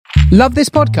Love this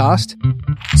podcast?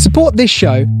 Support this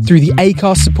show through the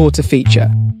Acast supporter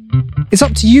feature. It's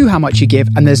up to you how much you give,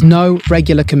 and there's no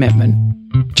regular commitment.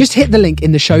 Just hit the link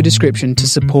in the show description to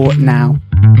support now.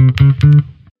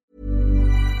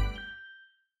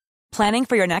 Planning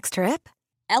for your next trip?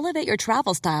 Elevate your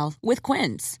travel style with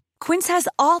Quince. Quince has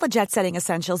all the jet-setting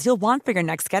essentials you'll want for your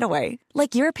next getaway,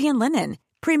 like European linen,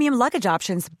 premium luggage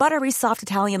options, buttery soft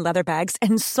Italian leather bags,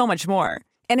 and so much more.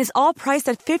 And is all priced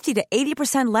at 50 to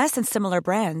 80% less than similar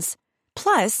brands.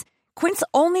 Plus, Quince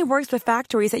only works with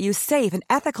factories that use safe and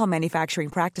ethical manufacturing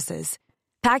practices.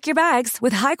 Pack your bags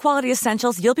with high-quality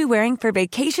essentials you'll be wearing for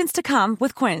vacations to come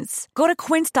with Quince. Go to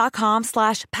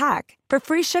quince.com/pack for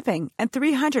free shipping and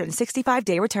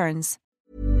 365-day returns.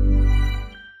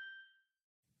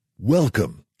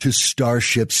 Welcome to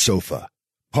Starship Sofa,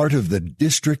 part of the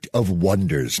District of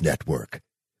Wonders network,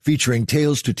 featuring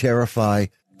Tales to Terrify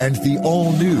and the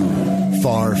all-new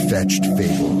Far-Fetched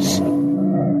Fables.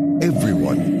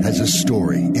 Everyone has a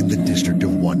story in the District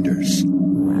of Wonders.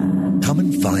 Come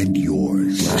and find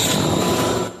yours.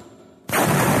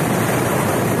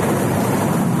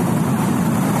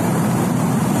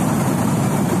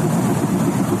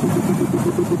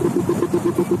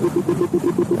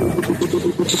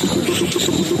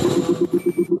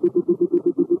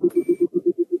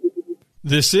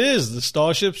 This is the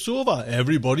Starship Sofa.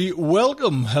 Everybody,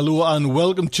 welcome, hello, and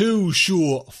welcome to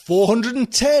show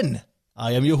 410.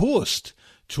 I am your host,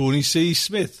 Tony C.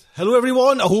 Smith. Hello,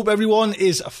 everyone. I hope everyone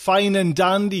is fine and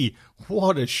dandy.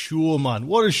 What a show, man.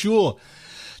 What a show.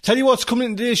 Tell you what's coming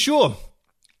in today's show.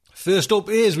 First up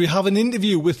is we have an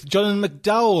interview with Jonathan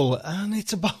McDowell, and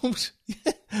it's about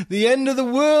the end of the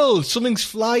world. Something's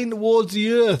flying towards the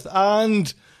earth,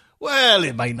 and well,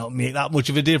 it might not make that much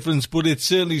of a difference, but it's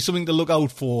certainly something to look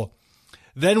out for.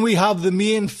 Then we have the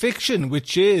main fiction,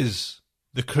 which is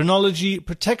The Chronology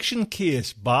Protection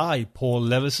Case by Paul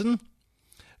Levison.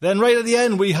 Then right at the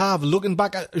end, we have looking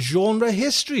back at genre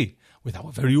history with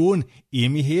our very own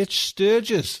Amy H.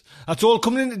 Sturgis. That's all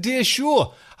coming in today's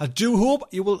show. I do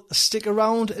hope you will stick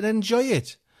around and enjoy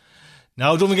it.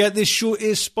 Now, don't forget, this show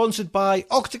is sponsored by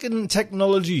Octagon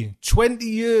Technology. 20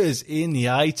 years in the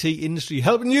IT industry,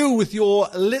 helping you with your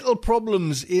little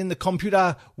problems in the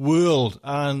computer world.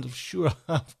 And I'm sure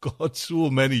I've got so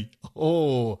many.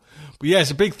 But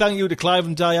yes, a big thank you to Clive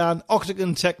and Diane,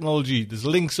 Octagon Technology. There's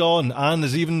links on, and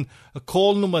there's even a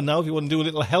call number now if you want to do a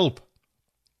little help.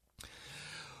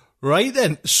 Right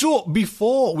then, so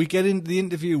before we get into the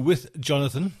interview with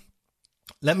Jonathan,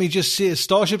 let me just say,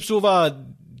 Starship Sofa,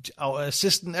 our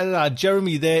assistant editor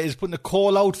Jeremy there is putting a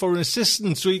call out for an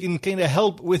assistant so he can kind of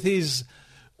help with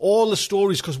all the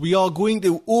stories, because we are going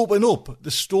to open up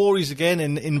the stories again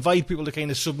and invite people to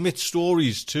kind of submit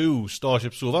stories to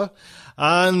Starship Sofa.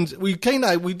 And we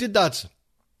did that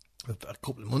a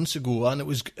couple of months ago, and it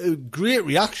was a great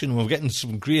reaction. We're getting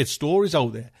some great stories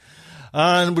out there,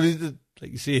 and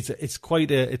like you say, it's quite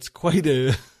a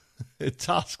a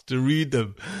task to read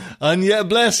them. And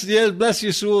bless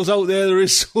your souls out there. There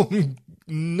is some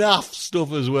naff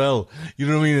stuff as well. You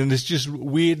know what I mean? And it's just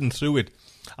wading through it.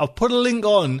 I've put a link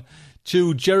on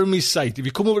to Jeremy's site. If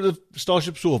you come over to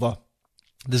Starship Sofa,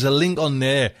 there's a link on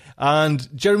there. And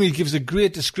Jeremy gives a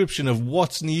great description of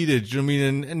what's needed. Do you know what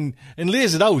I mean? And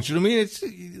lays it out. Do you know what I mean?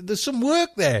 There's some work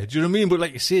there. Do you know what I mean? But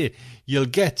like you say, you'll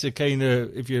get to kind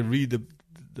of, if you read the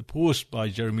post by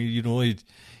Jeremy, you know,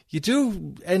 you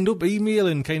do end up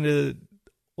emailing kind of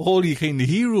all your kind of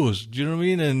heroes, do you know what I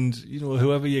mean? And, you know,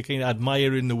 whoever you kind of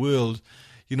admire in the world.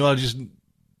 You know, I just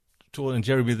told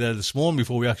Jeremy there this morning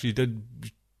before we actually did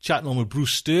chatting on with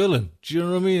Bruce Sterling, do you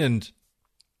know what I mean? And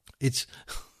it's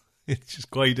just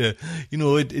quite a, you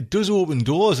know, it does open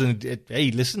doors, and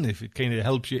hey, listen, if it kind of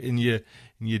helps you in your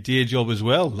day job as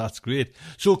well, that's great.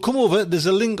 So come over, there's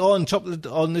a link on top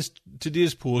on this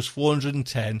today's post,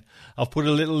 410. I've put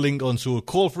a little link on, so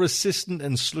call for assistant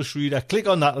and slush reader. Click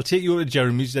on that, it'll take you over to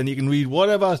Jeremy's, then you can read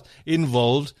whatever's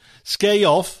involved, scare you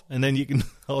off, and then you can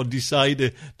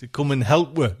decide to come and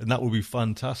help with, and that would be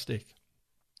fantastic.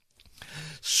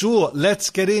 So let's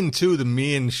get into the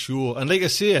main show. And like I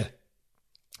say,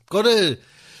 got an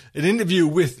interview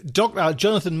with Dr.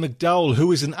 Jonathan McDowell,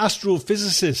 who is an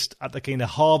astrophysicist at the kind of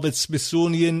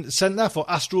Harvard-Smithsonian Centre for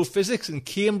Astrophysics in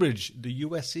Cambridge, the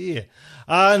USA.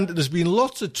 And there's been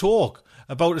lots of talk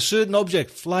about a certain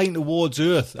object flying towards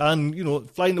Earth and, you know,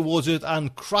 flying towards Earth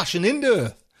and crashing into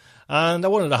Earth. And I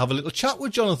wanted to have a little chat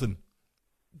with Jonathan.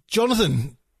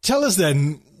 Jonathan, tell us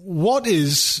then, what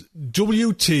is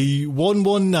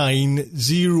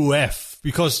WT1190F?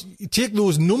 Because you take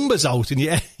those numbers out and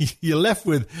you're left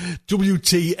with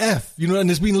WTF, you know, and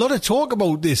there's been a lot of talk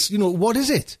about this. You know, what is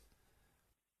it?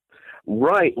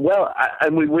 Right. Well,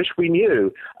 and we wish we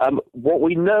knew. What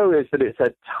we know is that it's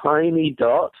a tiny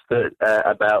dot, that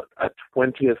about a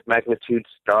 20th magnitude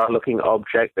star-looking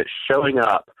object that's showing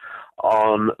up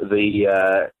on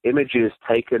the images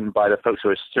taken by the folks who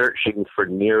are searching for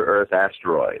near-Earth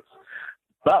asteroids.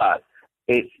 But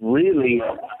it's really,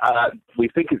 we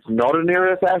think it's not a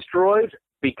near-Earth asteroid,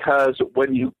 because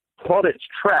when you plot its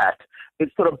track,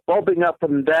 it's sort of bobbing up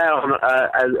and down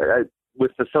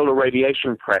with the solar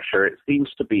radiation pressure. It seems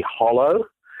to be hollow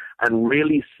and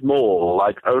really small,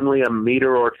 like only a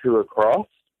meter or two across.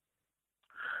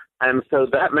 And so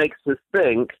that makes us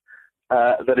think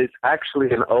that it's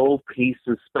actually an old piece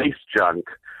of space junk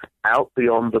out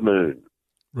beyond the moon.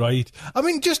 Right. I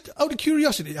mean, just out of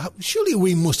curiosity, surely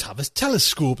we must have a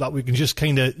telescope that we can just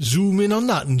kind of zoom in on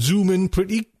that and zoom in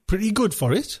pretty good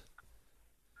for it.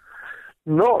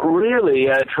 Not really.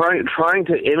 Trying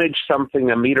to image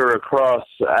something a meter across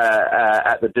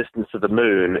at the distance of the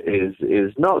moon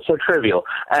is not so trivial.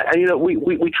 And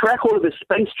we track all of this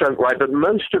space junk, right? But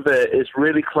most of it is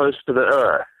really close to the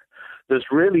Earth. There's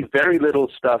really very little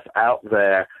stuff out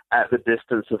there at the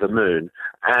distance of the moon,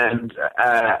 and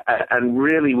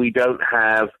really we don't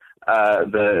have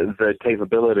the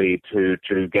capability to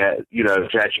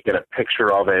actually get a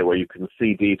picture of it where you can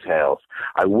see details.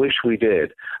 I wish we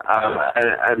did.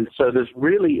 And so there's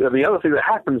really, the other thing that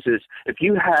happens is if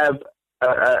you have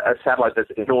a satellite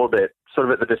that's in orbit, sort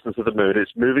of at the distance of the moon,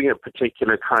 it's moving at a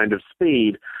particular kind of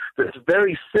speed that's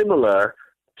very similar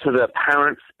to the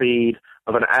apparent speed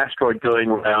of an asteroid going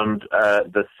around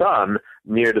the sun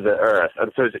near to the Earth.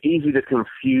 And so it's easy to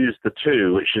confuse the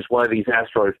two, which is why these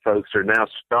asteroid folks are now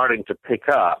starting to pick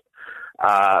up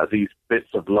these bits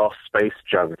of lost space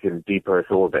junk in deep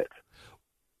Earth orbit.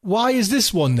 Why is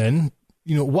this one then?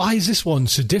 Why is this one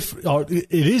so different? Or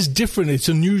it is different. It's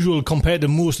unusual compared to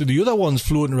most of the other ones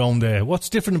floating around there. What's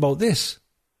different about this?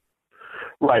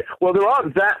 Right. Well, there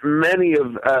aren't that many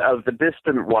of the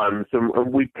distant ones,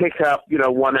 and we pick up,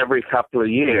 one every couple of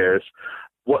years.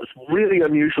 What's really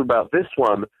unusual about this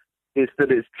one is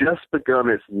that it's just begun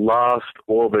its last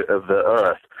orbit of the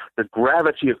Earth. The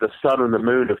gravity of the sun and the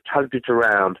moon have tugged it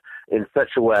around in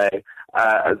such a way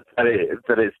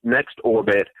that its next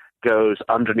orbit goes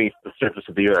underneath the surface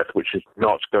of the Earth, which is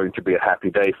not going to be a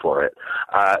happy day for it.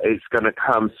 It's going to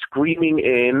come screaming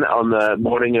in on the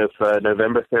morning of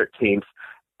November 13th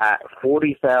at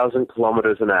 40,000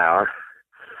 kilometers an hour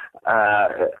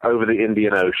over the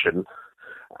Indian Ocean,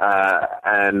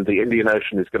 and the Indian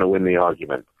Ocean is going to win the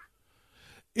argument.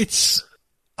 It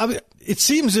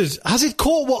seems has it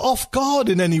caught off guard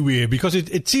in any way? Because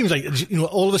it seems like,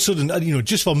 all of a sudden,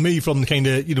 just for me, from kind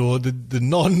of, the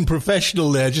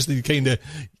non-professional there, just the kind of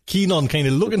keen on kind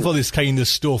of looking for this kind of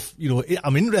stuff,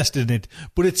 I'm interested in it.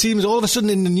 But it seems all of a sudden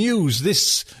in the news,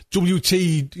 this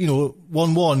WT,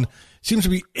 11 seems to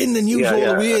be in the news all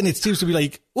the way, and it seems to be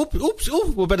like, oops,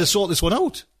 we better sort this one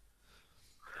out.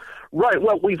 Right.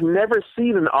 Well, we've never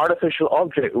seen an artificial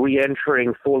object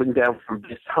re-entering, falling down from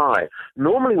this high.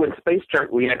 Normally when space junk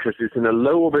re-enters, it's in a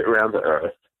low orbit around the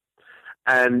Earth,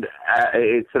 and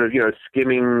it's sort of,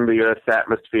 skimming the Earth's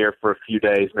atmosphere for a few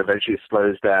days, and eventually it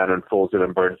slows down and falls in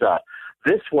and burns up.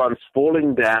 This one's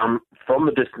falling down from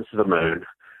the distance of the moon,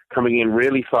 coming in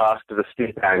really fast at a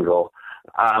steep angle.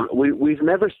 We've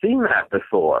never seen that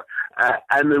before.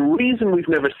 And the reason we've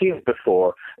never seen it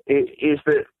before is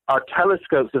that our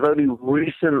telescopes have only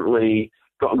recently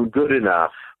gotten good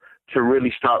enough to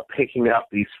really start picking up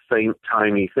these faint,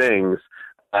 tiny things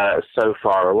so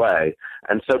far away.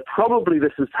 And so probably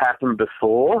this has happened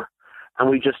before, and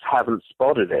we just haven't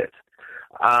spotted it.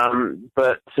 And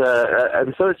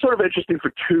so it's sort of interesting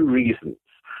for two reasons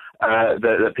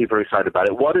that people are excited about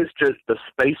it. One is just the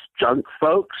space junk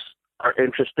folks are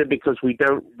interested because we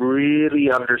don't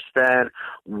really understand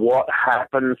what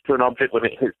happens to an object when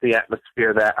it hits the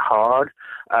atmosphere that hard.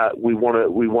 We want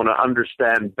to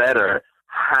understand better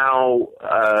how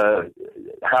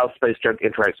space junk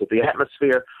interacts with the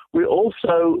atmosphere. We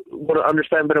also want to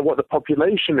understand better what the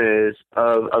population is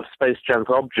of space junk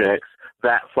objects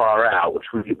that far out, which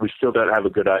we still don't have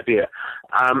a good idea.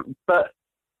 But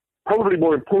probably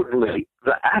more importantly,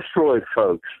 the asteroid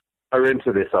folks are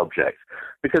into this object,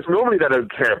 because normally they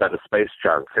don't care about the space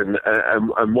junk.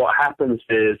 And what happens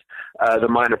is the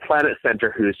Minor Planet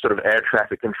Center, who is sort of air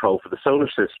traffic control for the solar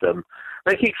system,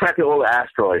 they keep track of all the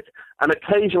asteroids, and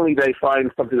occasionally they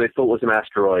find something they thought was an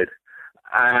asteroid,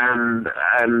 and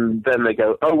then they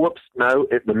go, oh, whoops, no,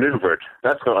 it maneuvered.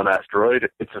 That's not an asteroid,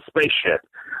 it's a spaceship.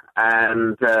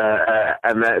 And they're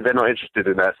not interested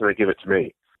in that, so they give it to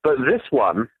me. But this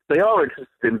one, they are interested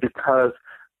in, because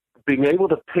being able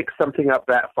to pick something up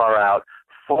that far out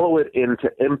follow it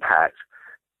into impact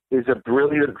is a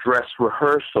brilliant dress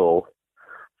rehearsal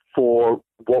for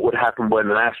what would happen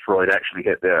when an asteroid actually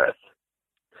hit the Earth.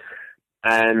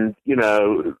 And, you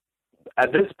know,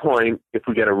 at this point, if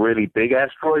we get a really big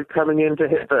asteroid coming in to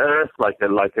hit the Earth, like a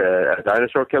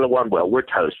dinosaur killer one, well, we're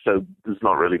toast, so there's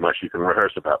not really much you can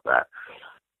rehearse about that.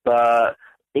 But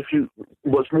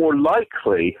what's more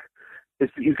likely is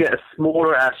that you get a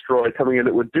smaller asteroid coming in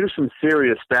that would do some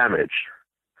serious damage,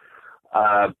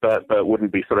 but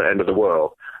wouldn't be sort of end of the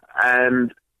world.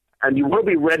 And you want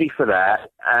to be ready for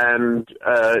that, and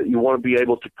you want to be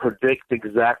able to predict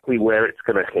exactly where it's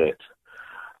going to hit.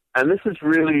 And this is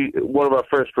really one of our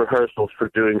first rehearsals for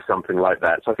doing something like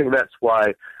that. So I think that's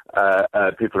why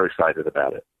people are excited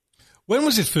about it. When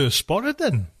was it first spotted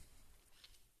then?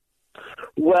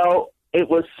 Well, it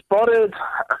was spotted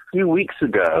a few weeks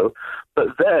ago, but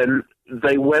then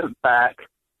they went back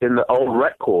in the old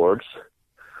records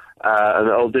and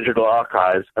the old digital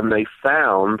archives, and they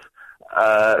found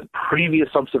previous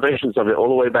observations of it all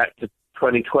the way back to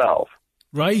 2012.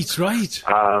 Right.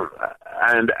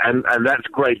 And that's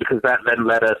great because that then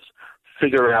let us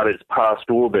figure out its past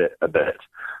orbit a bit.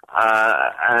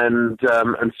 And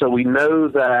so we know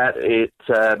that it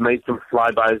made some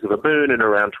flybys of the moon in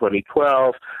around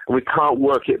 2012, and we can't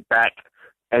work it back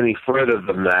any further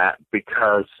than that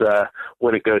because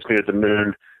when it goes near the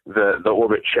moon, the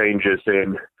orbit changes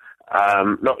in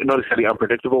not necessarily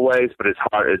unpredictable ways, but it's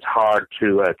hard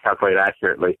to calculate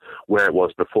accurately where it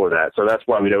was before that. So that's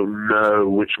why we don't know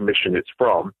which mission it's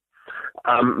from.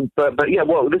 But yeah,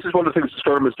 well, this is one of the things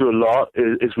astronomers do a lot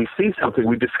is we see something,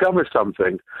 we discover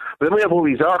something, but then we have all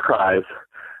these archives,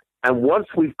 and once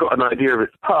we've got an idea of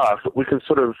its path, we can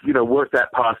sort of, you know, work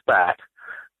that path back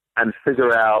and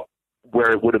figure out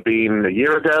where it would have been a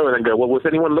year ago, and then go, well, was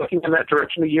anyone looking in that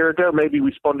direction a year ago? Maybe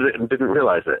we spotted it and didn't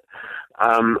realize it.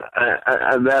 And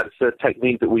that's a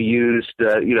technique that we used,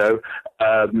 here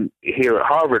at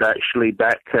Harvard, actually,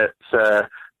 back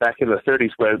in the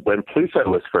 30s when Pluto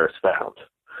was first found.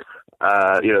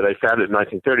 They found it in the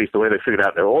 1930s. The way they figured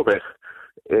out their orbit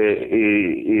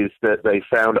is that they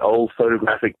found old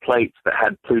photographic plates that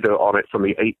had Pluto on it from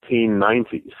the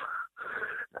 1890s.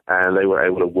 And they were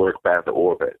able to work back the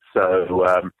orbit.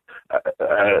 So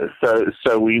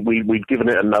we'd given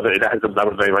it it has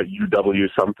another name like UW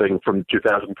something from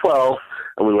 2012,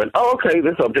 and we went, oh, okay,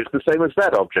 this object's the same as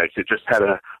that object. It just had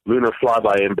a lunar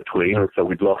flyby in between, and so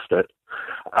we'd lost it.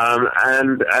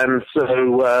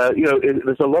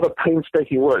 There's a lot of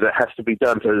painstaking work that has to be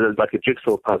done like a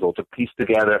jigsaw puzzle to piece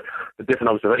together the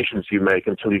different observations you make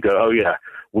until you go, oh yeah,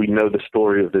 we know the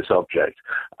story of this object.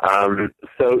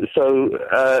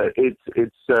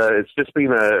 It's just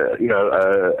been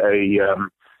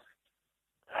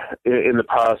in the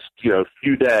past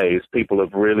few days, people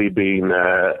have really been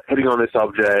hitting on this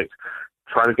object,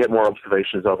 trying to get more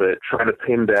observations of it, trying to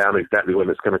pin down exactly when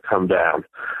it's going to come down,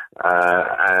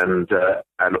 and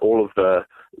all of the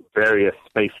various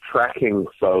space tracking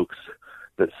folks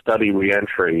that study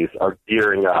re-entries are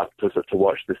gearing up to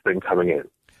watch this thing coming in.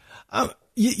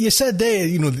 You said there,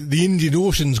 the Indian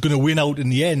Ocean's going to win out in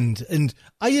the end, and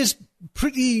are you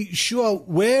pretty sure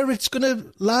where it's going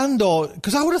to land? Or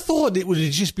because I would have thought it would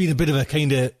have just been a bit of a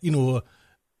kind of,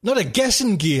 not a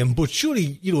guessing game, but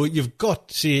surely, you've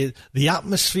got, say, the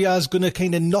atmosphere is going to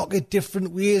kind of knock it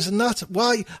different ways and that.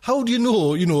 Why? How do you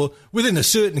know, within a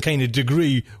certain kind of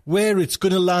degree, where it's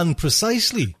going to land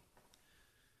precisely?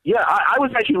 Yeah, I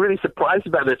was actually really surprised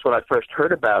about this when I first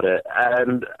heard about it,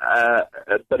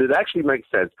 but it actually makes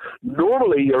sense.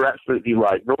 Normally, you're absolutely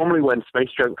right. Normally, when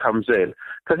space junk comes in,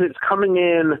 because it's coming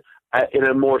in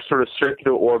a more sort of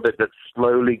circular orbit that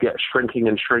slowly gets shrinking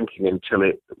and shrinking until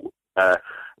it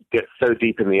gets so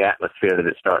deep in the atmosphere that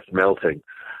it starts melting.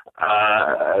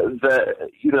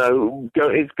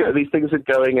 These things are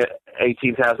going at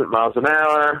 18,000 miles an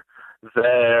hour.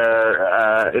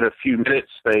 They're in a few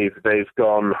minutes they've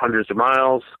gone hundreds of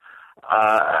miles,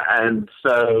 and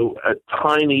so a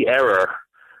tiny error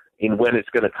in when it's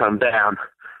going to come down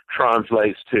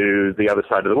translates to the other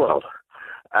side of the world.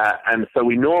 And so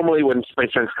we normally, when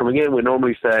space junk's coming in, we're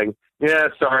normally saying, yeah,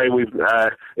 sorry,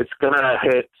 it's going to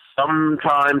hit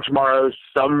sometime tomorrow,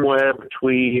 somewhere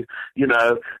between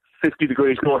 50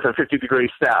 degrees north and 50 degrees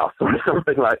south, or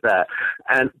something like that.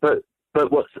 But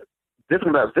what's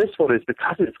different about this one is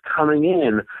because it's coming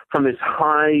in from this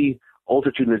high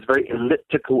altitude and this very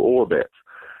elliptical orbit,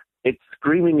 it's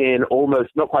screaming in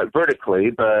almost, not quite vertically,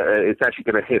 but it's actually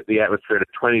going to hit the atmosphere at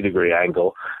a 20-degree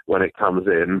angle when it comes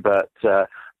in, but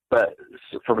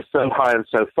from so high and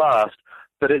so fast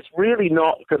that it's really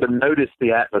not going to notice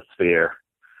the atmosphere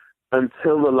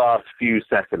until the last few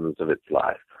seconds of its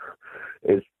life.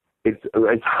 it's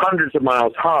hundreds of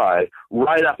miles high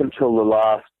right up until the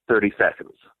last 30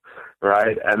 seconds,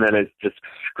 right? And then it's just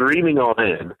screaming on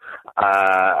in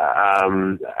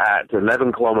at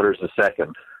 11 kilometers a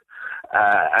second.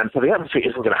 And so the atmosphere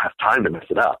isn't going to have time to mess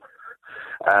it up.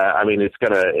 I mean, it's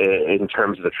going to, in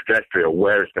terms of the trajectory or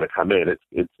where it's going to come in,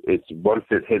 it's once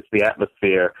it hits the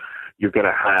atmosphere, you're going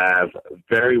to have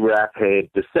very rapid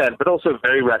descent, but also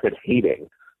very rapid heating.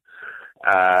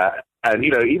 And,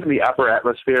 even the upper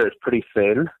atmosphere is pretty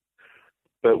thin,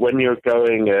 but when you're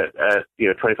going at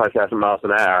 25,000 miles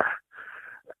an hour,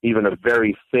 even a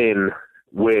very thin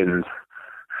wind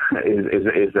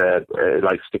is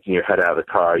like sticking your head out of the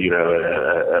car,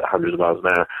 at hundreds of miles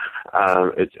an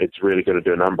hour. It's really going to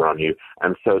do a number on you.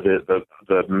 And so the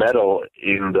metal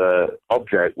in the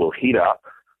object will heat up,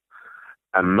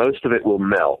 and most of it will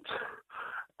melt.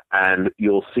 And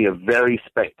you'll see a very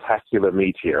spectacular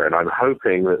meteor. And I'm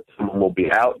hoping that someone will be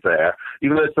out there,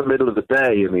 even though it's the middle of the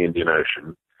day in the Indian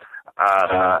Ocean.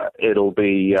 It'll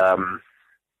be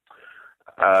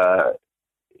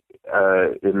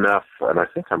enough, and I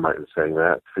think I'm right in saying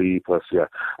that, 3 plus, yeah.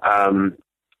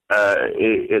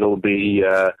 It'll be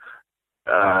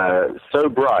so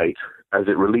bright as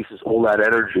it releases all that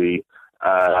energy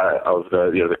of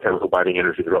the chemical binding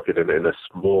energy of the rocket in a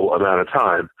small amount of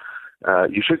time.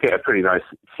 You should get a pretty nice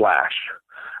flash.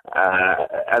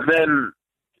 And then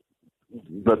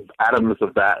the atoms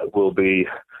of that will be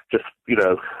just,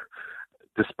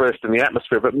 dispersed in the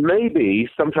atmosphere. But maybe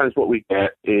sometimes what we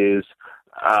get is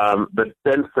the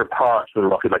denser parts of the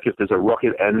rocket, like if there's a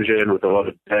rocket engine with a lot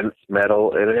of dense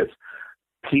metal in it,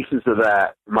 pieces of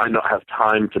that might not have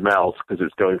time to melt because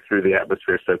it's going through the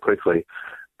atmosphere so quickly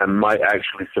and might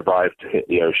actually survive to hit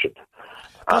the ocean.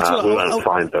 We won't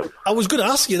find them. I was going to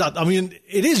ask you that. I mean,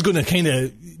 it is going to kind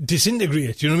of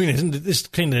disintegrate, you know what I mean? Isn't it? This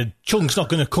kind of chunk's not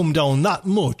going to come down that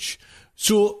much.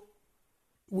 So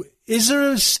is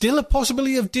there still a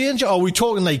possibility of danger? Or are we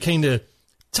talking like kind of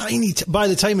tiny, by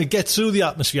the time it gets through the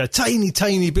atmosphere,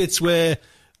 tiny bits where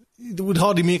it would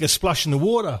hardly make a splash in the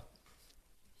water?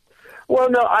 Well,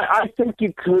 no, I think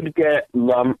you could get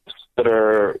lumps that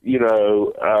are,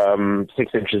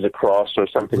 6 inches across or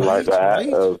something like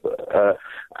that. Right.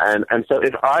 And so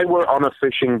if I were on a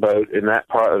fishing boat in that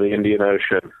part of the Indian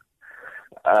Ocean,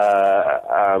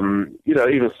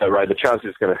 even so, right, the chance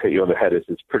it's going to hit you on the head is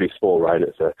pretty small, right?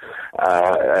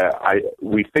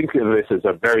 We think of this as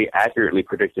a very accurately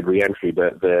predicted reentry,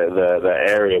 but the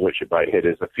area in which it might hit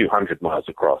is a few hundred miles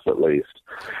across at least.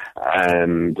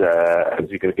 And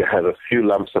you're going to have a few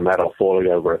lumps of metal falling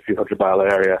over a few 100-mile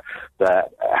area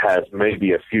that has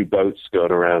maybe a few boats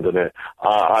going around in it.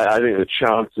 I think the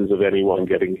chances of anyone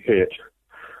getting hit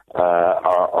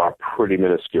are pretty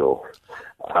minuscule.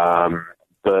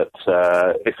 But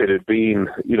if it had been,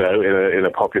 in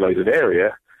a populated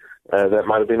area, that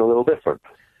might have been a little different.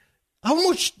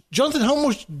 Jonathan, how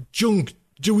much junk,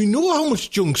 do we know how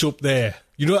much junk's up there?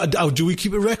 Do we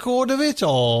keep a record of it,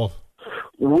 or?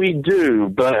 We do,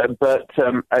 but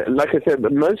like I said,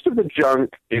 most of the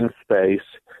junk in space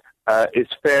is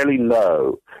fairly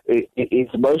low.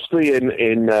 It's mostly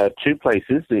in 2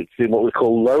 places. It's in what we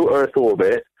call low Earth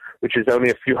orbit, which is only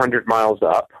a few hundred miles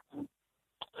up,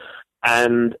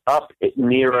 and up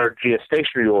near our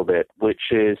geostationary orbit, which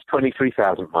is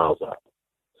 23,000 miles up.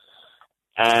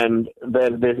 And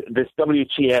then this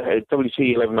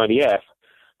WT1190F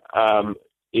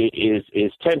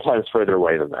is 10 times further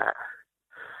away than that.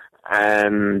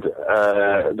 And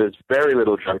there's very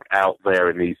little junk out there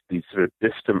in these sort of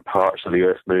distant parts of the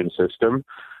Earth-Moon system.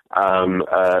 And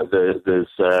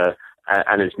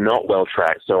it's not well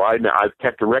tracked. So I've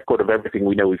kept a record of everything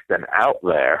we know we've sent out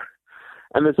there.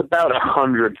 And there's about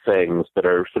 100 things that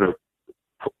are sort of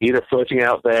either floating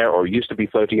out there or used to be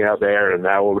floating out there and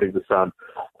now orbiting the sun.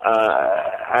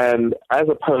 And as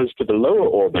opposed to the lower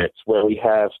orbits where we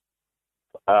have,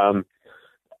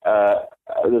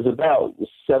 there's about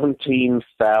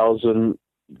 17,000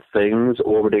 things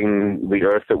orbiting the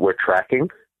Earth that we're tracking.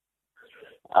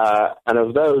 And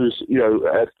of those,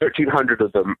 1,300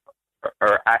 of them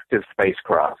are active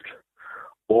spacecraft,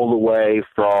 all the way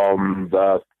from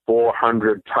the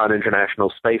 400-ton International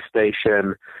Space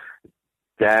Station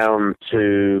down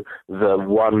to the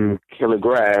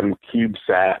 1-kilogram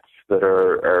CubeSats that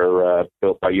are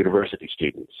built by university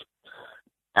students.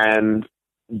 And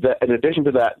in addition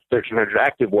to that 1,300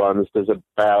 active ones, there's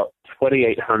about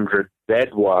 2,800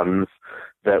 dead ones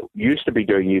that used to be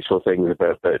doing useful things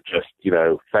but just,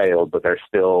 failed, but they're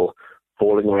still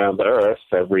falling around the Earth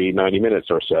every 90 minutes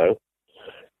or so.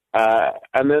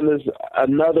 And then there's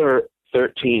another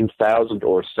 13,000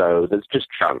 or so that's just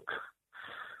junk.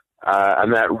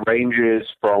 And that ranges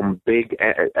from big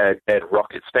dead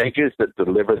rocket stages that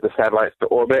deliver the satellites to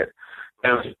orbit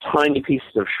down to tiny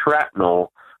pieces of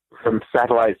shrapnel from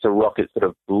satellites or rockets that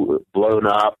have blown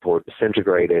up or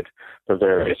disintegrated for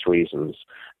various reasons.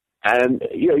 And,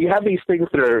 you have these things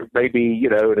that are maybe,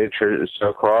 an inch or so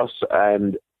across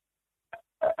and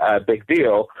a big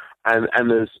deal. And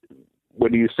there's,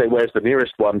 when you say, where's the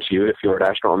nearest one to you, if you're an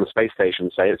astronaut on the space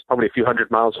station, say, it's probably a few hundred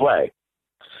miles away.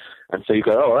 And so you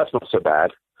go, oh, that's not so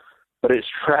bad. But it's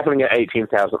traveling at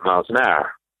 18,000 miles an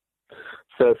hour.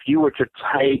 So if you were to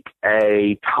take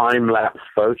a time-lapse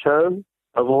photo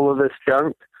of all of this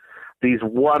junk, these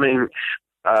 1-inch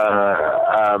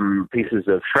pieces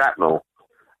of shrapnel,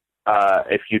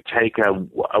 if you take a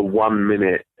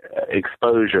 1-minute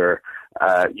exposure,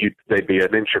 they'd be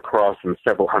an inch across and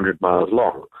several hundred miles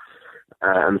long.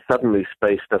 And suddenly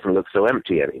space doesn't look so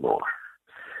empty anymore.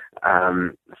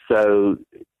 So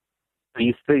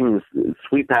these things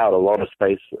sweep out a lot of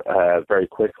space very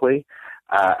quickly.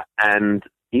 And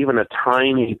even a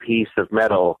tiny piece of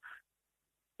metal,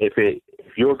 if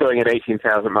you're going at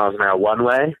 18,000 miles an hour one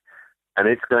way and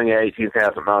it's going at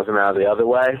 18,000 miles an hour the other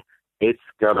way, it's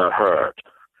going to hurt.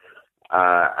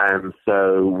 And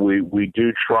so we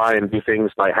do try and do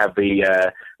things like we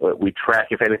track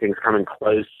if anything's coming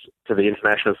close to the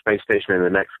International Space Station in the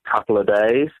next couple of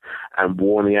days and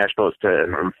warn the astronauts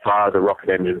to fire the rocket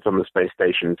engines on the space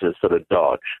station to sort of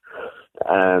dodge.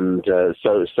 And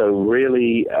so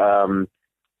really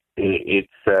it's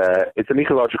an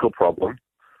ecological problem.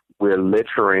 We're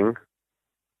littering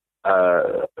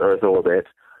Earth orbit.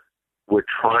 We're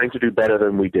trying to do better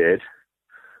than we did.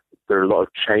 There are a lot of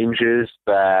changes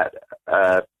that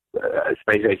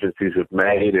space agencies have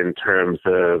made in terms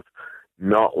of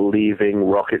not leaving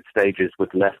rocket stages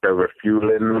with leftover fuel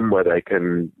in them where they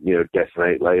can,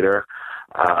 detonate later,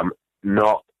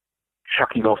 not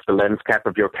chucking off the lens cap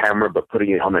of your camera but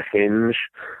putting it on a hinge,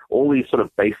 all these sort of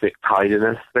basic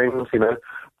tidiness things,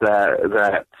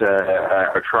 that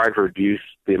are trying to reduce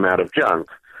the amount of junk.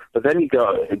 But then you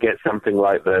go and get something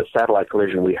like the satellite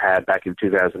collision we had back in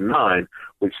 2009,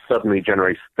 which suddenly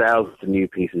generates thousands of new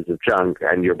pieces of junk,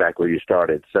 and you're back where you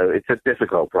started. So it's a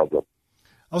difficult problem.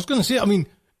 I was going to say,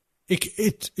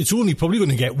 it's only probably going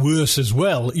to get worse as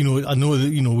well. I know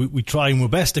that, we try our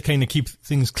best to kind of keep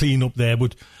things clean up there,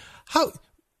 but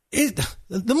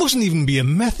there mustn't even be a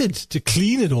method to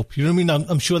clean it up. You know what I mean?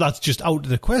 I'm sure that's just out of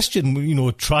the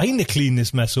question, trying to clean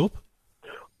this mess up.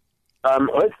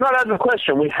 It's not out of the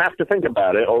question. We have to think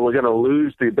about it, or we're going to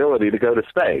lose the ability to go to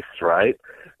space, right?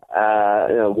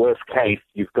 Worst case,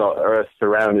 you've got Earth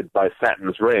surrounded by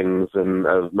Saturn's rings and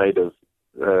made of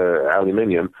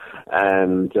aluminium,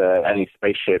 and any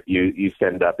spaceship you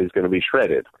send up is going to be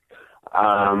shredded.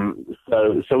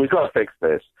 So we've got to fix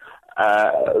this.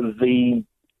 The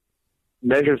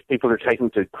measures people are taking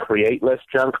to create less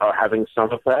junk are having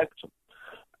some effect.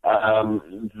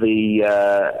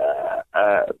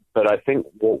 But I think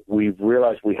what we've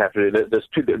realized we have to do,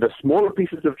 the smaller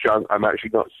pieces of junk I'm actually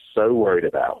not so worried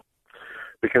about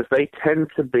because they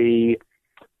tend to be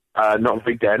not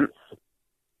very dense.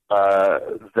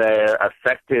 They're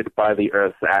affected by the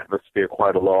Earth's atmosphere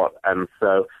quite a lot. And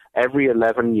so every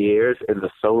 11 years in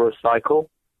the solar cycle,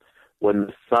 when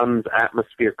the sun's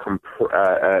atmosphere,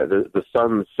 the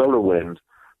sun's solar wind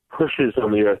pushes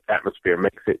on the Earth's atmosphere,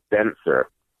 makes it denser,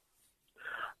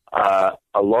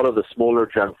 a lot of the smaller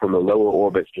junk from the lower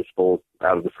orbits just falls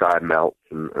out of the sky and melts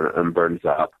and burns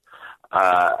up.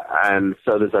 And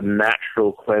so there's a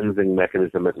natural cleansing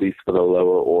mechanism, at least for the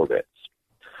lower orbits.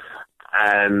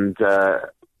 And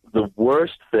the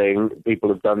worst thing, people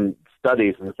have done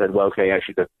studies and said, well, okay,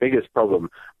 actually the biggest problem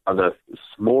are the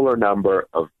smaller number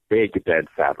of big dead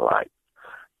satellites.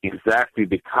 Exactly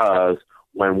because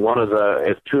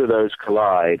if two of those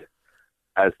collide,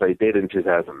 as they did in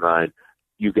 2009,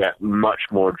 you get much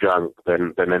more junk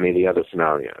than any of the other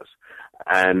scenarios.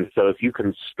 And so if you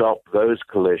can stop those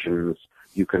collisions,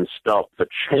 you can stop the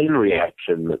chain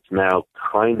reaction that's now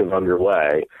kind of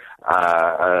underway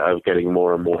of getting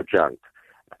more and more junk.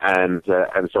 And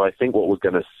so I think what we're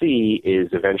going to see is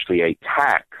eventually a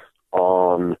tax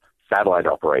on satellite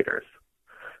operators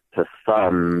to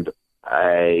fund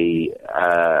a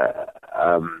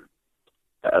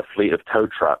fleet of tow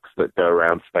trucks that go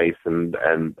around space and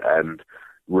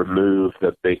remove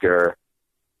the bigger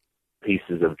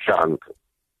pieces of junk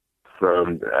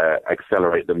from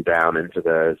accelerate them down into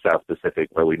the South Pacific,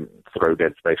 where we throw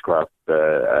dead spacecraft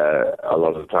a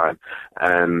lot of the time,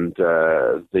 and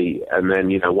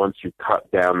then once you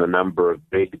cut down the number of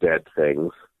big dead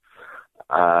things,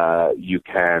 you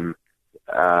can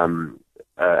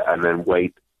and then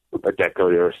wait a decade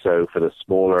or so for the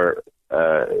smaller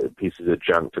pieces of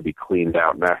junk to be cleaned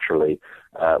out naturally,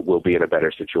 we'll be in a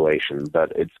better situation.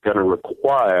 But it's going to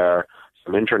require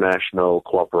some international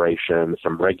cooperation,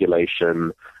 some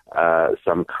regulation,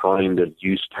 some kind of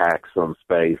use tax on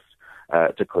space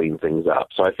to clean things up.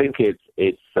 So I think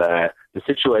it's the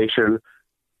situation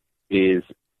is,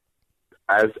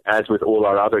 as with all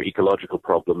our other ecological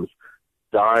problems,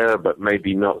 dire, but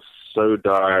maybe not so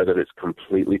dire that it's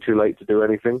completely too late to do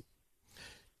anything.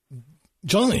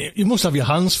 John, you must have your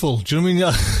hands full. Do you know what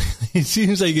I mean? It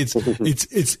seems like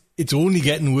it's only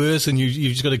getting worse, and you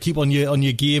just got to keep on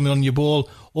your game and on your ball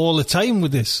all the time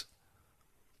with this.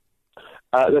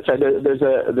 That's right.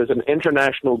 There's an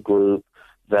international group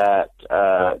that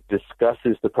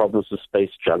discusses the problems of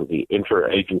space junk, the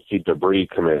Interagency Debris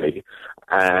Committee,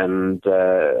 and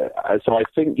so I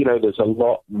think there's a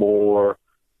lot more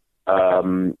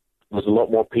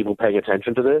people paying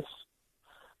attention to this.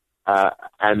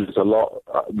 And there's a lot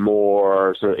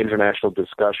more sort of international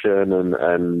discussion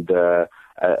and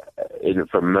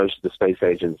from most of the space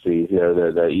agencies, we're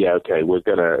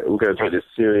gonna take this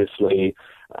seriously.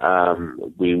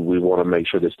 We want to make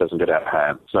sure this doesn't get out of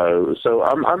hand. So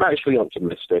I'm actually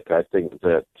optimistic. I think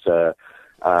that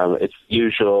it's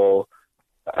usual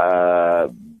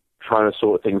trying to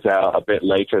sort things out a bit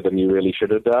later than you really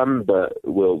should have done, but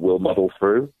we'll muddle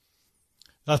through.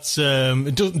 That's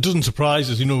it doesn't surprise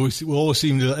us. We always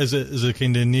seem to, as a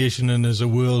kind of nation and as a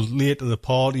world, late to the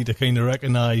party to kind of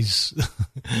recognise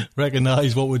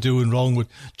what we're doing wrong. But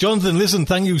Jonathan, listen,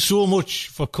 thank you so much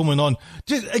for coming on.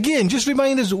 Just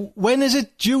remind us, when is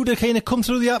it due to kind of come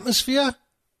through the atmosphere?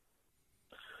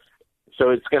 So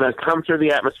it's going to come through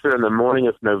the atmosphere in the morning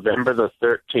of November the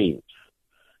 13th.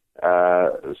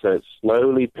 So it's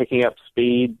slowly picking up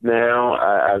speed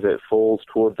now as it falls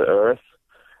toward the Earth.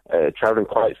 Traveling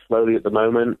quite slowly at the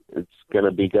moment. It's going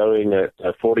to be going at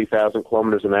 40,000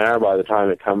 kilometers an hour by the time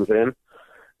it comes in,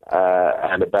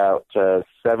 and about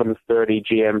 7:30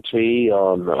 GMT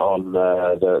on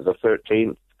the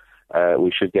 13th,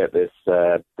 we should get this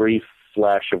brief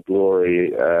flash of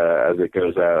glory as it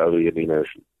goes out over the Indian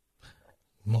Ocean.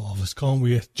 Marvellous, can't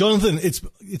we? Jonathan,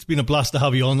 it's been a blast to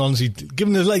have you on, honestly,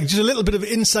 giving us just a little bit of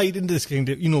insight into this kind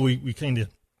of, we kind of,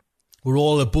 we're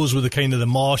all abuzz with the kind of the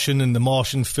Martian and the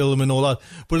Martian film and all that,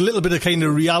 but a little bit of kind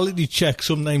of reality check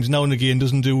sometimes now and again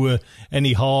doesn't do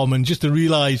any harm, and just to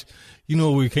realise,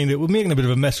 we're making a bit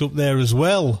of a mess up there as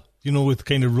well, with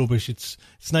kind of rubbish. It's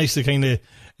nice to kind of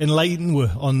enlighten you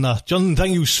on that. Jonathan,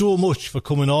 thank you so much for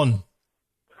coming on.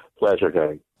 Pleasure,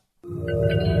 Gary.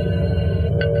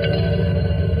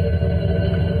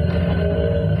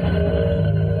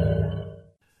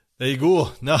 There you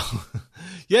go. Now,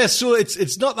 yes, so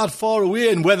it's not that far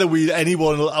away, and whether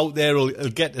anyone out there will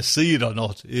get to see it or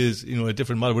not is, a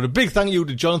different matter. But a big thank you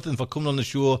to Jonathan for coming on the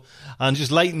show and just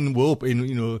lighting me up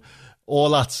in, all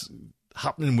that's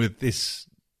happening with this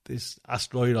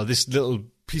asteroid, or this little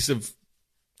piece of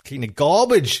kind of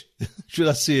garbage, should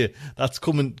I say, that's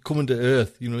coming to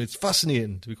Earth. It's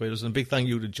fascinating, to be quite honest. And a big thank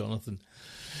you to Jonathan.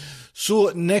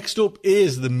 So next up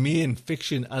is the main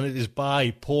fiction, and it is by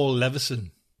Paul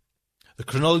Leveson. The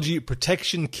Chronology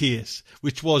Protection Case,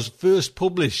 which was first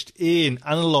published in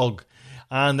Analog,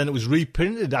 and then it was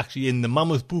reprinted actually in the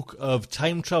Mammoth Book of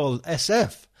Time Travel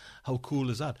SF. How cool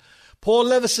is that? Paul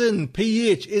Leveson,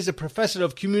 PH, is a professor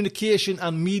of communication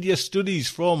and media studies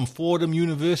from Fordham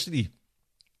University.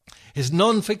 His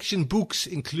non-fiction books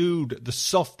include The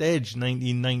Soft Edge,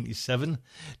 1997,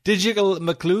 Digital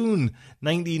McLuhan,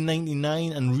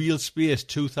 1999, and Real Space,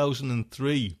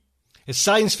 2003. His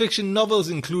science fiction novels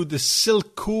include The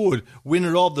Silk Code,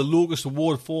 winner of the Locust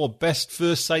Award for Best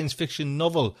First Science Fiction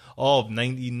Novel of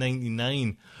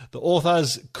 1999. The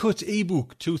Author's Cut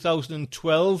ebook,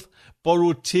 2012.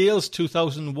 Borrowed Tales,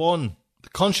 2001. The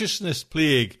Consciousness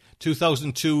Plague,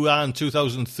 2002 and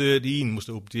 2013. Must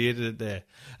have updated it there.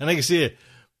 And like I say,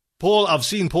 Paul, I've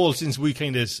seen Paul since we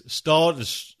kind of started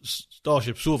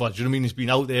Starship Sofa. Do you know what I mean? He's been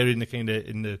out there in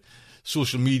the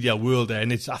social media world there,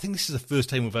 and I think this is the first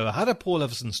time we've ever had a Paul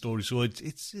Leveson story, so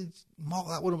it's mark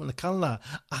that one up on the calendar,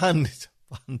 and it's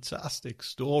a fantastic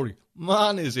story,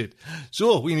 man, is it?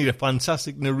 So we need a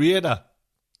fantastic narrator.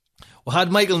 We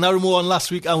had Michael Naramore on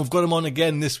last week, and we've got him on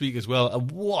again this week as well.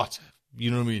 And what, you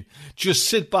know what I mean? Just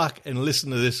sit back and listen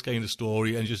to this kind of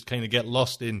story and just kind of get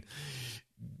lost in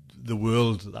the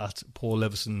world that Paul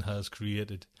Leveson has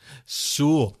created.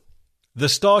 So the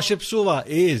Starship Sofa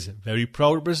is very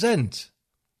proud to present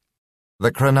The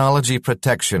Chronology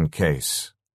Protection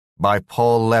Case by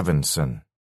Paul Leveson,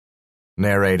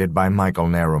 narrated by Michael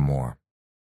Naramore.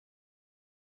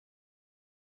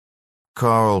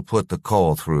 Carl put the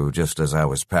call through just as I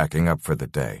was packing up for the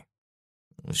day.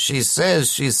 "She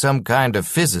says she's some kind of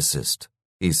physicist,"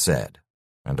 he said,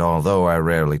 and although I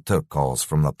rarely took calls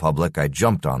from the public, I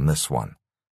jumped on this one.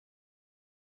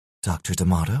 "Dr.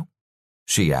 D'Amato?"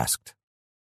 she asked.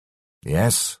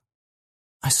 "Yes?"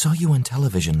 "I saw you on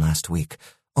television last week,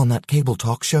 on that cable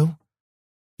talk show.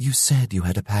 You said you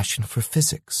had a passion for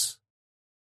physics."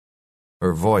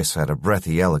 Her voice had a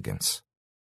breathy elegance.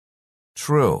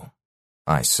 "True,"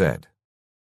 I said.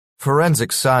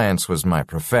 "Forensic science was my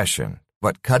profession,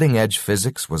 but cutting-edge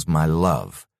physics was my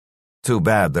love. Too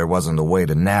bad there wasn't a way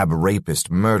to nab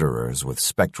rapist murderers with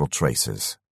spectral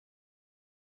traces."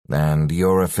 "And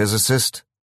you're a physicist?"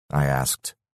 I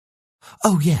asked.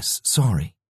 "Oh, yes,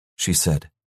 sorry," she said.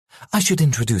 "I should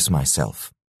introduce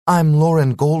myself. I'm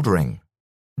Lauren Goldring.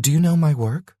 Do you know my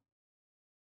work?"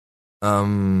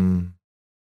 The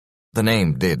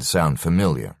name did sound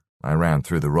familiar. I ran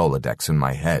through the Rolodex in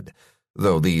my head,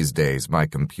 though these days my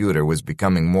computer was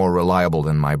becoming more reliable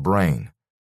than my brain.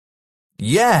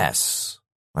 "Yes!"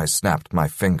 I snapped my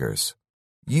fingers.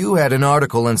 "You had an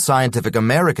article in Scientific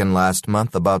American last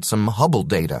month about some Hubble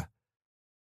data."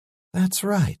 "That's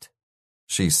right,"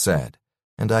 she said,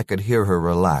 and I could hear her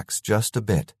relax just a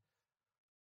bit.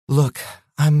 "Look,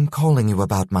 I'm calling you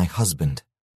about my husband.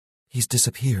 He's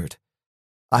disappeared.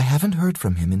 I haven't heard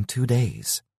from him in 2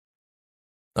 days."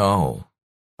 "Oh,"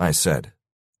 I said.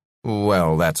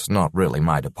 "Well, that's not really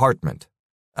my department.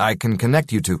 I can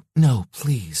connect you to—" "No,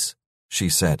 please," she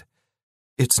said.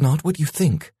 "It's not what you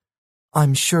think.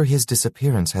 I'm sure his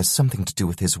disappearance has something to do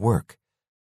with his work.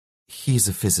 He's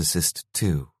a physicist,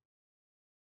 too."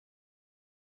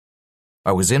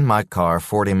 I was in my car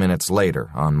 40 minutes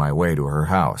later on my way to her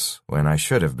house when I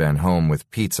should have been home with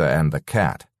pizza and the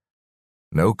cat.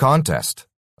 No contest.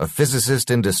 A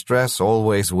physicist in distress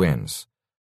always wins.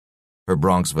 Her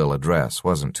Bronxville address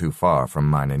wasn't too far from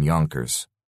mine in Yonkers.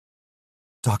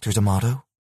 "Dr. D'Amato?"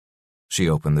 She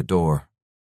opened the door.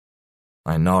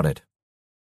 I nodded.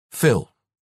 "Phil."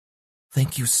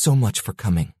 "Thank you so much for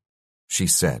coming," she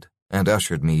said, and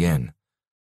ushered me in.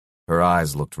 Her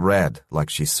eyes looked red,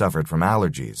 like she suffered from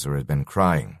allergies or had been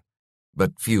crying.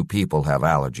 But few people have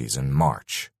allergies in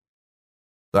March.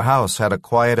 The house had a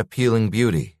quiet, appealing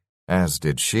beauty, as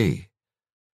did she.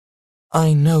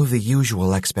 "I know the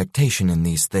usual expectation in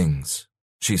these things,"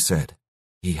 she said.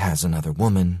 "He has another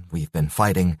woman, we've been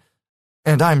fighting,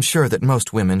 and I'm sure that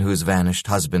most women whose vanished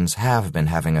husbands have been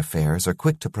having affairs are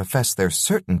quick to profess their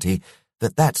certainty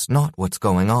that that's not what's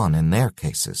going on in their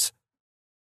cases."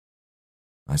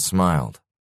 I smiled.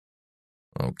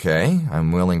 "Okay,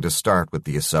 I'm willing to start with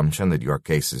the assumption that your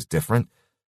case is different.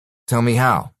 Tell me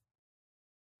how."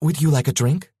 "Would you like a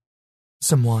drink?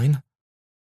 Some wine?"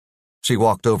 She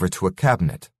walked over to a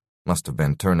cabinet. Must have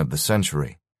been turn of the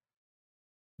century.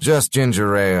 "Just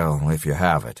ginger ale, if you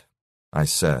have it," I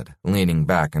said, leaning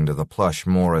back into the plush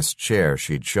Morris chair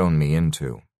she'd shown me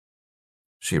into.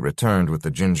 She returned with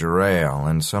the ginger ale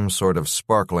and some sort of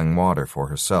sparkling water for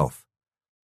herself.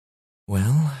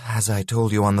 "Well, as I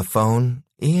told you on the phone,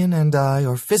 Ian and I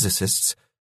are physicists."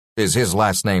 "Is his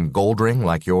last name Goldring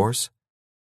like yours?"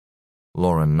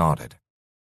 Lauren nodded.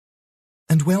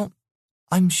 "And well,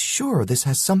 I'm sure this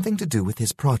has something to do with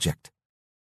his project."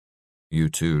 "You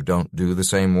two don't do the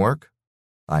same work?"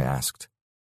 I asked.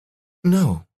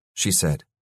 "No," she said.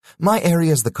 "My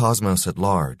area's the cosmos at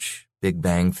large. Big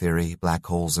Bang Theory, black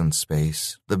holes in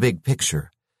space, the big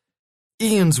picture.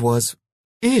 Ian's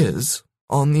is,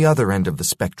 on the other end of the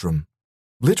spectrum.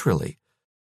 Literally.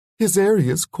 His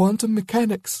area's quantum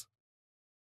mechanics."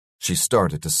 She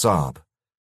started to sob.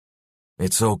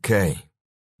 "It's okay,"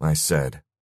 I said.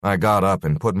 I got up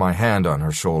and put my hand on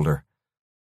her shoulder.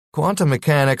 Quantum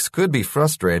mechanics could be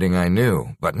frustrating, I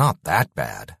knew, but not that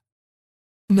bad.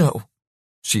 "No,"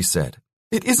 she said.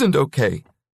 "It isn't okay.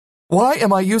 Why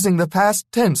am I using the past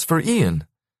tense for Ian?"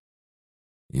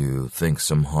 "You think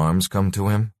some harm's come to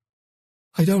him?"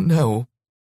 "I don't know."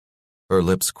 Her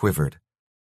lips quivered.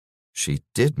 She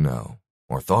did know,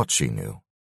 or thought she knew.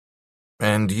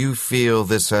 "And you feel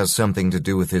this has something to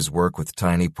do with his work with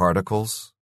tiny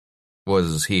particles?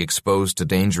 Was he exposed to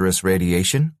dangerous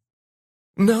radiation?"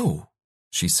 "No,"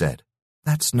 she said.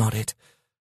 "That's not it.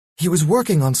 He was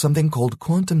working on something called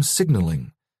quantum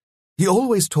signaling. He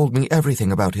always told me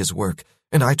everything about his work,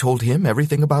 and I told him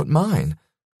everything about mine.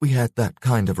 We had that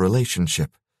kind of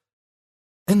relationship.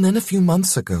 And then a few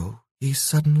months ago, he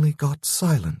suddenly got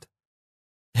silent.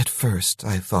 At first,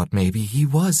 I thought maybe he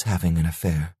was having an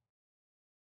affair."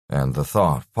 And the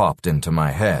thought popped into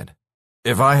my head.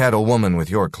 If I had a woman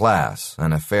with your class,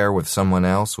 an affair with someone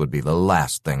else would be the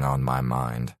last thing on my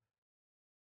mind.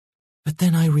 But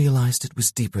then I realized it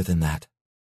was deeper than that.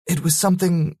 It was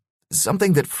something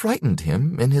that frightened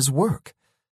him in his work.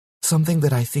 Something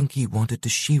that I think he wanted to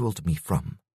shield me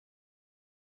from.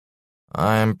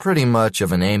 I'm pretty much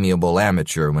of an amiable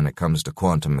amateur when it comes to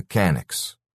quantum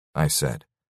mechanics, I said,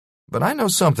 but I know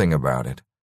something about it.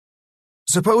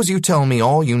 Suppose you tell me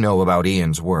all you know about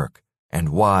Ian's work and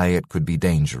why it could be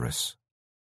dangerous.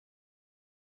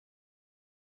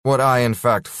 What I in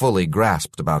fact fully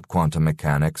grasped about quantum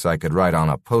mechanics I could write on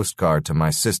a postcard to my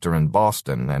sister in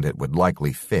Boston and it would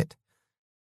likely fit.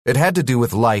 It had to do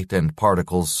with light and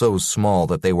particles so small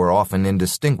that they were often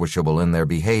indistinguishable in their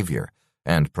behavior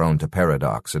and prone to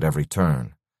paradox at every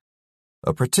turn.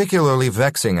 A particularly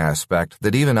vexing aspect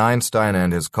that even Einstein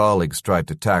and his colleagues tried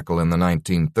to tackle in the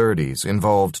 1930s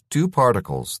involved two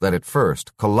particles that at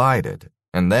first collided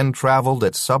and then traveled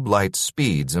at sublight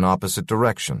speeds in opposite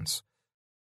directions.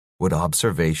 Would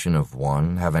observation of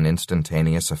one have an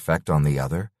instantaneous effect on the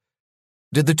other?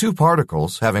 Did the two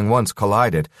particles, having once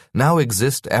collided, now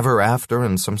exist ever after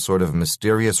in some sort of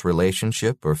mysterious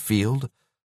relationship or field?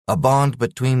 A bond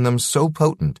between them so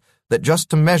potent that just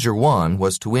to measure one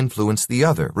was to influence the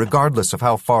other, regardless of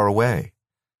how far away.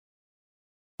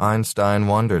 Einstein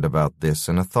wondered about this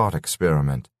in a thought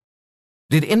experiment.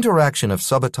 Did interaction of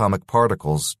subatomic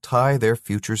particles tie their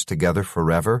futures together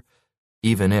forever,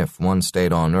 even if one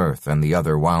stayed on Earth and the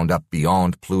other wound up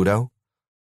beyond Pluto?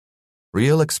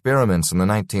 Real experiments in the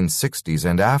 1960s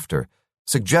and after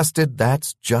suggested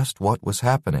that's just what was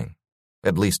happening,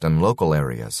 at least in local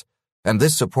areas, and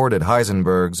this supported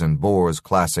Heisenberg's and Bohr's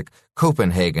classic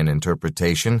Copenhagen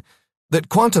interpretation that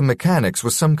quantum mechanics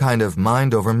was some kind of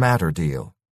mind-over-matter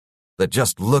deal, that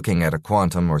just looking at a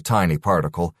quantum or tiny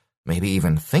particle, maybe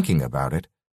even thinking about it,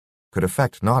 could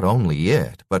affect not only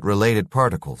it, but related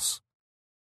particles.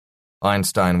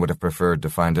 Einstein would have preferred to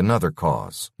find another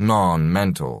cause,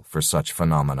 non-mental, for such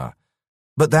phenomena,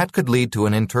 but that could lead to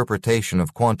an interpretation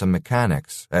of quantum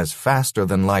mechanics as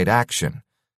faster-than-light action.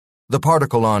 The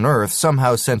particle on Earth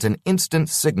somehow sent an instant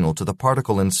signal to the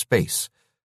particle in space,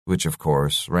 which of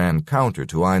course ran counter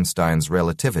to Einstein's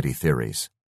relativity theories.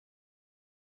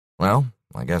 Well,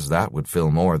 I guess that would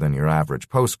fill more than your average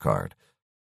postcard.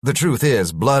 The truth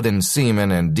is, blood and semen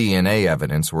and DNA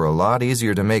evidence were a lot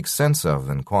easier to make sense of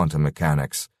than quantum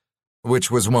mechanics,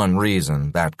 which was one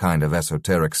reason that kind of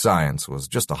esoteric science was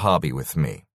just a hobby with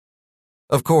me.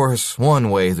 Of course,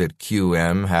 one way that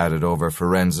QM had it over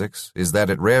forensics is that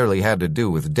it rarely had to do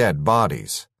with dead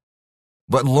bodies.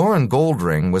 But Lauren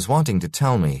Goldring was wanting to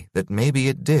tell me that maybe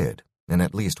it did, in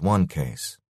at least one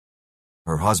case.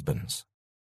 Her husband's.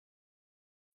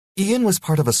 Ian was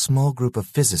part of a small group of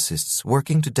physicists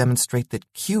working to demonstrate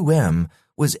that QM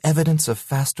was evidence of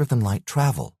faster-than-light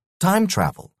travel, time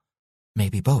travel,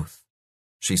 maybe both,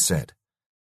 she said.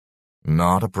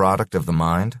 Not a product of the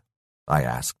mind? I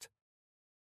asked.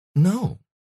 No,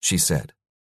 she said.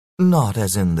 Not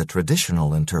as in the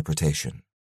traditional interpretation.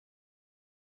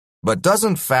 But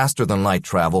doesn't faster-than-light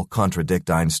travel contradict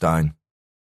Einstein?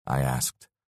 I asked.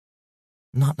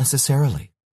 Not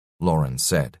necessarily, Lauren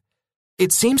said.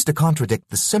 It seems to contradict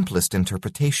the simplest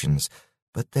interpretations,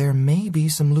 but there may be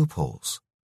some loopholes.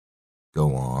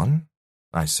 Go on,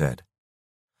 I said.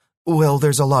 Well,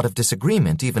 there's a lot of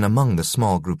disagreement even among the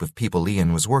small group of people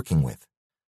Ian was working with.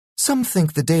 Some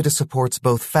think the data supports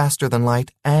both faster-than-light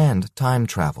and time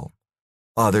travel.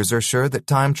 Others are sure that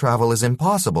time travel is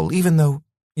impossible, even though...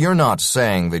 You're not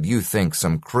saying that you think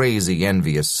some crazy,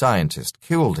 envious scientist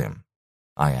killed him?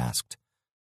 I asked.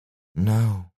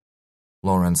 No,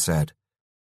 Lauren said.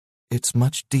 It's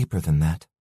much deeper than that.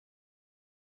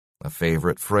 A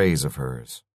favorite phrase of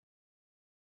hers.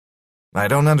 I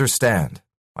don't understand,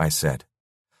 I said.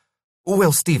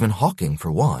 Well, Stephen Hawking,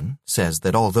 for one, says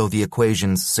that although the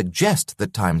equations suggest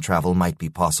that time travel might be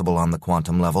possible on the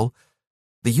quantum level,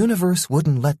 the universe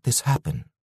wouldn't let this happen.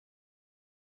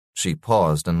 She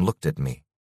paused and looked at me.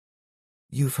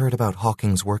 You've heard about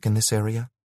Hawking's work in this area?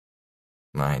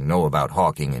 I know about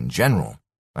Hawking in general,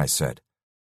 I said.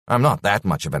 I'm not that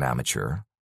much of an amateur,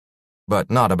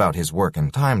 but not about his work in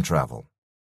time travel.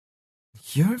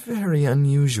 You're very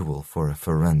unusual for a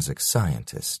forensic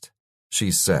scientist,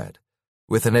 she said,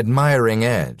 with an admiring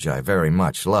edge I very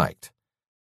much liked.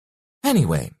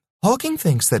 Anyway, Hawking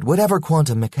thinks that whatever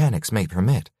quantum mechanics may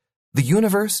permit, the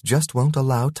universe just won't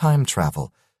allow time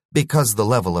travel, because the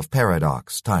level of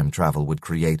paradox time travel would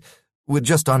create would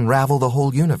just unravel the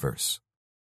whole universe.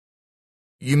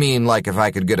 You mean like if I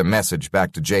could get a message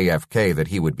back to JFK that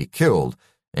he would be killed,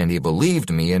 and he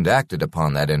believed me and acted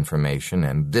upon that information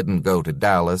and didn't go to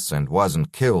Dallas and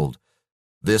wasn't killed,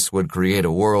 this would create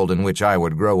a world in which I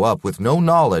would grow up with no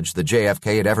knowledge that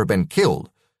JFK had ever been killed,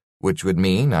 which would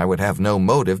mean I would have no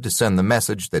motive to send the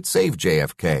message that saved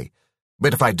JFK.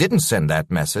 But if I didn't send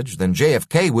that message, then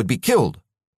JFK would be killed.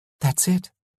 That's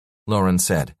it, Lauren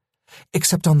said.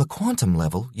 Except on the quantum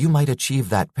level, you might achieve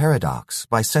that paradox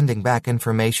by sending back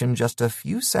information just a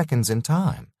few seconds in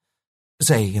time.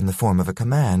 Say, in the form of a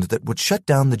command that would shut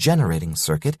down the generating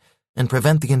circuit and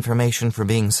prevent the information from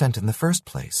being sent in the first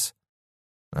place.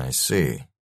 I see,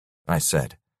 I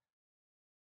said.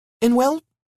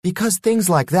 Because things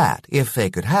like that, if they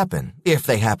could happen, if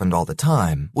they happened all the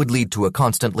time, would lead to a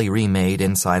constantly remade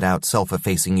inside-out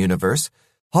self-effacing universe,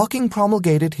 Hawking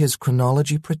promulgated his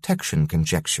chronology protection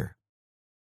conjecture.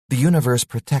 The universe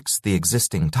protects the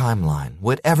existing timeline,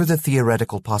 whatever the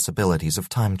theoretical possibilities of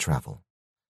time travel.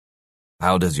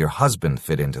 How does your husband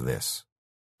fit into this?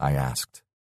 I asked.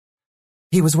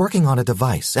 He was working on a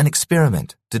device, an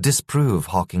experiment, to disprove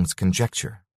Hawking's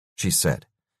conjecture, she said.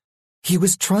 He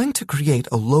was trying to create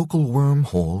a local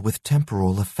wormhole with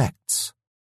temporal effects.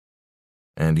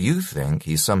 And you think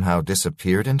he somehow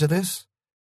disappeared into this?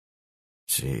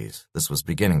 Jeez, this was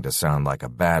beginning to sound like a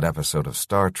bad episode of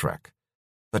Star Trek.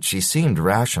 But she seemed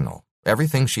rational.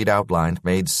 Everything she'd outlined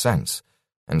made sense,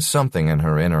 and something in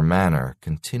her inner manner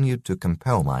continued to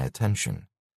compel my attention.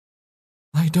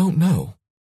 I don't know.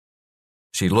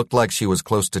 She looked like she was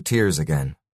close to tears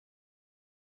again.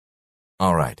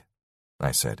 All right,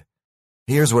 I said.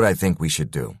 Here's what I think we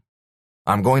should do.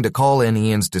 I'm going to call in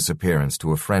Ian's disappearance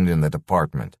to a friend in the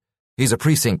department. He's a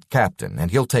precinct captain,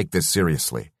 and he'll take this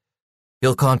seriously.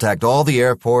 He'll contact all the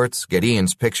airports, get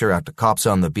Ian's picture out to cops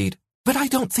on the beat. But I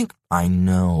don't think... I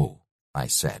know, I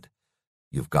said.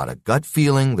 You've got a gut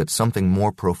feeling that something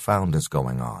more profound is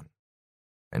going on.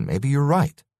 And maybe you're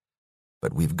right.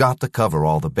 But we've got to cover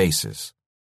all the bases.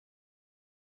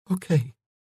 Okay,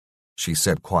 she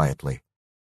said quietly,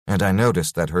 and I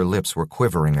noticed that her lips were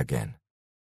quivering again.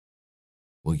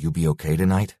 Will you be okay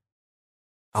tonight?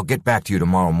 I'll get back to you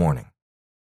tomorrow morning.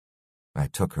 I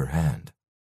took her hand.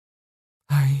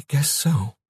 I guess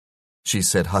so, she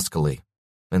said huskily,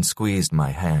 and squeezed my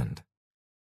hand.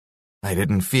 I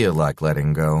didn't feel like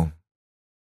letting go,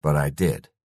 but I did.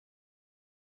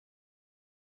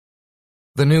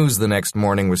 The news the next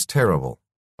morning was terrible.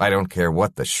 I don't care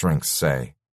what the shrinks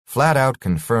say. Flat-out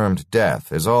confirmed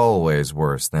death is always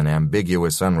worse than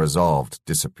ambiguous, unresolved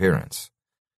disappearance.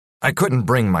 I couldn't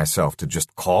bring myself to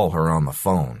just call her on the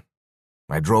phone.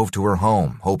 I drove to her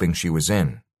home, hoping she was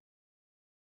in.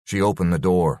 She opened the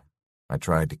door. I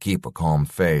tried to keep a calm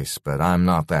face, but I'm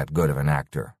not that good of an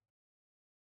actor.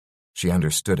 She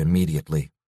understood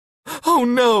immediately. Oh,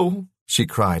 no, she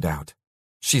cried out.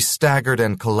 She staggered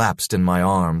and collapsed in my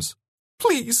arms.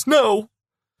 Please, no.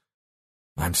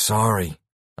 I'm sorry,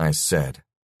 I said,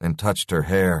 and touched her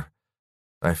hair.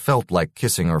 I felt like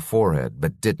kissing her forehead,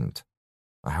 but didn't.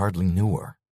 I hardly knew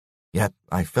her. Yet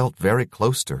I felt very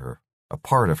close to her, a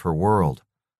part of her world.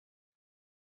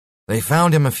 They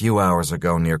found him a few hours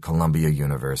ago near Columbia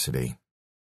University.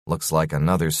 Looks like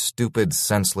another stupid,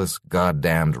 senseless,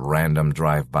 goddamned random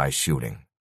drive-by shooting.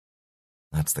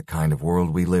 That's the kind of world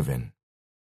we live in.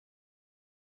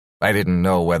 I didn't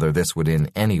know whether this would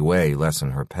in any way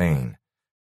lessen her pain.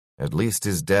 At least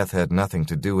his death had nothing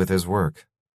to do with his work.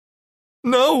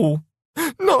 No,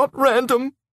 not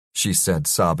random, she said,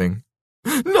 sobbing.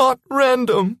 Not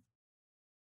random.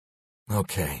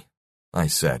 Okay, I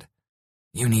said.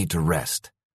 You need to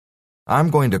rest. I'm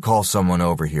going to call someone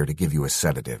over here to give you a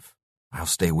sedative. I'll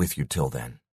stay with you till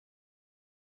then.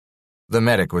 The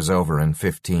medic was over in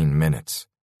 15 minutes.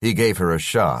 He gave her a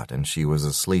shot, and she was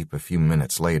asleep a few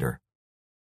minutes later.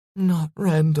 Not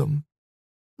random.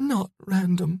 Not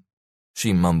random,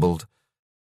 she mumbled.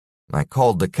 I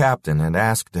called the captain and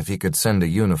asked if he could send a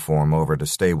uniform over to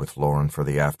stay with Lauren for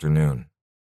the afternoon.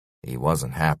 He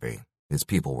wasn't happy. His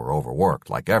people were overworked,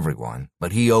 like everyone,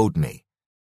 but he owed me.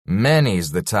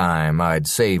 Many's the time I'd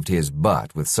saved his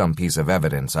butt with some piece of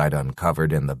evidence I'd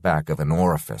uncovered in the back of an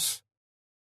orifice.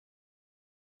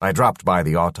 I dropped by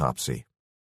the autopsy.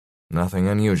 Nothing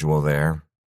unusual there.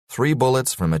 3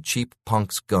 bullets from a cheap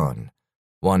punk's gun.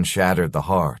 1 shattered the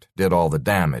heart, did all the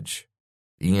damage.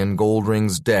 Ian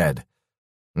Goldring's dead.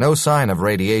 No sign of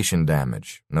radiation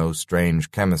damage, no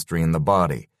strange chemistry in the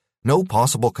body, no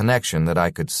possible connection that I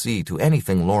could see to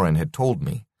anything Lauren had told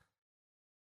me.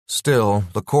 Still,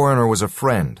 the coroner was a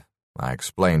friend. I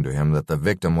explained to him that the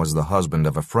victim was the husband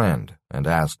of a friend and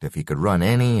asked if he could run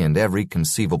any and every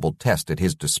conceivable test at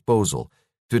his disposal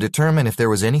to determine if there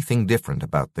was anything different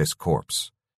about this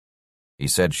corpse. He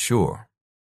said sure.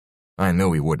 I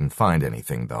knew he wouldn't find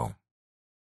anything, though.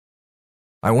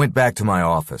 I went back to my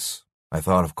office. I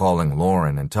thought of calling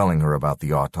Lauren and telling her about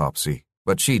the autopsy,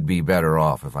 but she'd be better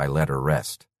off if I let her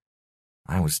rest.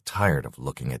 I was tired of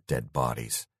looking at dead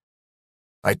bodies.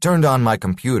 I turned on my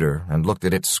computer and looked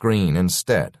at its screen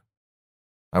instead.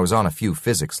 I was on a few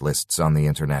physics lists on the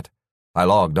internet. I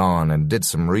logged on and did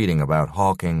some reading about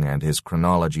Hawking and his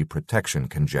chronology protection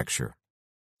conjecture.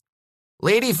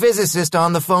 "Lady physicist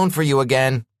on the phone for you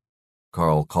again,"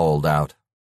 Carl called out.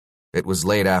 It was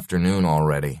late afternoon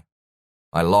already.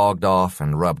 I logged off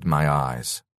and rubbed my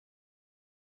eyes.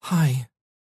 "Hi,"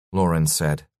 Lauren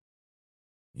said.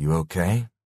 "You okay?"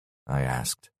 I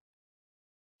asked.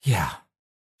 "Yeah,"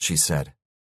 she said.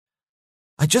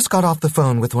 "I just got off the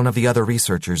phone with one of the other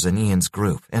researchers in Ian's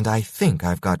group, and I think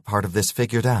I've got part of this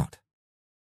figured out."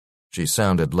 She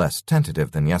sounded less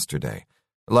tentative than yesterday,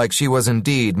 like she was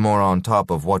indeed more on top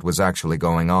of what was actually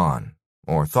going on,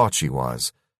 or thought she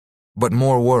was, but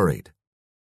more worried.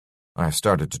 I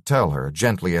started to tell her,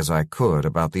 gently as I could,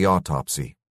 about the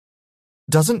autopsy.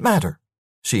 "Doesn't matter,"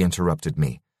 she interrupted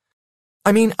me.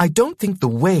 "I mean, I don't think the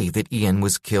way that Ian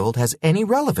was killed has any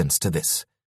relevance to this.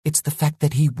 It's the fact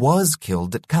that he was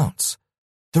killed that counts.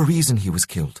 The reason he was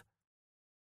killed."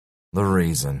 The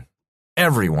reason.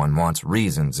 Everyone wants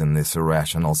reasons in this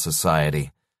irrational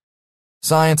society.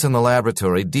 Science in the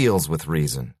laboratory deals with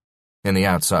reason. In the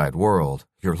outside world,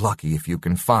 you're lucky if you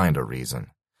can find a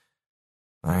reason.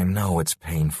 "I know it's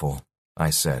painful," I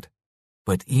said,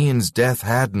 "but Ian's death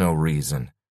had no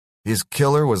reason. His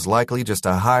killer was likely just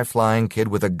a high-flying kid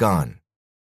with a gun.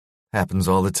 Happens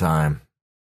all the time.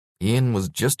 Ian was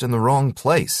just in the wrong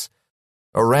place.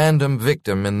 A random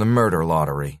victim in the murder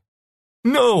lottery."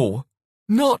 "No,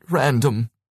 not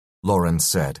random," Lauren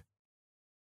said.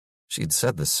 She'd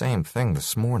said the same thing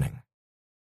this morning.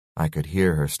 I could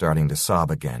hear her starting to sob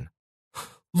again.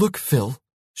 "Look, Phil,"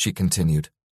 she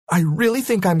continued, "I really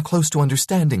think I'm close to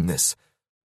understanding this.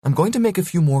 I'm going to make a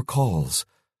few more calls.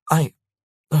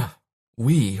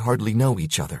 We hardly know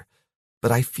each other,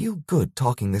 but I feel good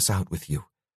talking this out with you.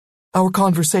 Our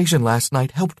conversation last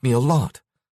night helped me a lot.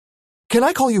 Can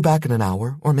I call you back in an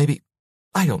hour, or maybe,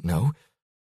 I don't know.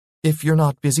 If you're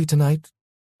not busy tonight,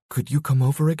 could you come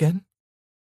over again?"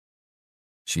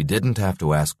 She didn't have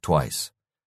to ask twice.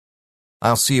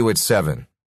 "I'll see you at 7.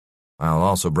 I'll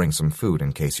also bring some food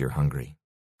in case you're hungry.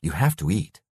 You have to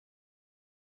eat."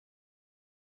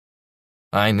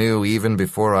 I knew even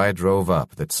before I drove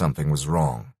up that something was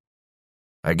wrong.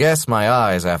 I guess my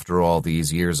eyes, after all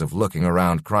these years of looking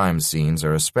around crime scenes,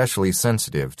 are especially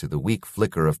sensitive to the weak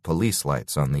flicker of police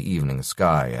lights on the evening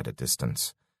sky at a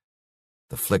distance.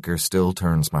 The flicker still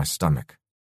turns my stomach.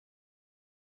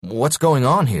 "What's going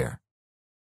on here?"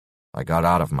 I got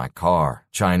out of my car,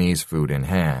 Chinese food in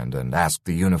hand, and asked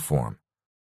the uniform.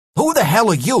 "Who the hell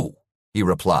are you?" he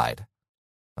replied.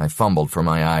 I fumbled for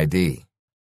my ID.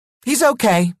 "He's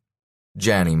okay."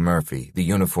 Janny Murphy, the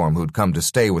uniform who'd come to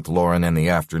stay with Lauren in the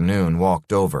afternoon,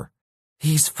 walked over.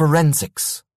 "He's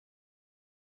forensics."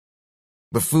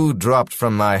 The food dropped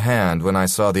from my hand when I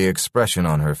saw the expression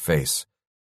on her face.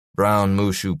 Brown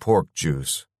Mushu pork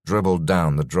juice dribbled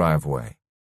down the driveway.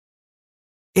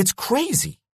 "It's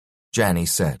crazy," Janny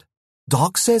said.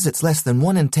 "Doc says it's less than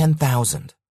 1 in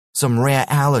 10,000. Some rare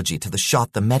allergy to the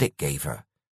shot the medic gave her.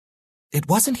 It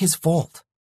wasn't his fault.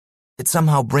 It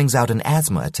somehow brings out an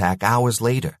asthma attack hours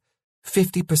later.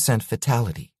 50%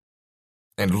 fatality.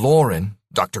 And Lauren,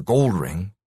 Dr.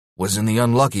 Goldring, was in the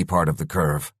unlucky part of the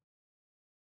curve."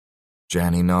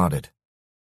 Janny nodded.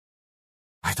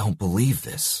 "I don't believe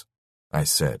this," I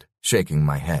said, shaking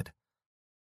my head.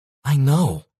 "I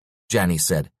know," Janny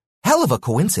said. "Hell of a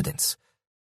coincidence.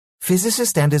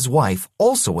 Physicist and his wife,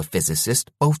 also a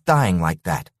physicist, both dying like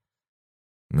that."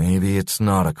 "Maybe it's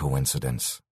not a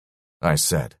coincidence," I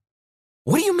said.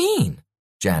 "What do you mean?"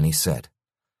 Janny said.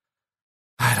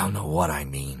 "I don't know what I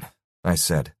mean," I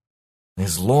said.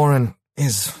 Is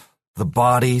the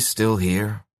body still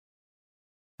here?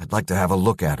 I'd like to have a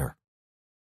look at her."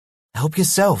 "Help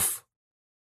yourself."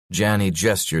 Janny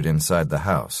gestured inside the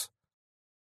house.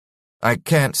 I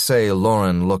can't say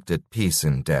Lauren looked at peace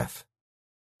in death.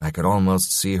 I could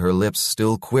almost see her lips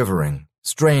still quivering,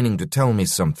 straining to tell me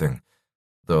something,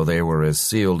 though they were as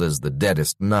sealed as the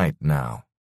deadest night now.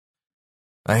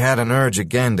 I had an urge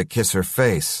again to kiss her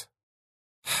face.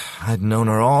 I'd known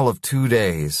her all of 2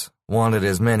 days, wanted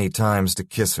as many times to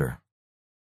kiss her.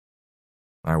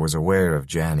 I was aware of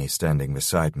Janny standing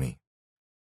beside me.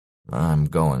 "I'm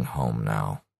going home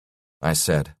now," I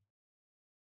said.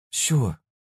 "Sure,"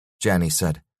 Janny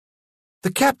said.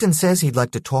 "The captain says he'd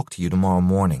like to talk to you tomorrow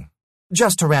morning,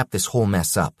 just to wrap this whole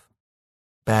mess up.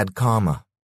 Bad karma."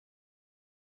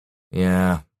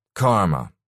 "Yeah,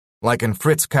 karma. Like in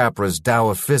Fritz Capra's Tao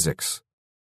of Physics.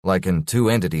 Like in two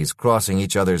entities crossing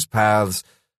each other's paths,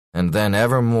 and then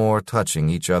evermore touching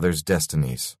each other's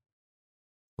destinies.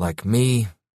 Like me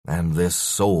and this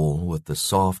soul with the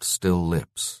soft, still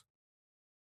lips.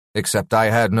 Except I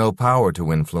had no power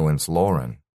to influence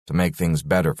Lauren, to make things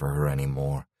better for her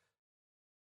anymore.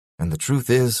 And the truth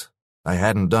is, I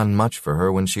hadn't done much for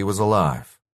her when she was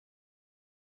alive.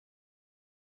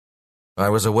 I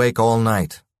was awake all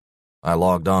night. I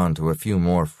logged on to a few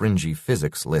more fringy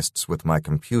physics lists with my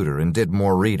computer and did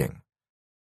more reading.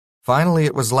 Finally,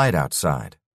 it was light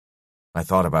outside. I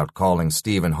thought about calling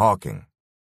Stephen Hawking.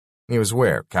 He was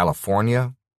where?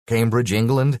 California? Cambridge,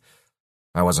 England?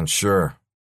 I wasn't sure.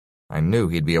 I knew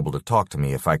he'd be able to talk to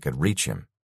me if I could reach him.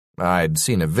 I'd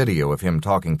seen a video of him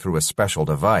talking through a special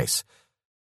device.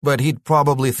 But he'd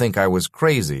probably think I was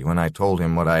crazy when I told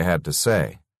him what I had to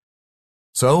say.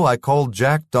 So I called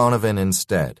Jack Donovan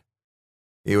instead.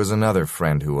 He was another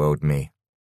friend who owed me.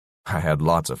 I had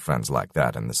lots of friends like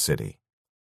that in the city.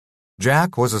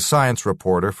 Jack was a science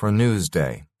reporter for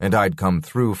Newsday, and I'd come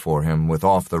through for him with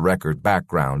off-the-record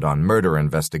background on murder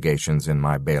investigations in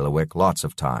my bailiwick lots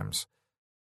of times.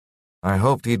 I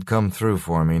hoped he'd come through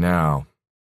for me now.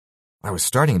 I was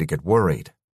starting to get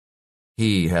worried.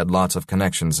 He had lots of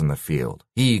connections in the field.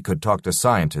 He could talk to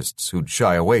scientists who'd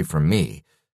shy away from me,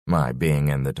 my being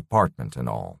in the department and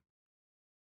all.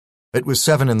 It was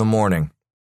 7 a.m.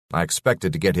 I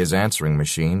expected to get his answering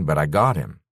machine, but I got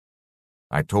him.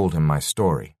 I told him my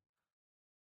story.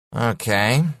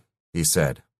 "Okay," he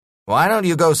said. "Why don't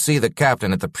you go see the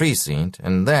captain at the precinct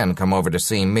and then come over to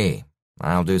see me?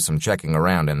 I'll do some checking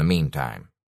around in the meantime."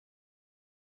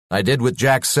 I did what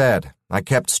Jack said. I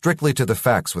kept strictly to the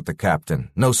facts with the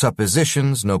captain. No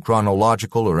suppositions, no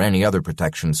chronological or any other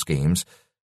protection schemes.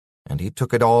 And he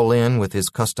took it all in with his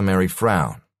customary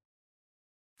frown.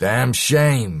 "Damn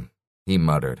shame," he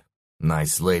muttered.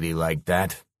 "Nice lady like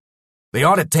that. They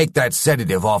ought to take that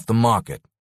sedative off the market.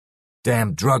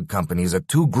 Damn drug companies are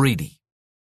too greedy."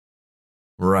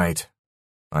 "Right,"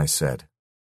 I said.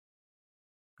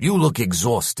 "You look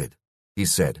exhausted," he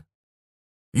said.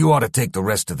 "You ought to take the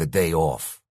rest of the day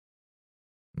off."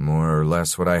 "More or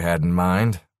less what I had in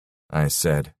mind," I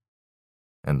said,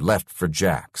 and left for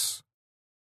Jack's.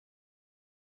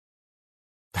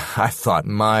 I thought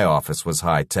my office was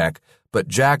high-tech, but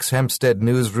Jack's Hempstead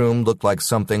newsroom looked like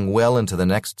something well into the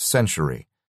next century.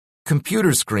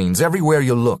 Computer screens everywhere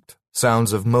you looked,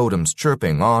 sounds of modems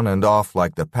chirping on and off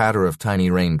like the patter of tiny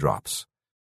raindrops.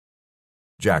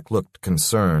 Jack looked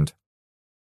concerned.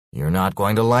 "You're not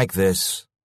going to like this,"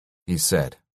 he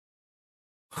said.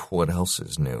 "What else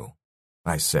is new?"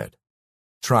 I said.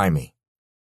 "Try me."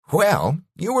 "Well,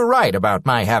 you were right about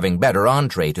my having better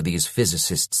entree to these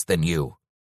physicists than you.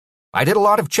 I did a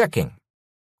lot of checking,"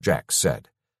 Jack said.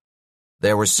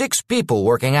 "There were 6 people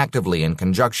working actively in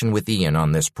conjunction with Ian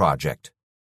on this project.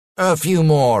 A few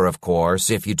more, of course,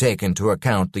 if you take into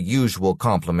account the usual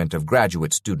complement of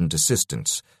graduate student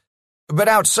assistants. But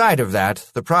outside of that,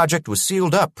 the project was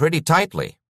sealed up pretty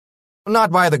tightly.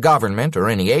 Not by the government or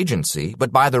any agency,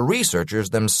 but by the researchers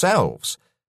themselves.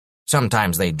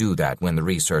 Sometimes they do that when the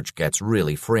research gets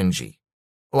really fringy.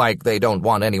 Like they don't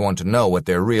want anyone to know what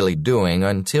they're really doing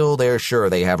until they're sure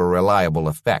they have a reliable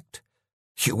effect.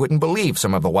 You wouldn't believe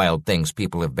some of the wild things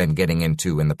people have been getting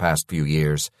into in the past few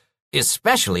years,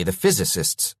 especially the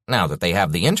physicists, now that they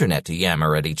have the internet to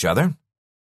yammer at each other."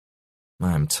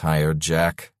 "I'm tired,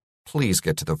 Jack. Please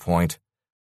get to the point."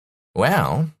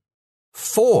 "Well,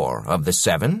 4 of the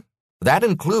 7, that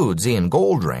includes Ian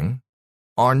Goldring,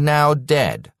 are now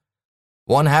dead.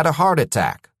 One had a heart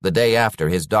attack the day after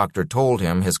his doctor told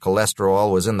him his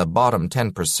cholesterol was in the bottom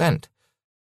 10%.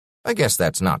 I guess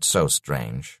that's not so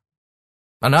strange.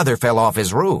 Another fell off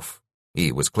his roof.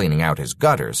 He was cleaning out his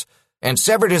gutters and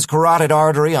severed his carotid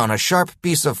artery on a sharp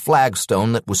piece of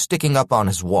flagstone that was sticking up on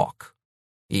his walk.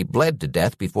 He bled to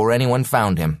death before anyone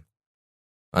found him.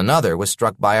 Another was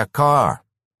struck by a car,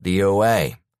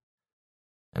 DOA.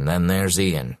 And then there's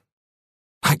Ian.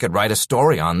 I could write a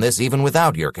story on this even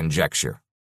without your conjecture."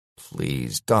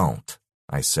 "Please don't,"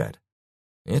 I said.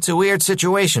 "It's a weird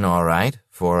situation, all right,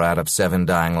 4 out of 7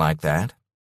 dying like that.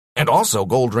 And also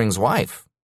Goldring's wife."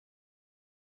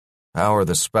 "How are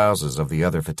the spouses of the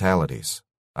other fatalities?"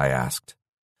 I asked.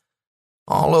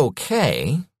 "All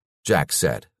okay," Jack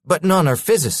said, "but none are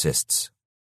physicists.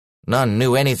 None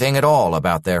knew anything at all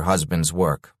about their husband's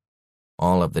work.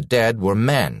 All of the dead were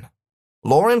men.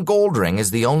 Lauren Goldring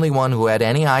is the only one who had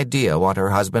any idea what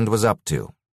her husband was up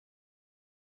to."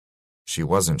 "She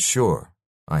wasn't sure,"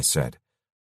 I said,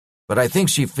 "but I think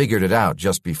she figured it out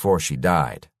just before she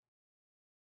died."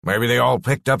 "Maybe they all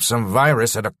picked up some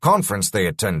virus at a conference they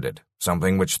attended,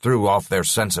 something which threw off their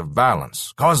sense of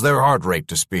balance, caused their heart rate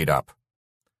to speed up."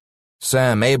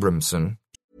 Sam Abramson.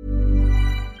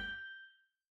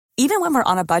 Even when we're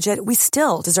on a budget, we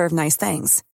still deserve nice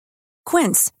things.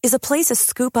 Quince is a place to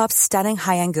scoop up stunning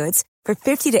high-end goods for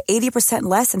 50 to 80%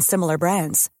 less than similar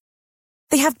brands.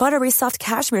 They have buttery soft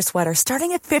cashmere sweaters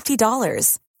starting at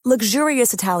 $50,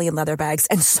 luxurious Italian leather bags,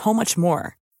 and so much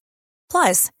more.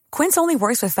 Plus, Quince only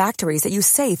works with factories that use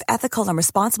safe, ethical, and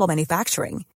responsible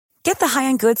manufacturing. Get the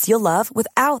high-end goods you'll love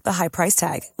without the high price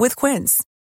tag with Quince.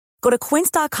 Go to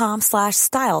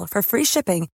quince.com/style for free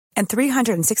shipping and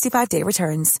 365-day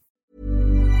returns.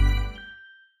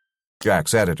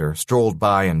 Jack's editor strolled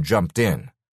by and jumped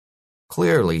in.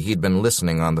 Clearly, he'd been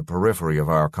listening on the periphery of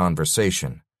our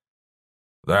conversation.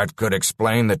 "That could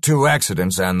explain the 2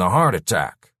 accidents and the heart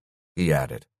attack," he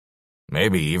added.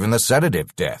 "Maybe even the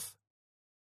sedative death."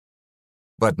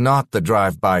 "But not the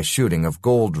drive-by shooting of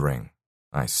Goldring,"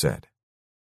 I said.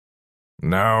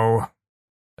 "No,"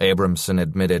 Abramson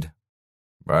admitted.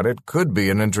 "But it could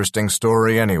be an interesting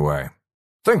story anyway.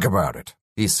 Think about it,"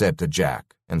 he said to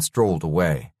Jack, and strolled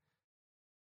away.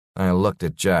 I looked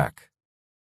at Jack.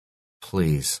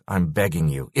 "Please, I'm begging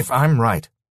you, if I'm right."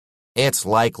 "It's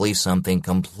likely something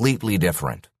completely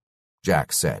different,"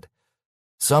 Jack said.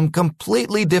 "Some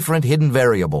completely different hidden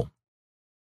variable."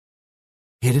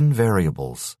 Hidden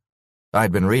variables.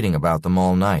 I'd been reading about them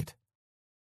all night.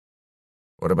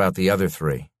 "What about the other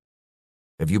 3?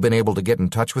 Have you been able to get in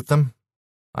touch with them?"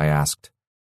 I asked.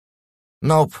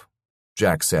 "Nope,"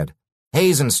 Jack said.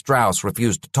 "Hayes and Strauss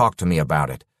refused to talk to me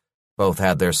about it. Both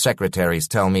had their secretaries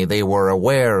tell me they were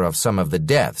aware of some of the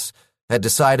deaths, had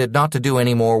decided not to do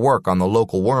any more work on the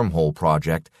local wormhole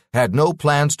project, had no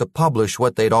plans to publish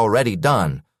what they'd already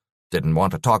done, didn't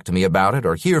want to talk to me about it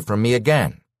or hear from me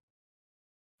again.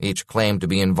 Each claimed to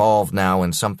be involved now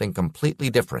in something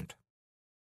completely different."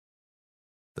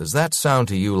 "Does that sound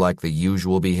to you like the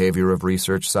usual behavior of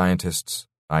research scientists?"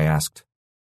 I asked.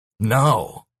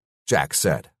 "No," Jack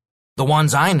said. "The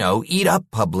ones I know eat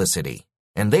up publicity,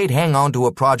 and they'd hang on to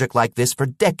a project like this for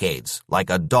decades, like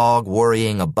a dog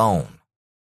worrying a bone."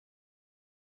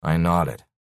 I nodded.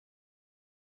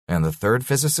 "And the 3rd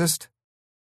physicist?"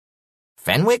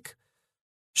 "Fenwick?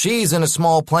 She's in a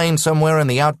small plane somewhere in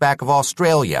the outback of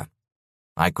Australia.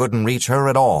 I couldn't reach her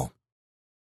at all."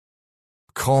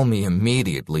 "Call me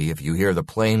immediately if you hear the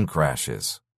plane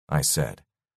crashes," I said.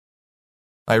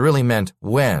 I really meant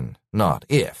when, not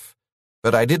if,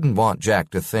 but I didn't want Jack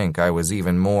to think I was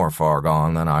even more far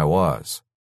gone than I was.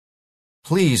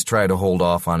 "Please try to hold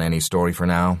off on any story for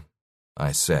now,"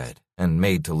 I said, and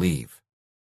made to leave.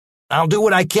 "I'll do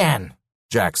what I can,"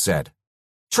 Jack said.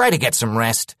 "Try to get some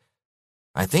rest.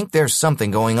 I think there's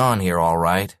something going on here, all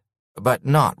right, but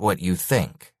not what you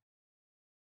think."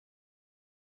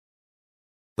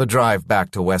 The drive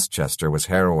back to Westchester was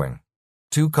harrowing.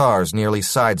 2 cars nearly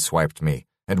sideswiped me,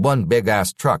 and one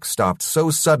big-ass truck stopped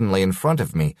so suddenly in front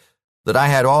of me that I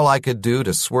had all I could do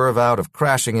to swerve out of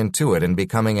crashing into it and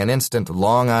becoming an instant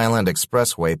Long Island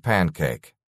Expressway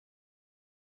pancake.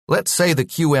 Let's say the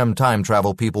QM time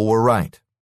travel people were right.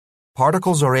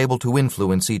 Particles are able to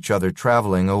influence each other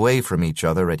traveling away from each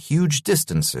other at huge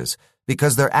distances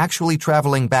because they're actually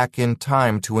traveling back in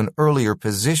time to an earlier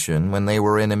position when they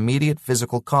were in immediate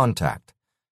physical contact.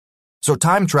 So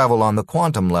time travel on the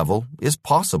quantum level is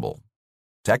possible,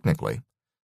 technically.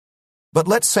 But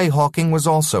let's say Hawking was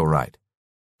also right.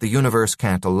 The universe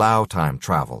can't allow time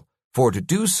travel, for to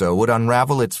do so would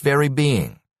unravel its very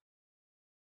being.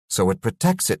 So it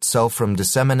protects itself from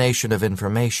dissemination of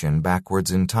information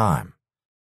backwards in time.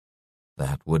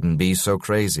 That wouldn't be so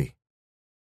crazy.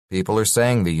 People are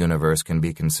saying the universe can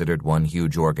be considered one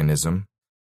huge organism,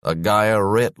 a Gaia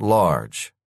writ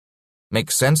large.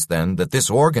 Makes sense, then, that this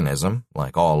organism,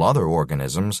 like all other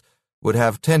organisms, would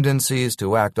have tendencies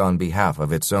to act on behalf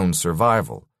of its own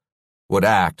survival, would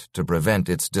act to prevent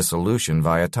its dissolution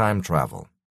via time travel.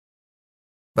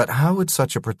 But how would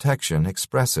such a protection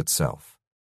express itself?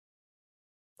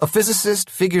 A physicist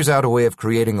figures out a way of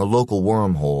creating a local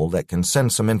wormhole that can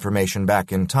send some information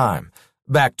back in time,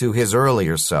 back to his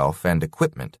earlier self and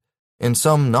equipment, in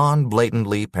some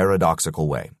non-blatantly paradoxical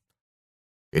way.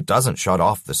 It doesn't shut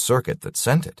off the circuit that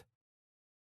sent it.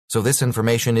 So this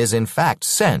information is in fact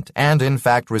sent and in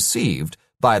fact received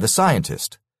by the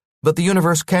scientist, but the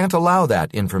universe can't allow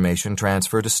that information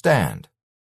transfer to stand.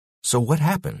 So what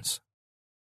happens?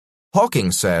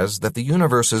 Hawking says that the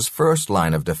universe's first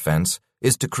line of defense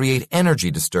is to create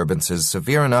energy disturbances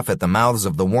severe enough at the mouths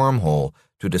of the wormhole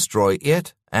to destroy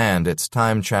it and its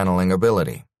time-channeling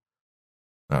ability.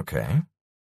 Okay.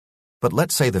 But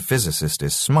let's say the physicist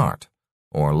is smart,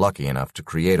 or lucky enough to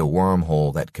create a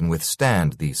wormhole that can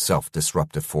withstand these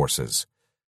self-disruptive forces.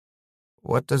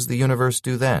 What does the universe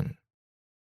do then?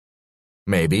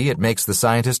 Maybe it makes the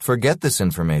scientist forget this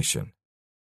information.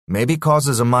 Maybe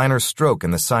causes a minor stroke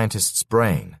in the scientist's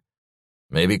brain.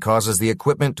 Maybe causes the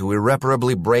equipment to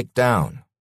irreparably break down.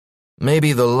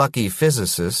 Maybe the lucky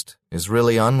physicist is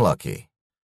really unlucky.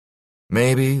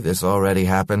 Maybe this already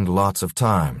happened lots of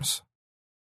times.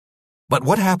 But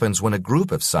what happens when a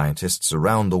group of scientists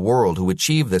around the world who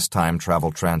achieve this time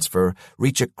travel transfer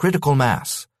reach a critical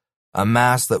mass, a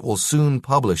mass that will soon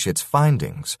publish its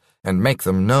findings and make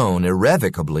them known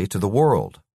irrevocably to the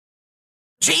world?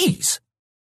 Jeez!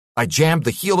 I jammed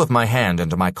the heel of my hand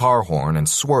into my car horn and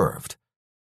swerved.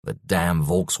 The damn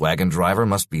Volkswagen driver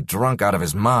must be drunk out of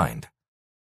his mind.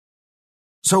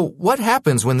 So what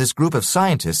happens when this group of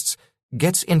scientists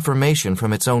gets information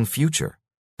from its own future,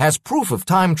 has proof of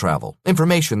time travel,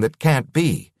 information that can't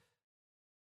be?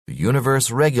 The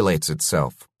universe regulates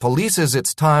itself, polices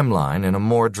its timeline in a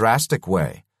more drastic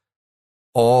way.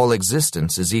 All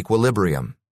existence is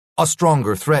equilibrium. A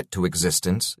stronger threat to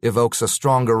existence evokes a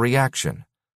stronger reaction.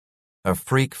 A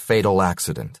freak fatal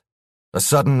accident. A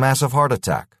sudden massive heart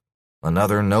attack.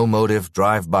 Another no-motive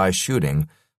drive-by shooting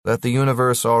that the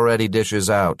universe already dishes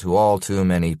out to all too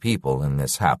many people in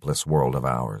this hapless world of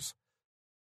ours.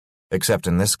 Except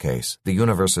in this case, the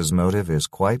universe's motive is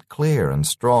quite clear and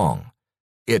strong.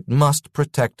 It must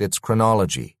protect its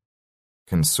chronology,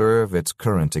 conserve its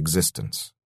current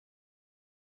existence.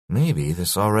 Maybe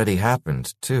this already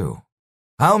happened, too.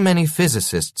 How many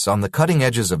physicists on the cutting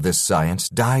edges of this science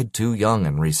died too young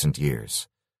in recent years?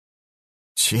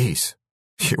 Jeez,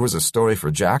 here was a story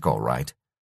for Jack, all right.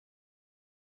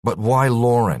 But why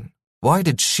Lauren? Why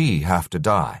did she have to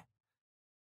die?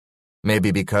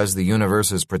 Maybe because the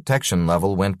universe's protection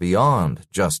level went beyond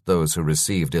just those who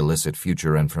received illicit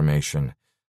future information.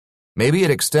 Maybe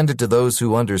it extended to those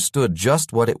who understood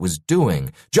just what it was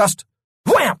doing. Just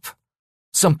whamp!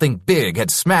 Something big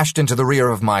had smashed into the rear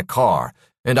of my car,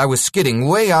 and I was skidding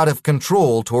way out of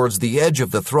control towards the edge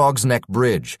of the Throgs Neck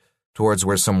Bridge, towards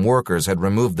where some workers had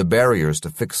removed the barriers to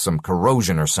fix some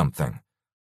corrosion or something.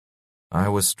 I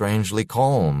was strangely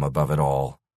calm above it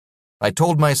all. I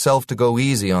told myself to go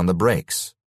easy on the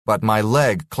brakes, but my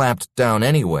leg clamped down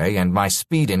anyway and my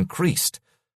speed increased.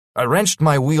 I wrenched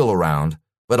my wheel around,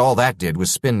 but all that did was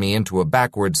spin me into a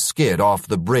backward skid off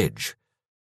the bridge.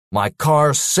 My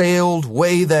car sailed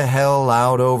way the hell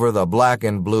out over the black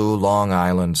and blue Long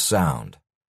Island Sound.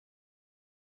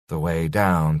 The way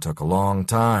down took a long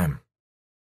time.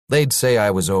 They'd say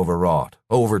I was overwrought,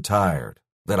 overtired,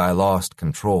 that I lost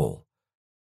control.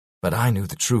 But I knew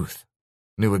the truth,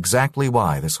 knew exactly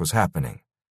why this was happening.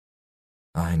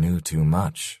 I knew too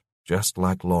much, just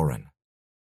like Lauren.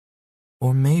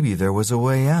 Or maybe there was a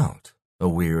way out, a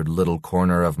weird little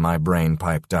corner of my brain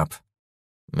piped up.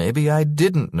 Maybe I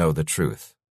didn't know the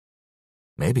truth.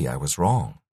 Maybe I was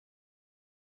wrong.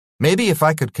 Maybe if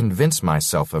I could convince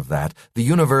myself of that, the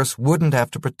universe wouldn't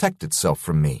have to protect itself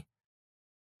from me.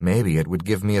 Maybe it would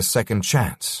give me a second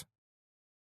chance.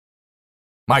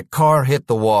 My car hit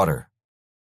the water.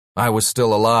 I was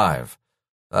still alive.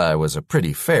 I was a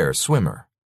pretty fair swimmer.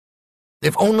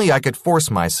 If only I could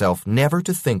force myself never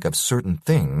to think of certain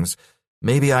things,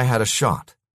 maybe I had a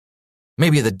shot.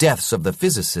 Maybe the deaths of the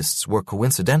physicists were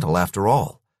coincidental after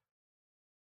all.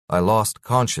 I lost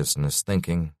consciousness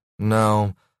thinking,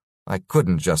 no, I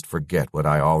couldn't just forget what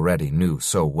I already knew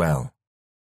so well.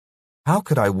 How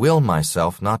could I will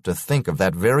myself not to think of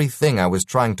that very thing I was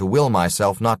trying to will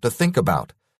myself not to think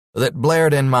about, that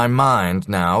blared in my mind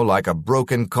now like a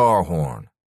broken car horn?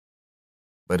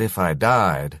 But if I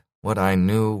died, what I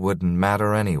knew wouldn't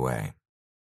matter anyway.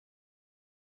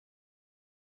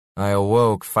 I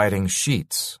awoke fighting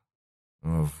sheets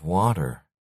of water.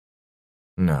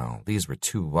 No, these were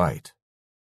too white.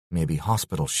 Maybe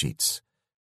hospital sheets.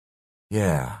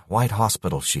 Yeah, white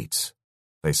hospital sheets.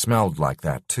 They smelled like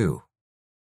that, too.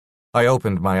 I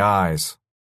opened my eyes.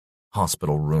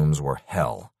 Hospital rooms were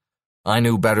hell. I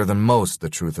knew better than most the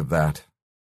truth of that.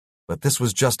 But this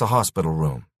was just a hospital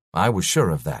room. I was sure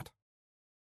of that.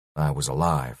 I was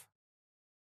alive.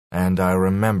 And I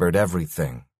remembered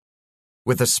everything.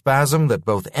 With a spasm that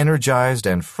both energized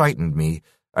and frightened me,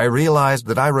 I realized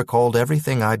that I recalled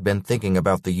everything I'd been thinking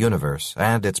about the universe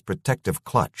and its protective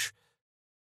clutch.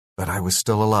 But I was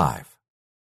still alive.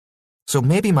 So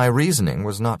maybe my reasoning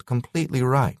was not completely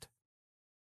right.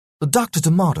 Dr.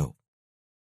 D'Amato,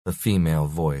 a female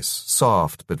voice,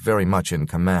 soft but very much in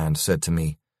command, said to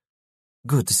me,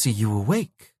 "Good to see you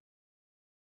awake."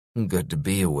 "Good to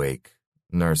be awake,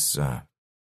 Nurse,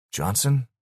 Johnson?"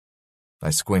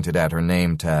 I squinted at her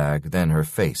name tag, then her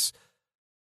face.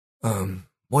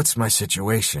 What's my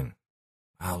situation?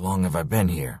 How long have I been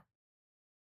here?"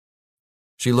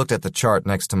 She looked at the chart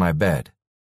next to my bed.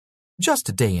 "Just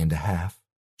a day and a half,"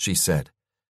 she said.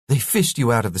 "They fished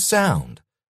you out of the Sound.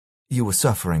 You were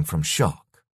suffering from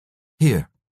shock.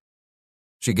 Here."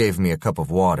 She gave me a cup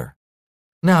of water.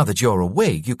 "Now that you're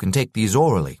awake, you can take these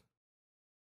orally."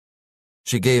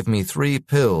 She gave me 3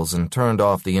 pills and turned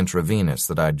off the intravenous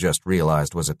that I'd just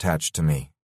realized was attached to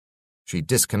me. She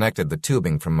disconnected the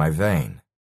tubing from my vein.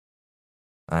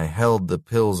 I held the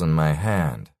pills in my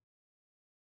hand.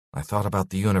 I thought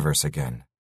about the universe again.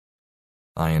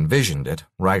 I envisioned it,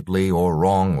 rightly or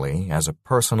wrongly, as a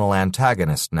personal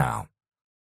antagonist now.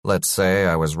 Let's say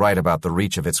I was right about the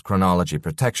reach of its chronology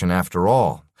protection after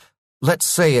all. Let's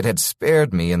say it had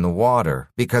spared me in the water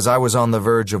because I was on the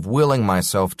verge of willing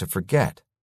myself to forget.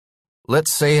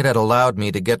 Let's say it had allowed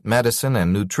me to get medicine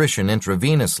and nutrition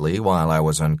intravenously while I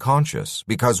was unconscious,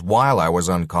 because while I was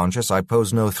unconscious I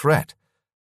posed no threat.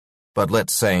 But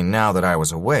let's say now that I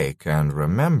was awake and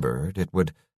remembered, it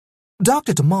would—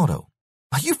 "Dr. D'Amato,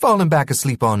 are you falling back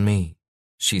asleep on me?"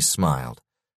 She smiled.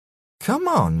 "Come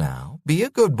on now, be a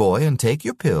good boy and take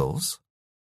your pills."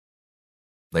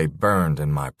 They burned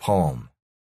in my palm.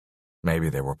 Maybe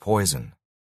they were poison.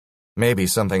 Maybe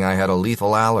something I had a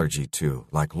lethal allergy to,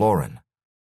 like Lauren.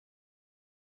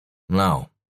 "No,"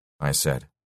 I said.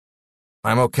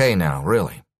 "I'm okay now,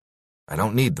 really. I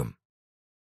don't need them."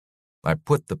 I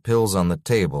put the pills on the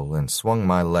table and swung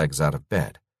my legs out of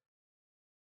bed.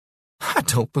 "I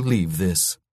don't believe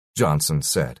this," Johnson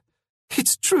said.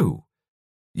 "It's true.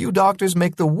 You doctors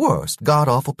make the worst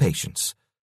god-awful patients.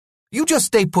 You just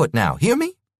stay put now, hear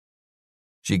me?"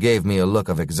 She gave me a look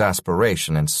of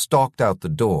exasperation and stalked out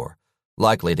the door,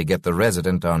 likely to get the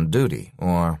resident on duty,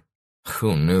 or,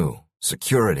 who knew,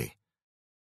 security.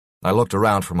 I looked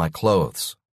around for my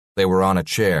clothes. They were on a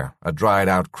chair, a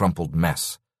dried-out, crumpled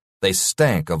mess. They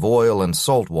stank of oil and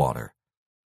salt water.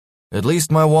 At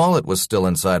least my wallet was still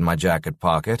inside my jacket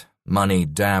pocket, money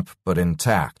damp but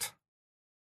intact.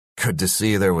 Good to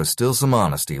see there was still some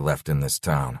honesty left in this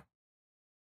town.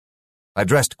 I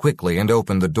dressed quickly and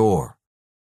opened the door.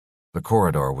 The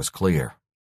corridor was clear.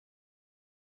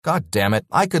 God damn it,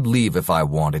 I could leave if I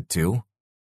wanted to.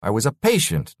 I was a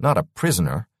patient, not a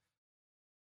prisoner.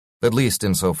 At least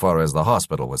insofar as the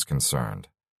hospital was concerned.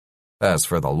 As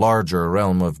for the larger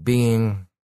realm of being,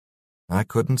 I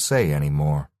couldn't say any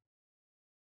more.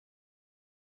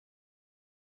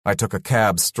 I took a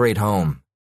cab straight home.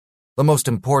 The most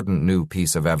important new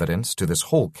piece of evidence to this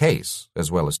whole case, as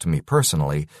well as to me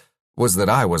personally, was that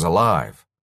I was alive.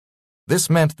 This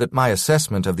meant that my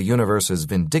assessment of the universe's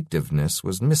vindictiveness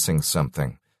was missing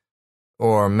something.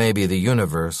 Or maybe the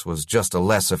universe was just a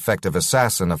less effective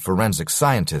assassin of forensic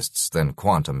scientists than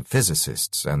quantum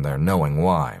physicists and their knowing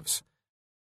wives.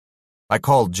 I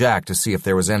called Jack to see if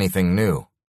there was anything new.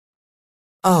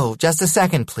 "Oh, just a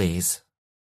second, please,"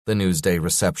 the Newsday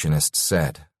receptionist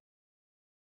said.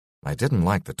 I didn't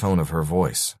like the tone of her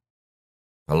voice.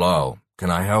 "Hello, can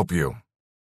I help you?"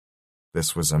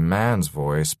 This was a man's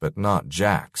voice, but not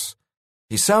Jack's.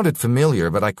 He sounded familiar,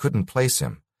 but I couldn't place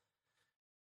him.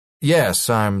 "Yes,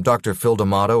 I'm Dr. Phil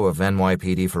D'Amato of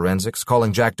NYPD Forensics,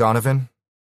 calling Jack Donovan."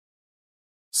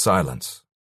 Silence.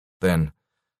 Then,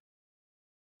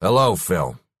 "Hello,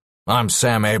 Phil. I'm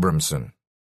Sam Abramson.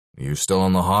 You still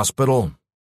in the hospital?"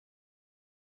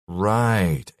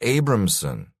 Right,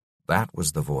 Abramson. That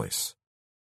was the voice.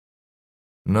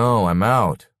 "No, I'm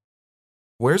out.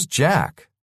 Where's Jack?"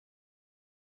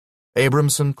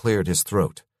 Abramson cleared his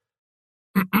throat.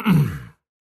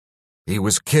 "He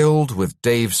was killed with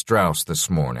Dave Strauss this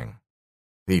morning.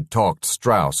 He talked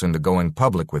Strauss into going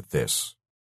public with this.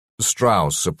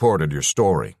 Strauss supported your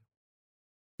story.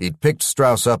 He'd picked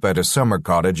Strauss up at his summer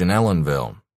cottage in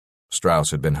Ellenville.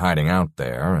 Strauss had been hiding out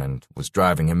there and was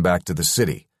driving him back to the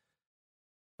city.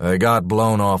 They got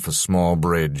blown off a small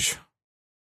bridge.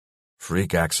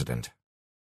 Freak accident."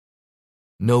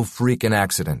 "No freaking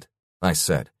accident," I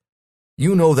said.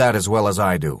 "You know that as well as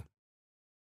I do."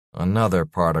 Another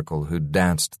particle who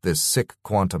danced this sick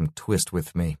quantum twist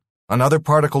with me. Another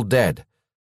particle dead.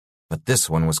 But this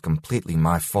one was completely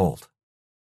my fault.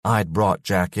 I'd brought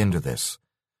Jack into this.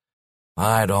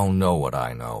 "I don't know what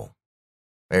I know,"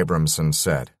 Abramson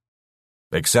said.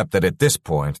 "Except that at this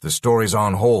point the story's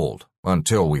on hold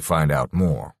until we find out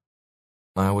more."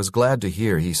 I was glad to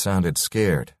hear he sounded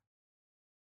scared.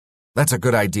 "That's a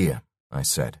good idea," I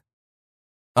said.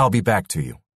 "I'll be back to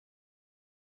you."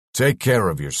 "Take care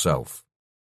of yourself,"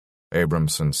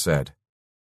 Abramson said.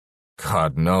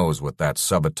 God knows what that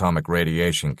subatomic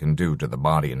radiation can do to the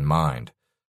body and mind.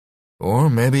 Or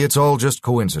maybe it's all just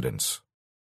coincidence.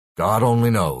 God only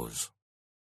knows.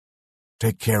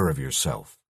 Take care of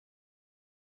yourself.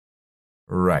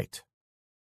 Right.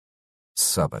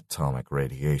 Subatomic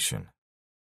radiation.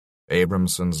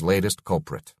 Abramson's latest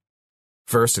culprit.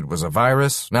 First it was a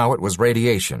virus, now it was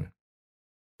radiation.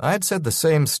 I'd said the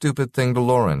same stupid thing to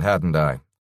Lauren, hadn't I?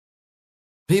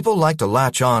 People like to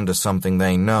latch on to something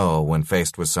they know when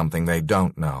faced with something they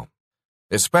don't know,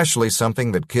 especially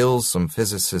something that kills some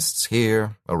physicists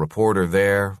here, a reporter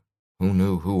there, who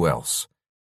knew who else.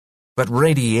 But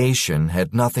radiation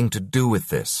had nothing to do with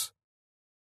this.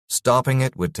 Stopping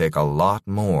it would take a lot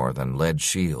more than lead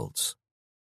shields.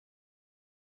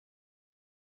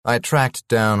 I tracked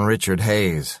down Richard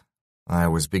Hayes. I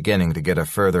was beginning to get a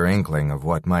further inkling of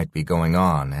what might be going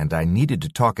on, and I needed to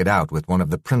talk it out with one of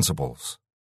the principals,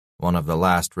 one of the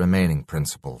last remaining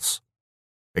principals.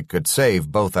 It could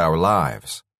save both our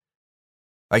lives.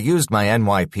 I used my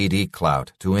NYPD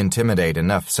clout to intimidate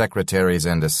enough secretaries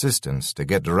and assistants to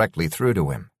get directly through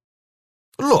to him.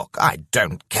 "Look, I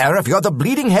don't care if you're the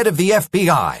bleeding head of the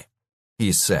FBI,"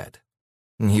 he said.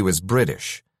 He was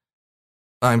British.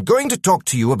 "I'm going to talk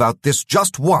to you about this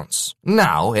just once,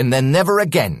 now and then never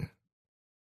again."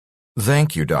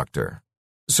 "Thank you, Doctor.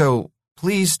 So,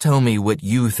 please tell me what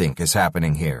you think is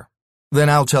happening here. Then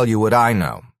I'll tell you what I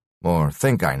know, or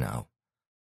think I know."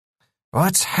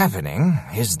 "What's happening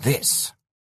is this,"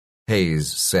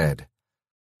 Hayes said.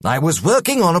 "I was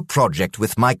working on a project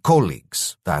with my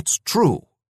colleagues, that's true.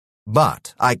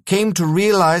 But I came to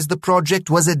realize the project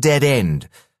was a dead end,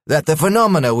 that the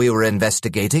phenomena we were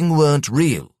investigating weren't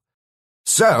real.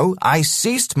 So I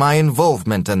ceased my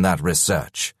involvement in that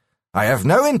research. I have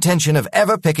no intention of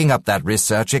ever picking up that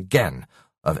research again,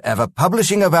 of ever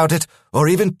publishing about it or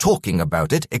even talking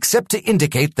about it except to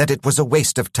indicate that it was a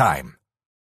waste of time.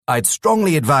 I'd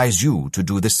strongly advise you to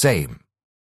do the same."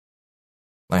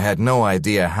 I had no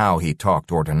idea how he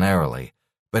talked ordinarily,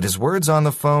 but his words on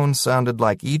the phone sounded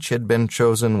like each had been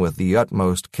chosen with the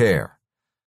utmost care.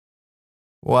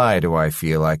 "Why do I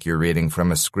feel like you're reading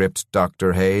from a script,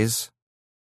 Dr. Hayes?"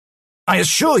 "I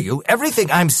assure you,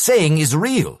 everything I'm saying is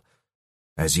real,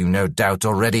 as you no doubt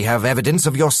already have evidence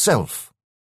of yourself,"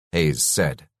 Hayes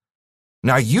said.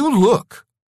 "Now you look."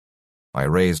 I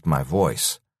raised my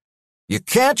voice. "You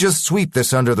can't just sweep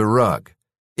this under the rug.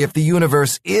 If the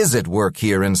universe is at work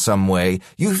here in some way,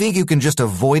 you think you can just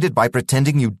avoid it by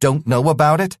pretending you don't know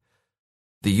about it?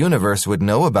 The universe would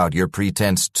know about your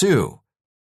pretense too.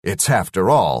 It's, after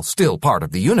all, still part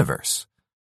of the universe.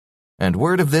 And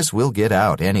word of this will get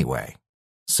out anyway.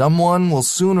 Someone will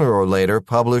sooner or later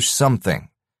publish something.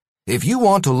 If you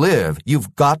want to live,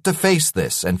 you've got to face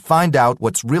this and find out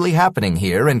what's really happening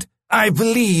here, and I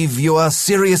believe you are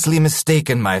seriously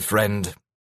mistaken, my friend.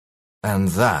 And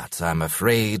that, I'm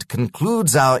afraid,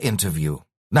 concludes our interview,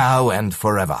 now and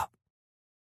forever."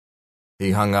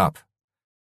 He hung up.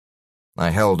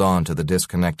 I held on to the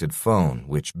disconnected phone,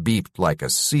 which beeped like a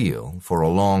seal, for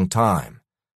a long time.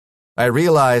 I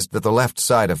realized that the left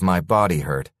side of my body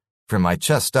hurt, from my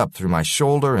chest up through my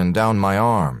shoulder and down my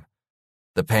arm.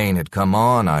 The pain had come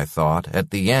on, I thought,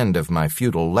 at the end of my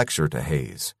futile lecture to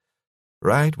Hayes,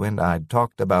 right when I'd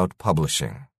talked about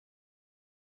publishing.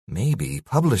 Maybe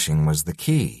publishing was the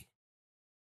key.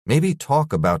 Maybe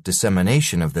talk about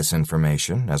dissemination of this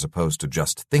information, as opposed to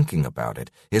just thinking about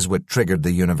it, is what triggered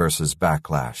the universe's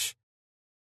backlash.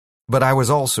 But I was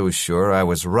also sure I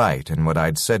was right in what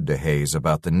I'd said to Hayes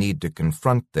about the need to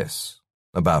confront this,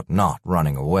 about not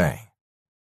running away.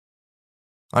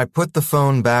 I put the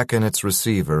phone back in its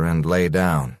receiver and lay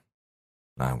down.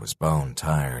 I was bone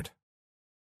tired.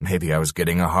 Maybe I was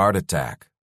getting a heart attack.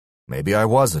 Maybe I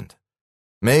wasn't.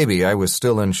 Maybe I was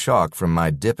still in shock from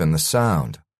my dip in the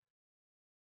sound.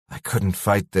 I couldn't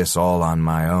fight this all on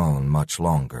my own much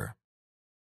longer.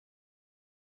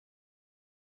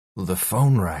 The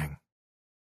phone rang.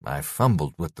 I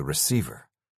fumbled with the receiver.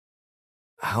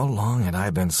 How long had I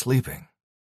been sleeping?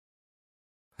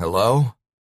 "Hello?"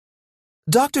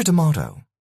 "Dr. D'Amato."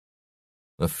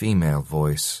 A female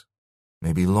voice.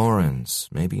 Maybe Lauren's,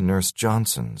 maybe Nurse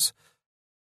Johnson's.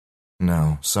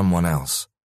 No, someone else.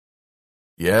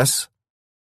 "Yes?"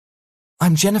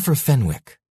 "I'm Jennifer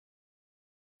Fenwick."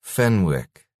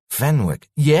 Fenwick.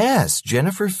 Yes,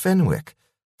 Jennifer Fenwick,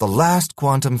 the last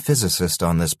quantum physicist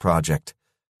on this project.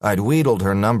 I'd wheedled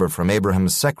her number from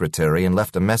Abraham's secretary and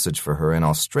left a message for her in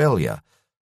Australia.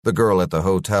 The girl at the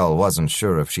hotel wasn't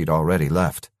sure if she'd already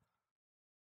left.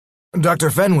 "Dr.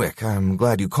 Fenwick, I'm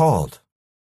glad you called.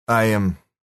 I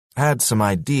had some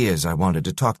ideas I wanted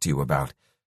to talk to you about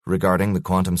regarding the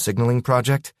quantum signaling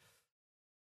project."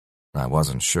 I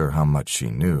wasn't sure how much she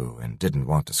knew and didn't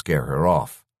want to scare her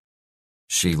off.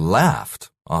 She laughed,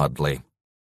 oddly.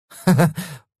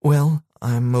 "Well,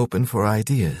 I'm open for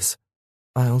ideas.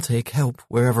 I'll take help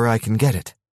wherever I can get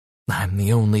it." I'm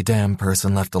the only damn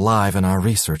person left alive in our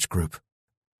research group.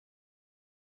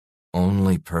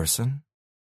 Only person?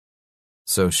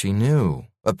 So she knew,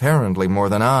 apparently more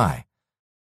than I.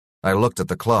 I looked at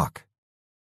the clock.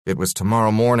 It was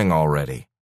tomorrow morning already.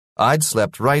 I'd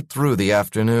slept right through the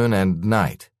afternoon and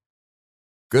night.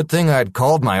 Good thing I'd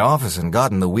called my office and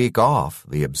gotten the week off,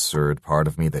 the absurd part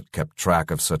of me that kept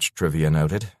track of such trivia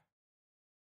noted.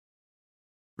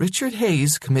 Richard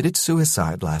Hayes committed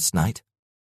suicide last night.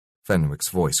 Fenwick's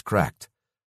voice cracked.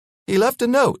 He left a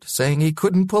note saying he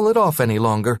couldn't pull it off any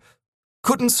longer,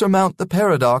 couldn't surmount the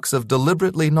paradox of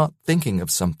deliberately not thinking of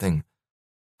something,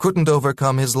 couldn't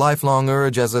overcome his lifelong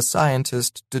urge as a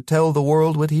scientist to tell the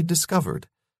world what he'd discovered.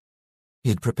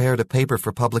 He'd prepared a paper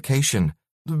for publication,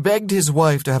 begged his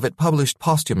wife to have it published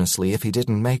posthumously if he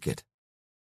didn't make it.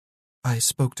 I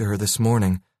spoke to her this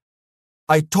morning.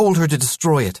 I told her to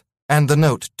destroy it, and the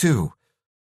note, too.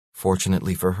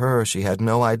 Fortunately for her, she had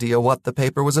no idea what the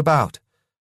paper was about.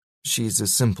 She's a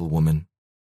simple woman.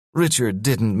 Richard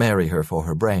didn't marry her for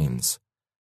her brains.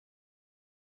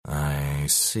 I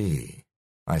see,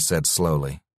 I said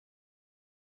slowly.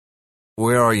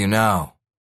 Where are you now?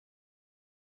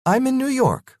 I'm in New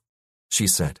York, she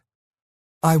said.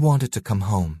 I wanted to come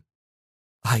home.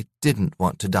 I didn't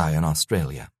want to die in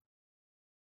Australia.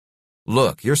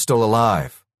 Look, you're still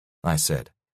alive, I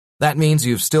said. That means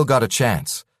you've still got a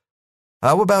chance.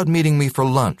 How about meeting me for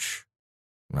lunch?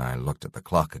 I looked at the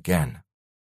clock again.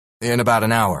 In about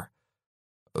an hour.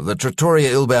 The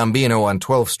Trattoria Il Bambino on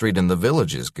 12th Street in the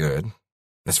Village is good.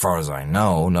 As far as I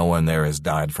know, no one there has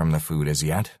died from the food as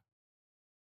yet.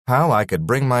 How I could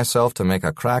bring myself to make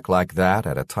a crack like that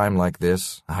at a time like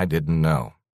this, I didn't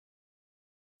know.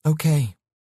 Okay,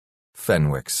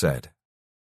 Fenwick said.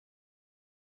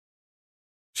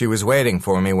 She was waiting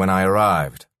for me when I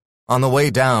arrived. On the way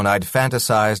down, I'd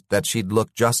fantasized that she'd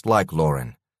look just like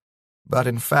Lauren. But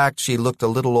in fact, she looked a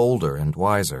little older and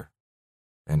wiser,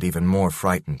 and even more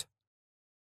frightened.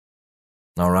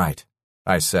 All right,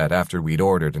 I said after we'd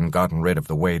ordered and gotten rid of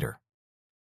the waiter.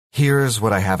 Here's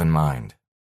what I have in mind.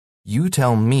 You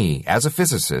tell me, as a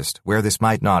physicist, where this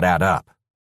might not add up.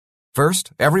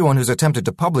 First, everyone who's attempted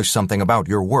to publish something about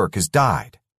your work has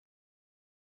died.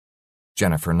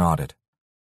 Jennifer nodded.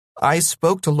 I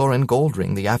spoke to Lauren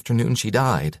Goldring the afternoon she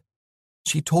died.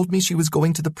 She told me she was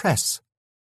going to the press.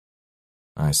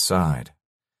 I sighed.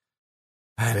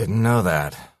 I didn't know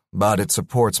that, but it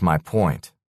supports my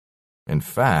point. In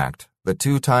fact, the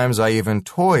 2 times I even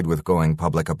toyed with going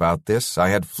public about this, I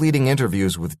had fleeting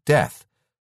interviews with death.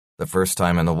 The first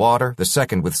time in the water, the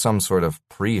second with some sort of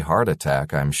pre-heart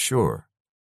attack, I'm sure.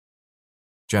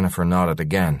 Jennifer nodded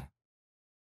again.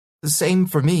 The same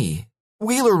for me.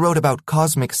 Wheeler wrote about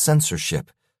cosmic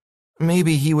censorship.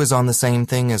 Maybe he was on the same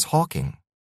thing as Hawking.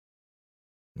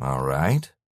 All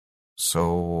right.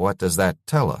 So what does that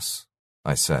tell us?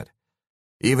 I said.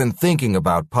 Even thinking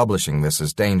about publishing this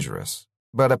is dangerous,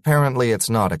 but apparently it's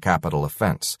not a capital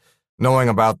offense. Knowing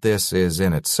about this is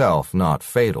in itself not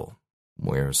fatal.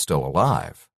 We're still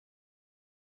alive.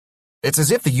 It's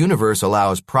as if the universe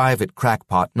allows private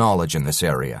crackpot knowledge in this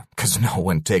area, because no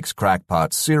one takes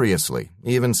crackpots seriously,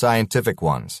 even scientific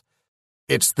ones.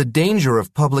 It's the danger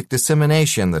of public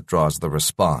dissemination that draws the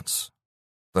response.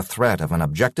 The threat of an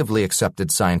objectively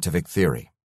accepted scientific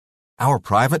theory. Our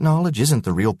private knowledge isn't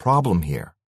the real problem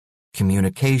here.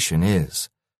 Communication is.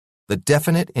 The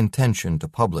definite intention to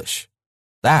publish.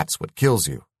 That's what kills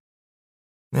you.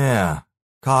 Yeah,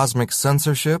 cosmic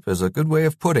censorship is a good way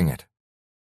of putting it.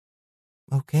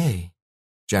 Okay,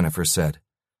 Jennifer said.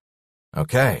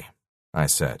 Okay, I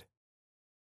said.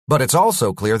 But it's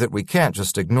also clear that we can't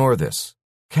just ignore this.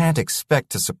 Can't expect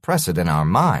to suppress it in our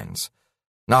minds.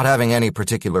 Not having any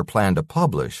particular plan to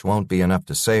publish won't be enough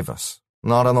to save us.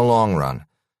 Not in the long run.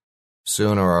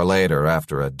 Sooner or later,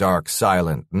 after a dark,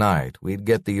 silent night, we'd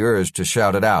get the urge to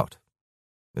shout it out.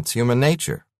 It's human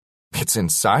nature. It's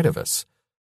inside of us.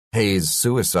 Hayes'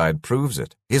 suicide proves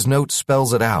it. His note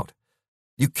spells it out.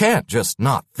 You can't just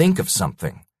not think of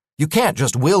something. You can't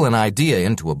just will an idea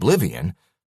into oblivion.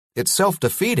 It's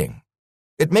self-defeating.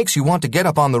 It makes you want to get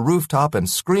up on the rooftop and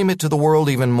scream it to the world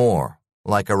even more,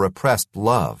 like a repressed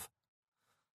love.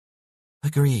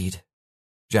 Agreed,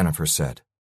 Jennifer said.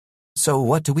 So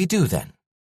what do we do then?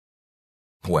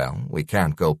 Well, we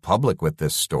can't go public with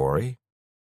this story.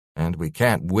 And we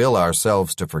can't will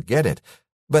ourselves to forget it,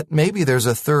 but maybe there's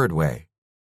a third way.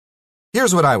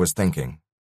 Here's what I was thinking.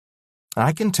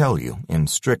 I can tell you, in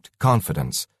strict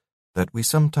confidence, that we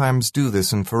sometimes do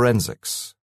this in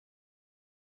forensics.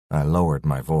 I lowered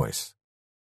my voice.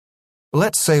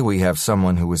 Let's say we have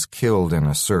someone who was killed in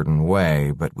a certain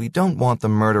way, but we don't want the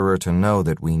murderer to know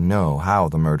that we know how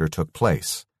the murder took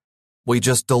place. We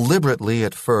just deliberately,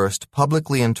 at first,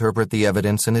 publicly interpret the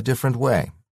evidence in a different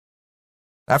way.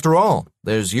 After all,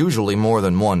 there's usually more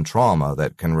than one trauma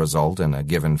that can result in a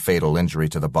given fatal injury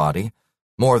to the body,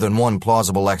 more than one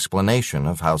plausible explanation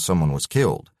of how someone was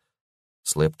killed.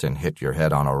 Slipped and hit your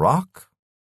head on a rock,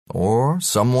 or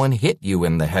someone hit you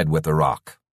in the head with a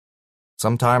rock.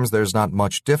 Sometimes there's not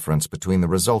much difference between the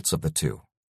results of the two.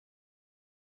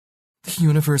 The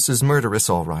universe is murderous,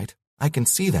 all right. I can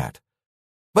see that.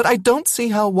 But I don't see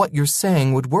how what you're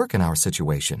saying would work in our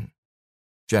situation,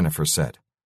 Jennifer said.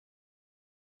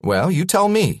 Well, you tell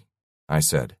me, I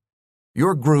said.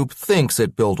 Your group thinks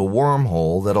it built a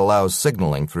wormhole that allows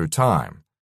signaling through time.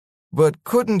 But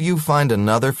couldn't you find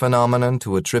another phenomenon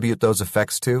to attribute those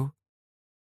effects to?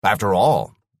 After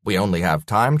all, we only have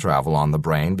time travel on the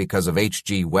brain because of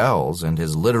H.G. Wells and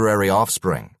his literary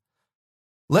offspring.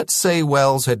 Let's say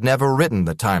Wells had never written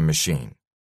The Time Machine.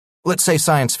 Let's say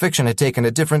science fiction had taken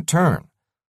a different turn.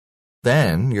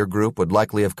 Then your group would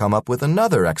likely have come up with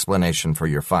another explanation for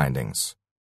your findings.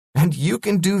 And you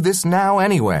can do this now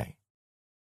anyway.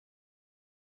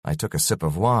 I took a sip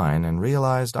of wine and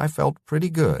realized I felt pretty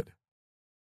good.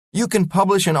 You can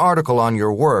publish an article on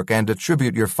your work and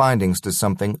attribute your findings to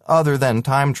something other than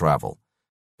time travel.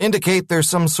 Indicate there's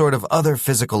some sort of other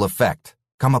physical effect.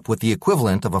 Come up with the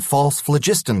equivalent of a false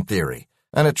phlogiston theory,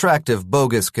 an attractive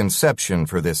bogus conception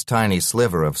for this tiny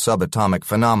sliver of subatomic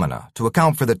phenomena to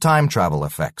account for the time travel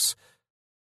effects.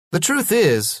 The truth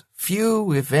is,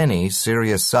 few, if any,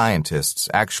 serious scientists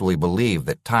actually believe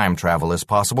that time travel is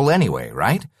possible anyway,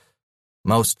 right?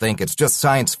 Most think it's just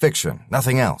science fiction,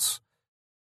 nothing else.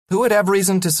 Who would have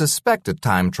reason to suspect a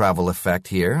time travel effect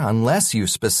here unless you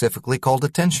specifically called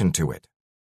attention to it?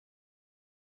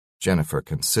 Jennifer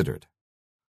considered.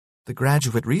 The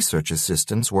graduate research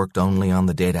assistants worked only on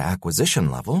the data acquisition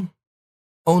level.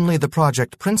 Only the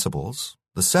project principals,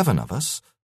 the 7 of us.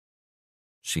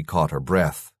 She caught her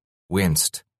breath,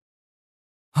 winced.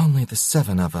 Only the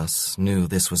 7 of us knew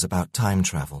this was about time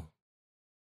travel.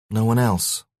 No one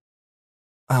else.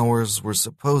 Ours were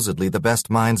supposedly the best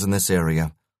minds in this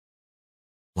area.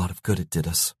 A lot of good it did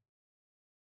us.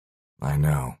 I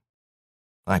know.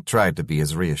 I tried to be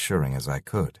as reassuring as I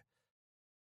could.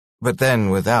 But then,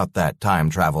 without that time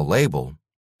travel label,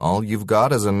 all you've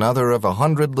got is another of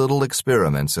 100 little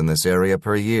experiments in this area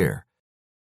per year.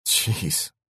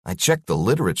 Jeez, I checked the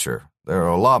literature. There are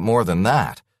a lot more than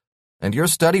that. And your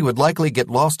study would likely get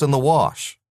lost in the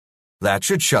wash. That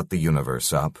should shut the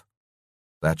universe up.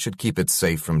 That should keep it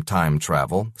safe from time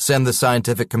travel, send the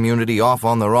scientific community off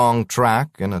on the wrong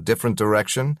track in a different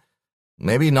direction,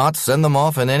 maybe not send them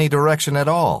off in any direction at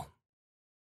all.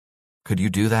 Could you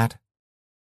do that?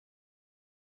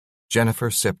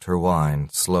 Jennifer sipped her wine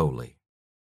slowly.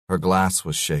 Her glass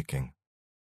was shaking.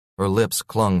 Her lips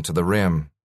clung to the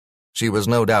rim. She was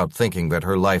no doubt thinking that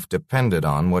her life depended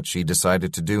on what she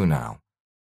decided to do now.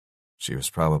 She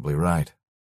was probably right.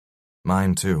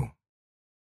 Mine too.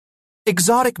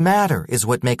 Exotic matter is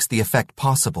what makes the effect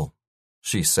possible,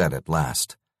 she said at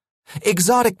last.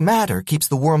 Exotic matter keeps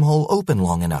the wormhole open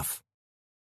long enough.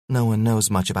 No one knows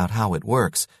much about how it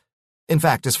works. In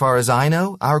fact, as far as I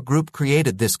know, our group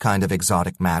created this kind of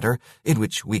exotic matter, in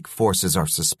which weak forces are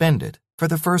suspended, for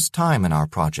the first time in our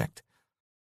project.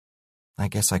 I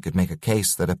guess I could make a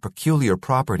case that a peculiar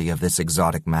property of this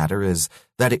exotic matter is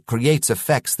that it creates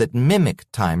effects that mimic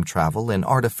time travel in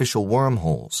artificial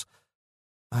wormholes.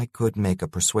 I could make a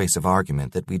persuasive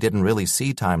argument that we didn't really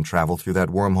see time travel through that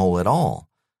wormhole at all.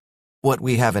 What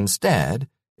we have instead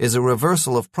is a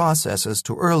reversal of processes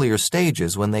to earlier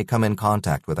stages when they come in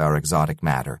contact with our exotic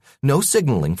matter, no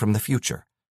signaling from the future.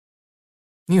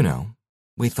 You know,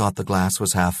 we thought the glass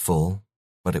was half full,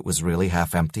 but it was really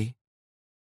half empty.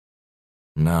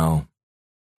 No,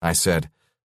 I said,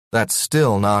 that's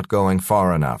still not going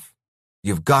far enough.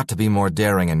 You've got to be more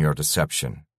daring in your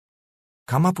deception.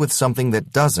 Come up with something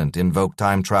that doesn't invoke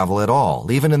time travel at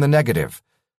all, even in the negative.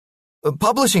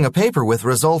 Publishing a paper with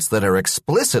results that are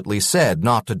explicitly said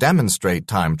not to demonstrate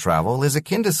time travel is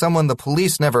akin to someone the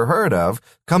police never heard of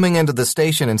coming into the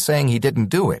station and saying he didn't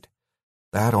do it.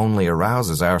 That only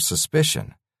arouses our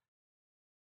suspicion.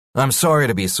 I'm sorry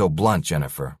to be so blunt,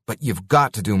 Jennifer, but you've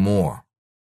got to do more.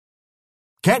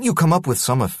 Can't you come up with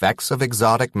some effects of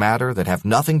exotic matter that have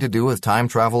nothing to do with time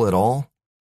travel at all?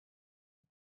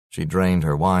 She drained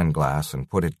her wine glass and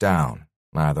put it down,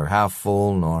 neither half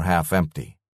full nor half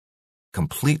empty.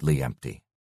 Completely empty.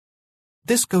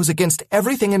 This goes against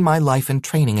everything in my life and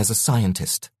training as a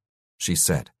scientist, she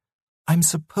said. I'm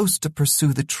supposed to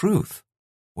pursue the truth.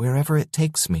 wherever it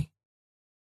takes me.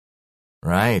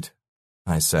 Right,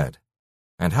 I said.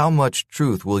 And how much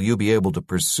truth will you be able to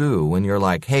pursue when you're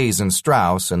like Hayes and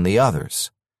Strauss and the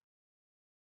others?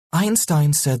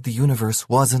 Einstein said the universe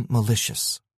wasn't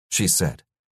malicious, she said.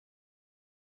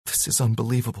 This is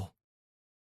unbelievable.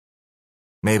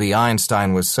 Maybe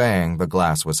Einstein was saying the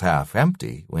glass was half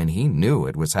empty when he knew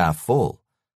it was half full.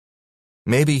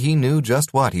 Maybe he knew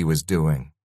just what he was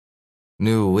doing.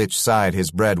 Knew which side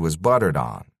his bread was buttered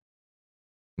on.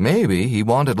 Maybe he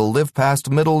wanted to live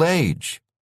past middle age.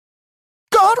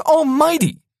 God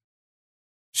Almighty!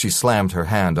 She slammed her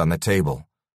hand on the table.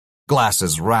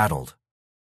 Glasses rattled.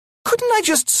 Couldn't I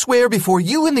just swear before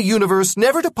you and the universe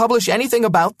never to publish anything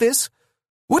about this?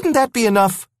 Wouldn't that be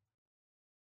enough?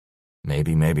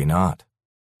 Maybe, maybe not,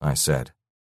 I said.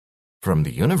 From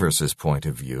the universe's point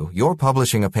of view, you're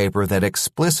publishing a paper that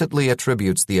explicitly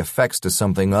attributes the effects to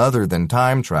something other than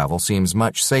time travel seems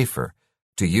much safer,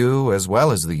 to you as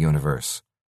well as the universe.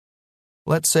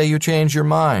 Let's say you change your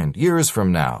mind years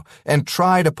from now and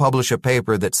try to publish a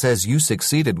paper that says you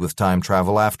succeeded with time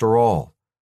travel after all.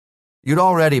 You'd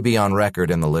already be on record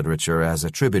in the literature as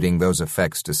attributing those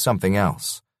effects to something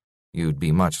else. You'd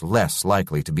be much less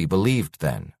likely to be believed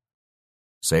then.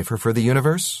 Safer for the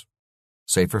universe?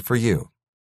 Safer for you.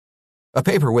 A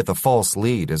paper with a false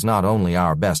lead is not only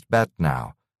our best bet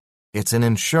now, it's an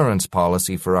insurance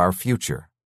policy for our future.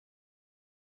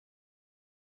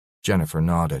 Jennifer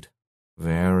nodded,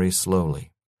 very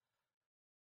slowly.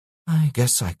 I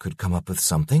guess I could come up with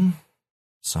something.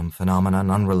 Some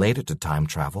phenomenon unrelated to time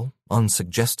travel,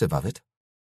 unsuggestive of it.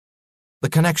 The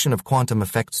connection of quantum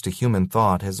effects to human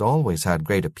thought has always had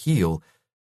great appeal,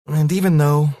 and even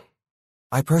though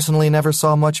I personally never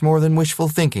saw much more than wishful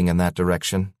thinking in that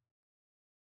direction.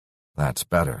 That's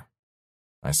better,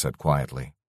 I said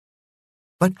quietly.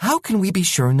 But how can we be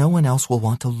sure no one else will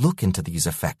want to look into these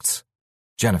effects?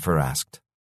 Jennifer asked.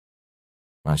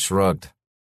 I shrugged.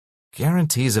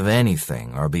 Guarantees of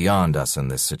anything are beyond us in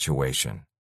this situation.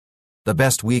 The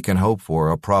best we can hope for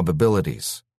are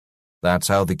probabilities. That's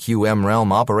how the QM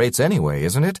realm operates anyway,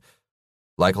 isn't it?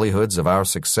 Likelihoods of our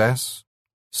success,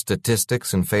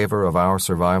 statistics in favor of our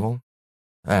survival.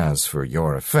 As for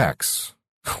your effects,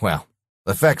 well,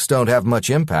 effects don't have much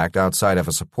impact outside of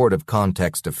a supportive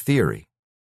context of theory.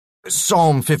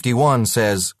 Psalm 51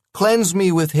 says, "Cleanse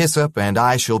me with hyssop and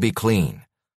I shall be clean."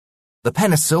 The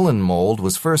penicillin mold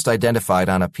was first identified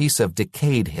on a piece of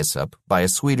decayed hyssop by a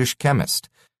Swedish chemist.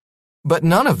 But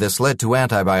none of this led to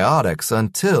antibiotics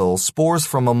until spores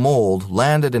from a mold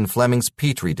landed in Fleming's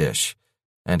petri dish,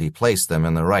 and he placed them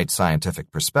in the right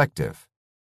scientific perspective.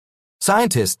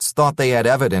 Scientists thought they had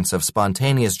evidence of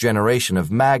spontaneous generation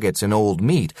of maggots in old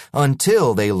meat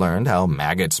until they learned how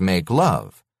maggots make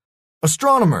love.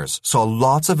 Astronomers saw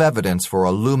lots of evidence for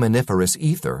a luminiferous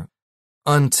ether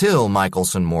until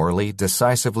Michelson Morley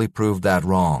decisively proved that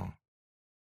wrong.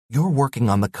 You're working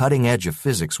on the cutting edge of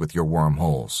physics with your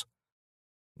wormholes.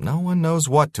 No one knows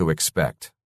what to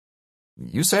expect.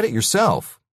 You said it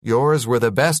yourself. Yours were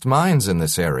the best minds in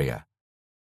this area.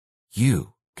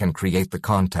 You can create the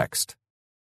context.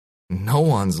 No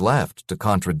one's left to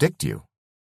contradict you.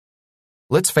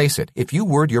 Let's face it, if you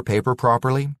word your paper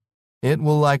properly, it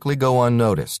will likely go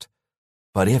unnoticed.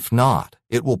 But if not,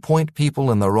 it will point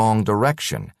people in the wrong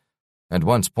direction. And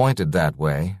once pointed that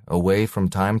way, away from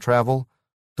time travel,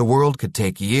 the world could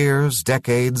take years,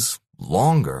 decades,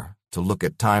 longer to look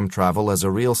at time travel as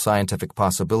a real scientific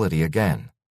possibility again.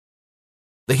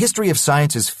 The history of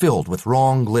science is filled with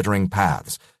wrong, glittering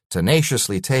paths,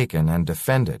 tenaciously taken and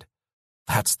defended.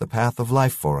 That's the path of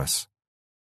life for us.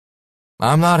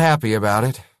 I'm not happy about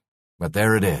it, but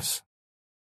there it is.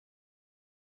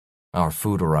 Our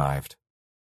food arrived.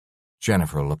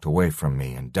 Jennifer looked away from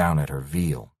me and down at her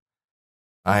veal.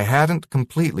 I hadn't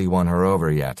completely won her over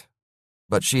yet,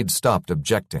 but she'd stopped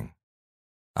objecting.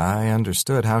 I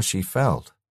understood how she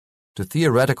felt. To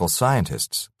theoretical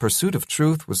scientists, pursuit of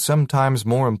truth was sometimes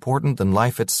more important than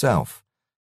life itself.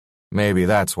 Maybe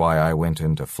that's why I went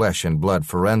into flesh and blood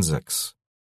forensics.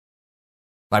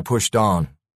 I pushed on.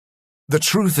 The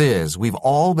truth is, we've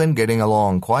all been getting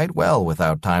along quite well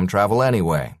without time travel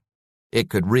anyway. It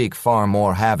could wreak far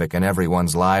more havoc in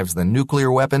everyone's lives than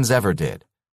nuclear weapons ever did.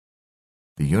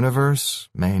 The universe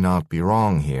may not be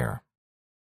wrong here.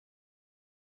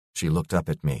 She looked up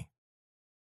at me.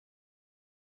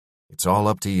 It's all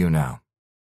up to you now,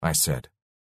 I said.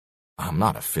 I'm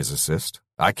not a physicist.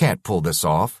 I can't pull this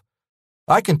off.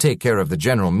 I can take care of the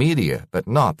general media, but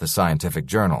not the scientific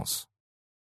journals.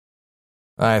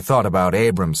 I thought about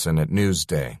Abramson at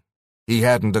Newsday. He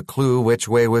hadn't a clue which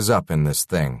way was up in this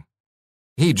thing.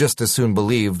 He'd just as soon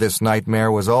believe this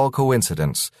nightmare was all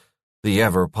coincidence, the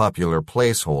ever-popular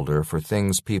placeholder for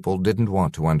things people didn't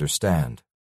want to understand.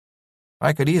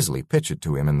 I could easily pitch it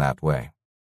to him in that way.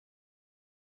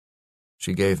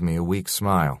 She gave me a weak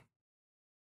smile.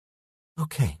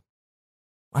 Okay,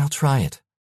 I'll try it.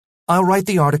 I'll write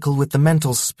the article with the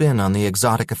mental spin on the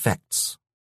exotic effects.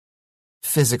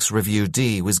 Physics Review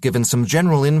D was given some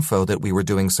general info that we were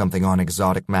doing something on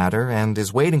exotic matter and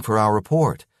is waiting for our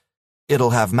report.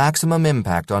 It'll have maximum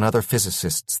impact on other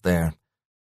physicists there.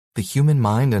 The human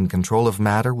mind and control of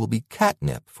matter will be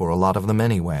catnip for a lot of them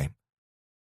anyway.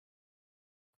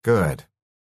 Good.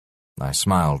 I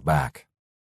smiled back.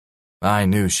 I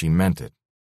knew she meant it.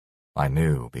 I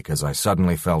knew because I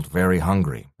suddenly felt very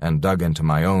hungry and dug into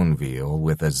my own veal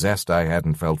with a zest I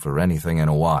hadn't felt for anything in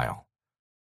a while.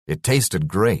 It tasted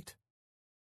great.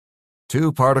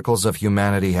 2 particles of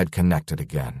humanity had connected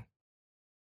again.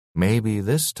 Maybe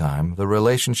this time the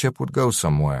relationship would go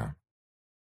somewhere.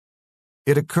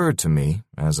 It occurred to me,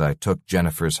 as I took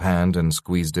Jennifer's hand and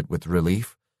squeezed it with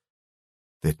relief,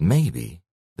 that maybe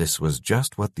this was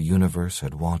just what the universe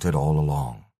had wanted all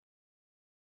along.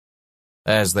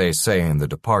 As they say in the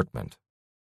department,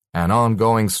 an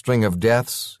ongoing string of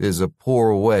deaths is a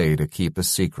poor way to keep a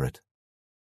secret.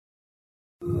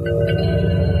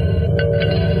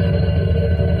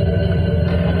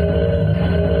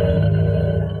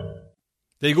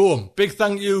 There you go. Big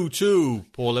thank you to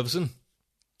Paul Everson.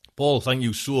 Paul, thank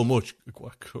you so much.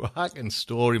 What a cracking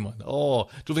story, man. Oh,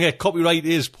 don't forget, copyright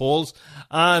is Paul's.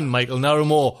 And Michael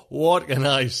Naramore, what can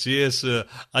I say, sir?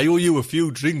 I owe you a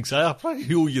few drinks. I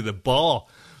probably owe you the bar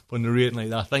for narrating like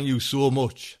that. Thank you so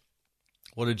much.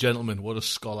 What a gentleman, what a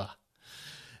scholar.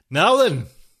 Now then,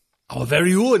 our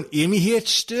very own Amy H.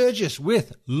 Sturgis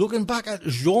with Looking Back at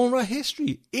Genre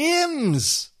History.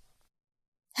 Ames!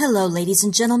 Hello, ladies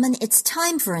and gentlemen. It's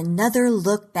time for another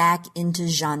look back into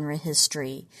genre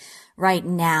history. Right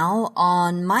now,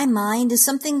 on my mind is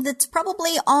something that's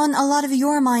probably on a lot of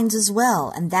your minds as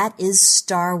well, and that is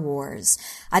Star Wars.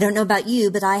 I don't know about you,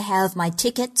 but I have my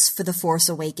tickets for The Force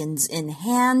Awakens in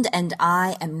hand, and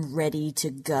I am ready to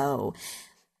go.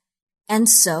 And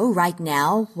so, right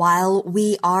now, while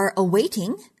we are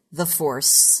awaiting The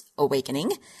Force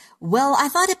Awakening, well, I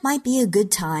thought it might be a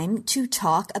good time to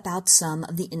talk about some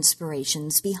of the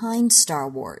inspirations behind Star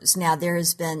Wars. Now, there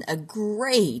has been a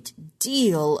great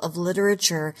deal of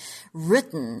literature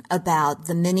written about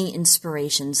the many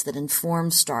inspirations that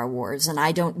inform Star Wars, and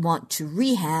I don't want to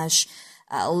rehash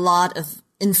a lot of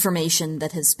information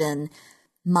that has been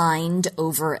mined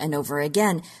over and over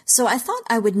again. So I thought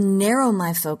I would narrow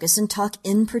my focus and talk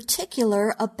in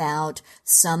particular about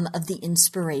some of the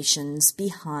inspirations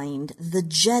behind the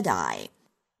Jedi.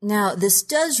 Now, this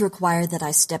does require that I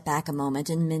step back a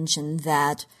moment and mention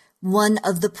that one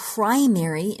of the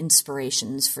primary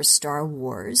inspirations for Star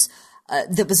Wars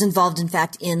that was involved, in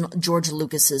fact, in George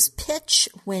Lucas's pitch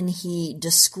when he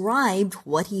described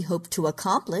what he hoped to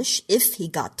accomplish if he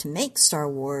got to make Star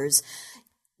Wars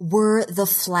were the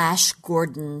Flash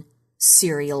Gordon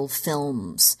serial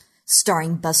films,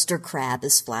 starring Buster Crabbe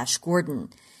as Flash Gordon.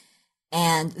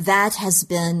 And that has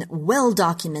been well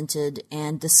documented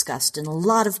and discussed in a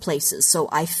lot of places, so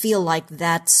I feel like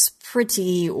that's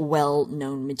pretty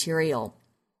well-known material.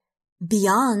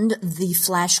 Beyond the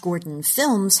Flash Gordon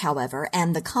films, however,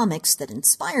 and the comics that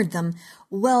inspired them,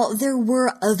 well, there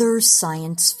were other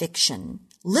science fiction,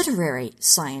 literary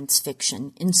science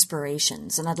fiction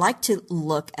inspirations, and I'd like to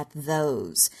look at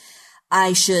those.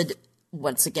 I should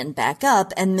once again back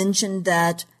up and mention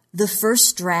that the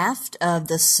first draft of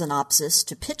the synopsis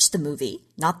to pitch the movie,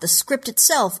 not the script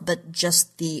itself, but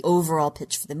just the overall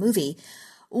pitch for the movie,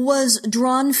 was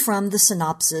drawn from the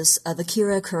synopsis of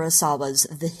Akira Kurosawa's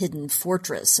The Hidden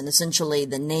Fortress, and essentially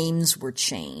the names were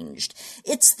changed.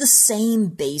 It's the same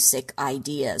basic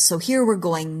idea. So here we're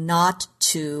going not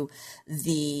to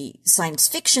the science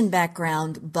fiction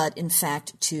background, but in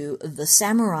fact to the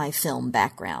samurai film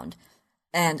background.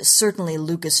 And certainly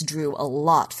Lucas drew a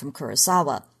lot from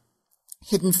Kurosawa.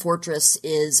 Hidden Fortress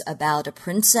is about a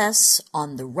princess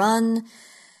on the run.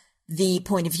 The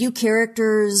point of view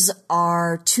characters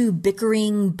are 2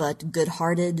 bickering but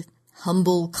good-hearted,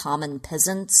 humble, common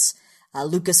peasants.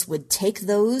 Lucas would take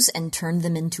those and turn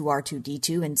them into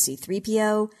R2-D2 and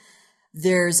C-3PO.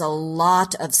 There's a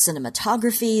lot of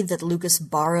cinematography that Lucas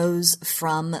borrows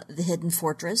from The Hidden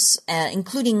Fortress,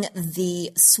 including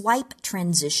the swipe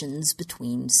transitions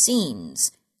between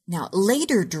scenes. Now,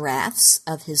 later drafts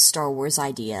of his Star Wars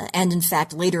idea, and in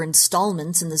fact later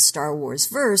installments in the Star Wars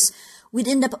verse, we'd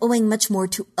end up owing much more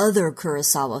to other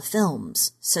Kurosawa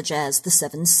films, such as The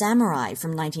Seven Samurai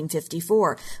from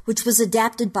 1954, which was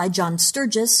adapted by John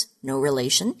Sturges, no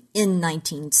relation, in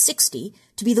 1960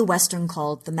 to be the Western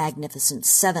called The Magnificent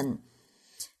Seven.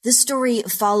 This story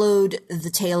followed the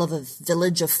tale of a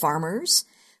village of farmers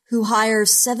who hire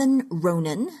 7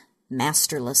 ronin,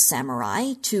 masterless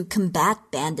samurai, to combat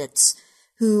bandits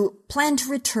who plan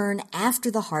to return after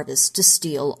the harvest to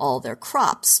steal all their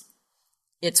crops.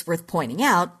 It's worth pointing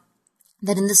out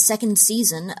that in the second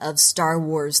season of Star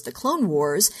Wars The Clone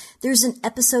Wars, there's an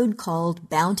episode called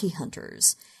Bounty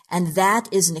Hunters, and that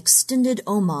is an extended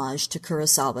homage to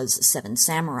Kurosawa's Seven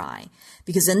Samurai,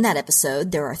 because in that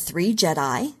episode there are 3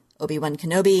 Jedi, Obi-Wan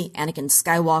Kenobi, Anakin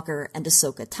Skywalker, and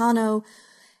Ahsoka Tano,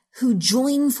 who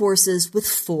join forces with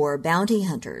 4 bounty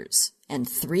hunters, and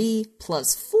 3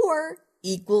 plus 4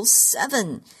 equals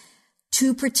 7,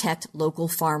 to protect local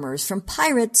farmers from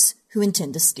pirates who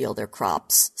intend to steal their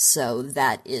crops. So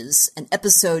that is an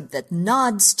episode that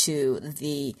nods to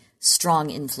the strong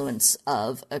influence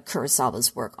of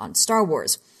Kurosawa's work on Star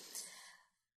Wars.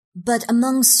 But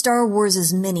among Star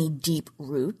Wars' many deep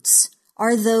roots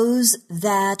are those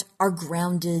that are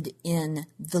grounded in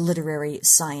the literary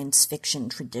science fiction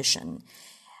tradition.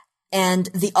 And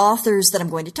the authors that I'm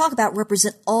going to talk about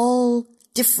represent all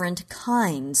different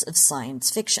kinds of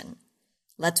science fiction.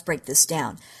 Let's break this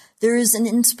down. There is an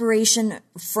inspiration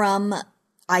from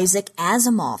Isaac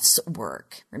Asimov's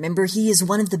work. Remember, he is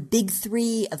one of the big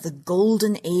 3 of the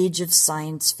golden age of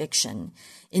science fiction,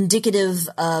 indicative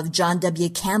of John W.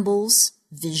 Campbell's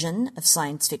vision of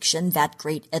science fiction, that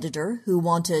great editor who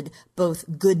wanted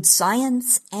both good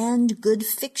science and good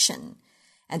fiction.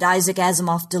 And Isaac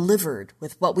Asimov delivered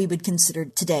with what we would consider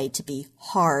today to be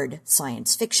hard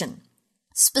science fiction.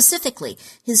 Specifically,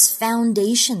 his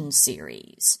Foundation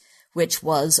series, which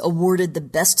was awarded the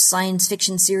best science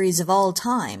fiction series of all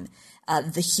time,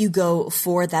 the Hugo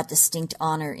for that distinct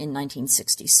honor in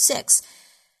 1966.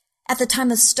 At the time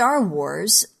of Star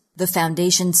Wars, the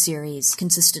Foundation series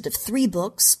consisted of 3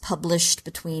 books published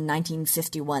between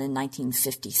 1951 and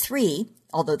 1953,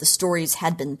 although the stories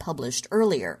had been published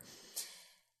earlier.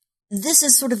 This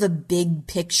is sort of a big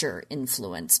picture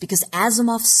influence because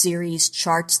Asimov's series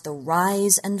charts the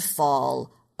rise and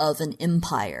fall of an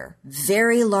empire,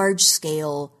 very large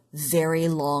scale, very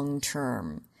long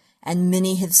term. And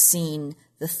many have seen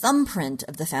the thumbprint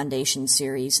of the Foundation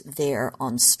series there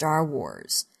on Star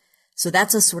Wars. So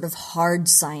that's a sort of hard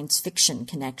science fiction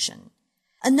connection.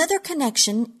 Another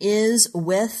connection is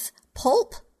with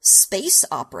pulp space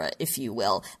opera, if you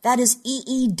will. That is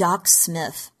E. Doc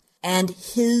Smith and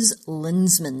his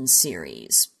Lensman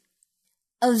series.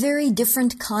 A very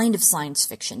different kind of science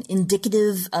fiction,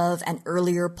 indicative of an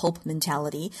earlier pulp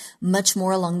mentality, much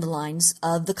more along the lines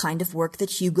of the kind of work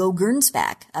that Hugo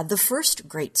Gernsback, the first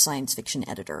great science fiction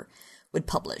editor, would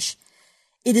publish.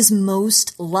 It is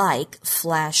most like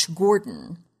Flash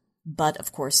Gordon, but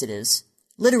of course it is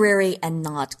literary and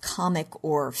not comic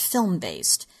or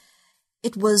film-based.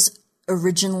 It was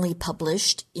originally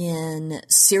published in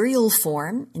serial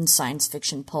form in science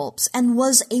fiction pulps and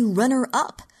was a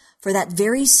runner-up for that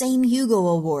very same Hugo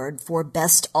Award for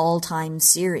Best All-Time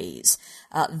Series,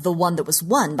 the one that was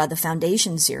won by the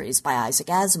Foundation series by Isaac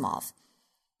Asimov.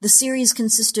 The series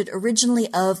consisted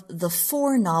originally of the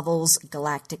 4 novels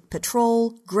Galactic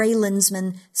Patrol, Grey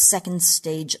Lensman, Second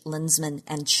Stage Lensman,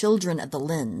 and Children of the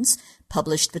Lens,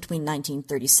 published between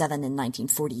 1937 and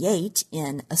 1948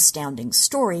 in Astounding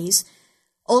Stories.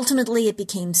 Ultimately, it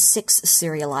became 6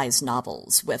 serialized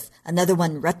novels, with another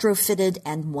one retrofitted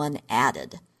and one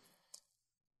added.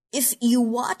 If you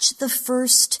watch the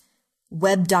first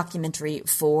web documentary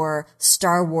for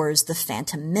Star Wars The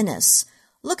Phantom Menace,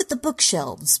 look at the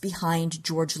bookshelves behind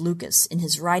George Lucas in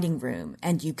his writing room,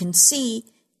 and you can see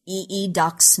E.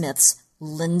 Doc Smith's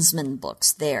Lensman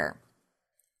books there.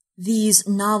 These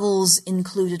novels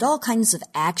included all kinds of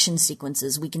action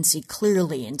sequences we can see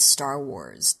clearly in Star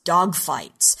Wars,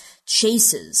 dogfights,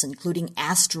 chases, including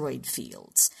asteroid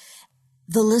fields.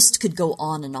 The list could go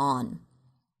on and on.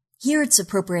 Here it's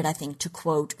appropriate, I think, to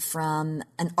quote from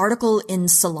an article in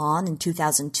Salon in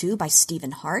 2002 by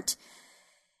Stephen Hart.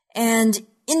 And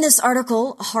in this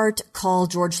article, Hart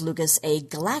called George Lucas a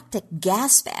galactic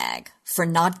gasbag for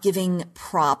not giving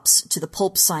props to the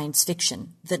pulp science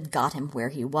fiction that got him where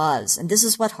he was. And this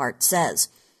is what Hart says.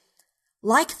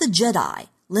 Like the Jedi,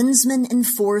 Lensman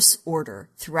enforce order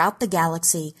throughout the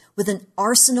galaxy with an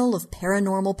arsenal of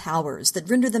paranormal powers that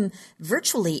render them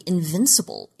virtually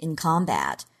invincible in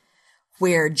combat.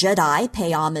 Where Jedi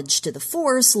pay homage to the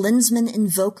Force, Lensman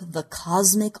invoke the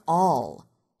cosmic all.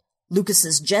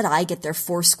 Lucas's Jedi get their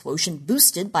force quotient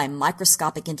boosted by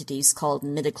microscopic entities called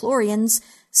midichlorians,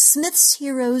 Smith's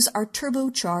heroes are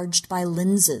turbocharged by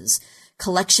lenses,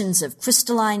 collections of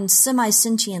crystalline,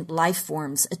 semi-sentient life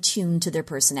forms attuned to their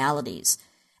personalities.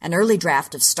 An early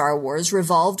draft of Star Wars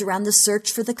revolved around the search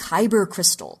for the Kyber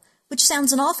crystal, which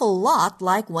sounds an awful lot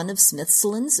like one of Smith's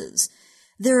lenses.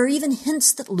 There are even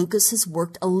hints that Lucas has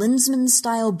worked a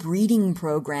Lensman-style breeding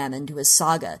program into his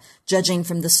saga, judging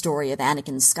from the story of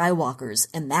Anakin Skywalker's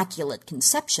immaculate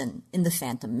conception in The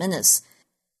Phantom Menace.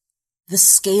 The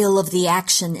scale of the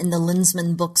action in the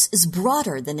Lensman books is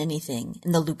broader than anything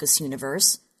in the Lucas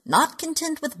universe. Not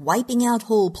content with wiping out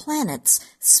whole planets,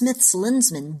 Smith's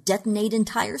Lensmen detonate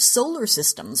entire solar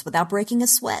systems without breaking a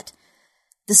sweat.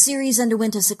 The series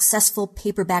underwent a successful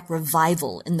paperback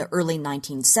revival in the early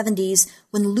 1970s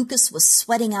when Lucas was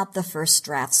sweating out the first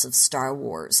drafts of Star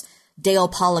Wars. Dale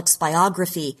Pollock's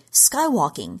biography,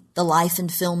 Skywalking, The Life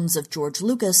and Films of George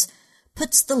Lucas,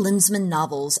 puts the Lensman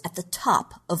novels at the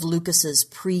top of Lucas's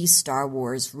pre-Star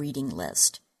Wars reading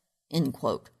list. End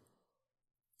quote.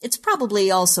 It's probably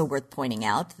also worth pointing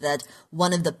out that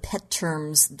one of the pet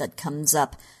terms that comes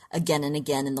up again and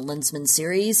again in the Lensman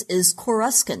series is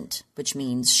coruscant, which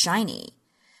means shiny.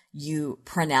 You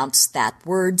pronounce that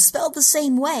word spelled the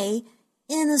same way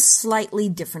in a slightly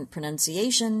different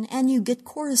pronunciation, and you get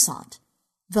Coruscant,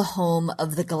 the home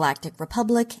of the Galactic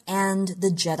Republic and the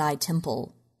Jedi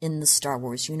Temple in the Star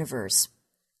Wars universe.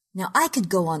 Now, I could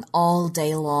go on all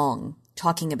day long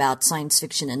talking about science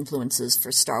fiction influences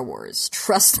for Star Wars.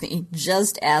 Trust me,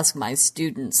 just ask my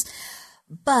students.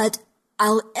 But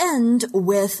I'll end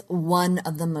with one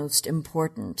of the most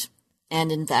important.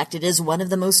 And in fact, it is one of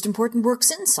the most important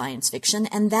works in science fiction,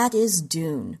 and that is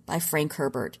Dune by Frank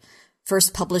Herbert.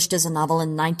 First published as a novel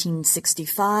in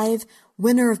 1965,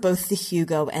 winner of both the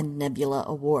Hugo and Nebula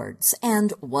Awards,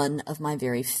 and one of my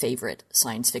very favorite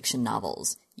science fiction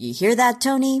novels. You hear that,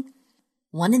 Tony?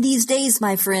 One of these days,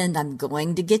 my friend, I'm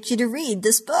going to get you to read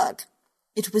this book.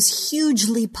 It was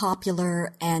hugely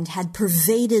popular and had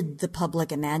pervaded the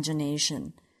public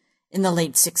imagination in the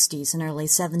late 60s and early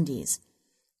 70s.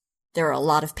 There are a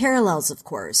lot of parallels, of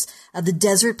course, of the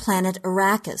desert planet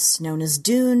Arrakis, known as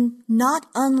Dune, not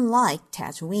unlike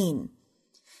Tatooine.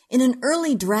 In an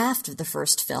early draft of the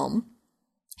first film,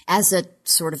 as it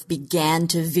sort of began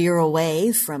to veer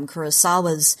away from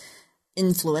Kurosawa's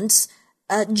influence,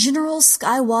 General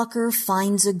Skywalker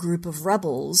finds a group of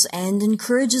rebels and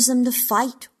encourages them to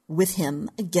fight with him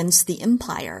against the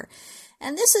Empire.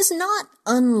 And this is not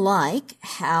unlike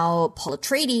how Paul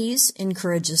Atreides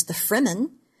encourages the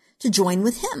Fremen to join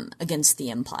with him against the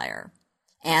Empire.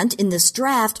 And in this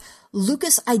draft,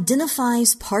 Lucas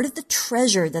identifies part of the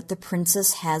treasure that the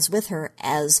princess has with her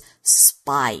as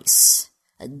spice,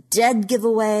 a dead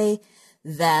giveaway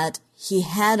that he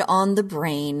had on the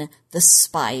brain the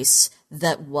spice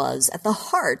that was at the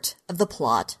heart of the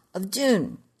plot of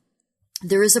Dune.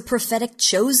 There is a prophetic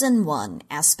chosen one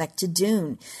aspect to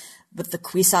Dune, with the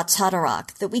Kwisatz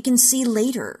Haderach that we can see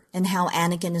later in how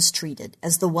Anakin is treated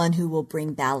as the one who will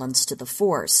bring balance to the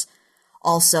Force.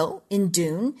 Also, in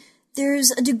Dune,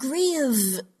 there's a degree of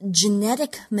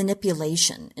genetic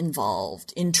manipulation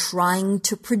involved in trying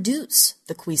to produce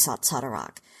the Kwisatz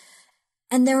Haderach.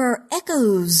 And there are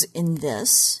echoes in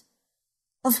this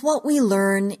of what we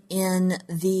learn in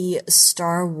the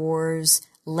Star Wars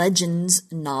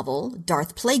Legends novel,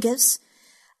 Darth Plagueis,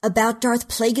 about Darth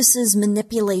Plagueis'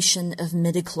 manipulation of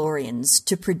midichlorians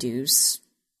to produce,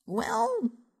 well,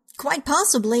 quite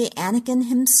possibly Anakin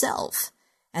himself.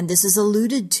 And this is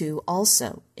alluded to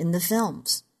also in the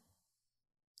films.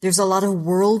 There's a lot of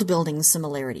world-building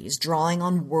similarities, drawing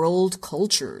on world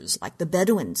cultures like the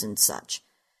Bedouins and such.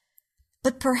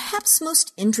 But perhaps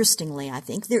most interestingly, I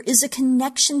think, there is a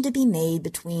connection to be made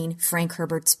between Frank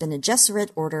Herbert's Bene Gesserit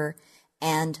order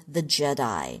and the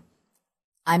Jedi.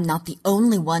 I'm not the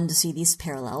only one to see these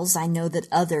parallels. I know that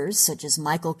others, such as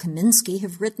Michael Kaminsky,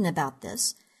 have written about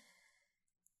this.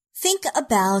 Think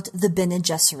about the Bene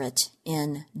Gesserit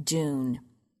in Dune,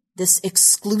 this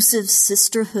exclusive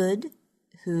sisterhood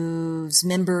whose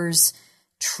members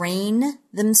train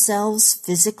themselves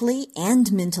physically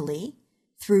and mentally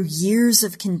through years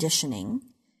of conditioning,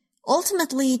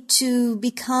 ultimately to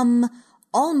become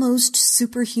almost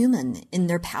superhuman in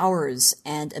their powers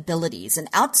and abilities, and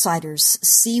outsiders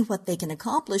see what they can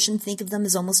accomplish and think of them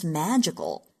as almost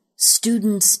magical.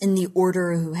 Students in the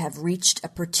order who have reached a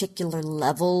particular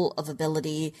level of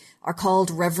ability are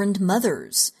called Reverend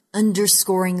Mothers,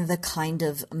 underscoring the kind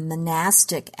of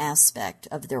monastic aspect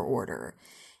of their order.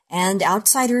 And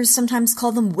outsiders sometimes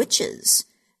call them witches,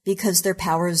 because their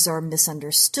powers are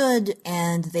misunderstood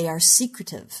and they are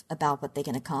secretive about what they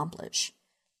can accomplish.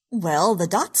 Well, the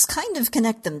dots kind of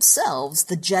connect themselves.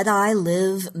 The Jedi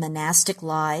live monastic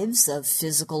lives of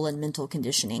physical and mental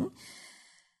conditioning.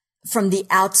 From the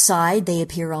outside, they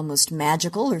appear almost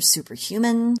magical or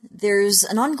superhuman. There's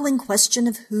an ongoing question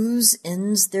of whose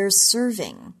ends they're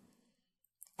serving.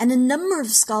 And a number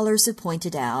of scholars have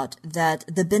pointed out that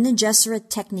the Bene Gesserit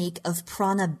technique of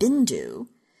Prana Bindu,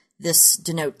 this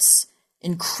denotes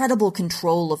incredible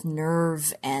control of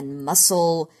nerve and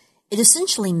muscle, it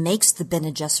essentially makes the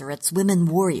Bene Gesserits women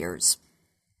warriors,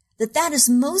 that is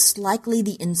most likely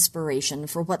the inspiration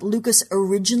for what Lucas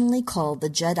originally called the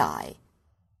Jedi,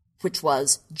 which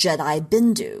was Jedi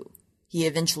Bindu. He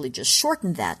eventually just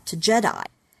shortened that to Jedi.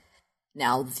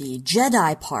 Now, the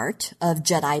Jedi part of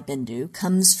Jedi Bindu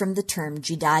comes from the term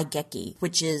Jidaigeki,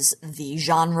 which is the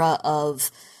genre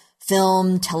of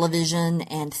film, television,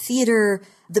 and theater,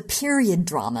 the period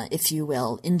drama, if you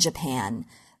will, in Japan,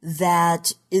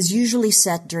 that is usually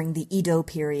set during the Edo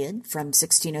period from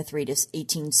 1603 to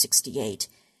 1868,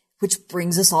 which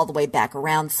brings us all the way back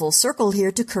around full circle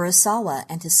here to Kurosawa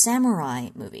and to samurai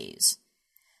movies.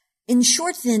 In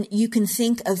short, then, you can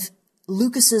think of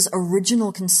Lucas's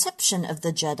original conception of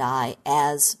the Jedi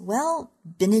as, well,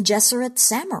 Bene Gesserit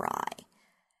samurai.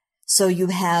 So you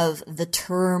have the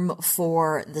term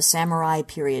for the samurai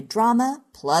period drama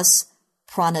plus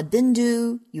Prana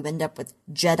Bindu, you end up with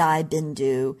Jedi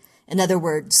Bindu. In other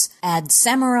words, add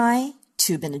samurai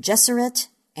to Bene Gesserit,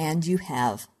 and you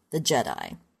have the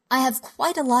Jedi. I have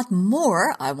quite a lot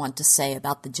more I want to say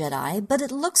about the Jedi, but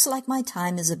it looks like my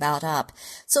time is about up.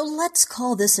 So let's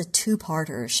call this a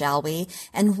two-parter, shall we?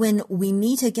 And when we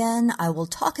meet again, I will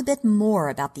talk a bit more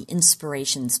about the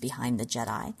inspirations behind the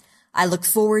Jedi. I look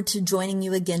forward to joining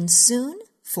you again soon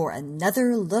for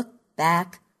another look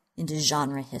back into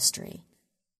genre history.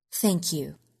 Thank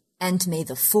you, and may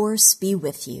the Force be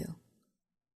with you.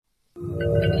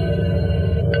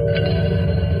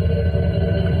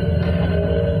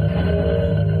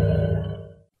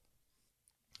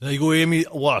 There you go, Amy.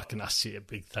 What can I say? A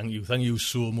big thank you. Thank you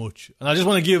so much. And I just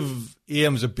want to give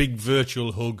Ames a big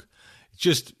virtual hug.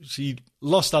 She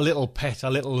lost our little pet,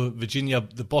 our little Virginia,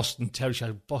 the Boston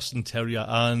Terrier,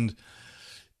 and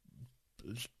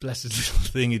bless his little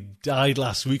thing, it died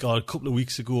last week or a couple of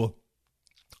weeks ago.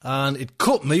 And it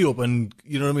cut me up, and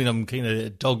you know what I mean? I'm kind of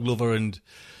a dog lover, and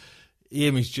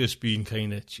Amy's just been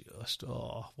kind of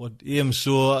Amy,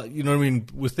 so, you know what I mean?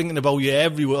 We're thinking about you,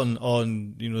 everyone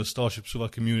on, you know, the Starship Sofa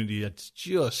community. It's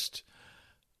just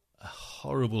a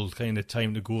horrible kind of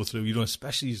time to go through, you know,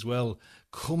 especially as well,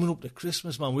 coming up to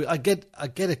Christmas, man. I get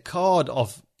a card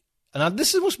of, and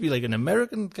this must be like an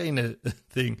American kind of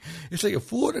thing. It's like a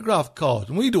photograph card,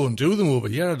 and we don't do them over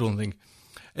here, I don't think.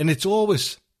 And it's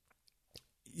always,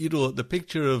 you know, the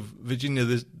picture of Virginia,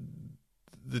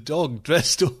 the dog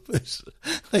dressed up as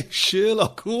like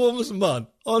Sherlock Holmes, man,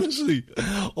 honestly.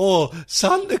 Or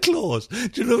Santa Claus.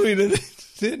 Do you know what I mean? And it's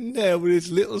sitting there with its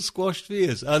little squashed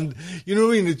face. And, you know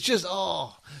what I mean? It's just,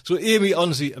 So, Amy,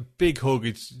 honestly, a big hug.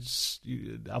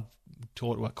 I've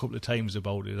talked to her a couple of times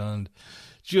about it. And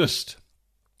just,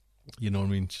 you know what I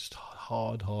mean? Just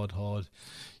hard. You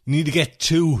need to get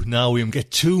 2 now, William.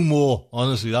 Get 2 more.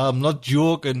 Honestly, I'm not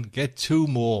joking. Get 2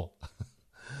 more.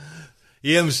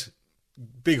 James,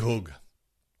 big hug.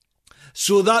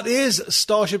 So that is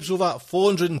Starship Sofa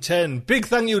 410. Big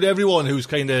thank you to everyone who's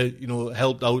kind of, you know,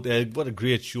 helped out there. What a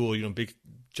great show. You know, big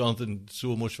Jonathan,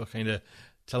 so much for kind of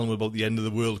telling me about the end of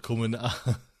the world coming.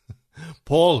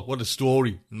 Paul, what a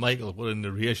story. Michael, what a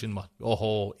narration, man.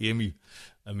 Oh, Amy,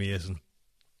 amazing.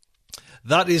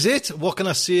 That is it. What can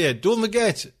I say? Don't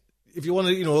forget, if you want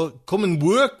to, you know, come and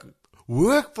work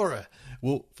for her.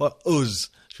 Well, for us,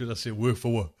 should I say, work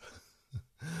for her.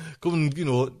 Come and, you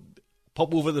know,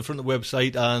 pop over to the front of the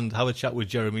website and have a chat with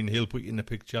Jeremy, and he'll put you in the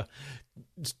picture.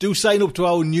 Do sign up to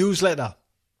our newsletter.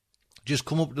 Just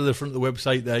come up to the front of the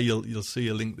website there. You'll see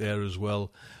a link there as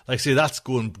well. Like I say, that's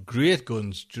going great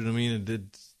guns. Do you know what I mean?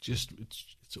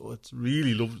 It's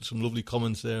really some lovely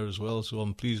comments there as well. So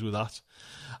I'm pleased with that.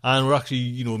 And we're actually,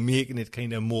 you know, making it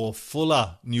kind of more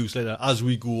fuller newsletter as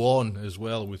we go on as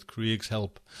well with Craig's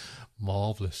help.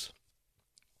 Marvellous.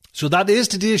 So that is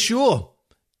today's show.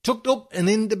 Tucked up and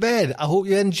into bed. I hope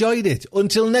you enjoyed it.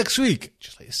 Until next week,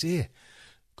 just like I say,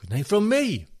 good night from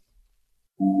me.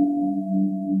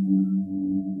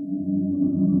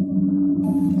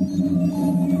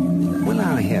 Will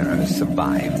our heroes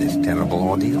survive this terrible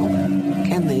ordeal?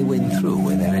 Can they win through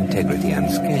with their integrity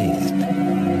unscathed?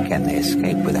 Can they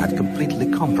escape without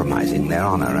completely compromising their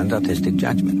honor and artistic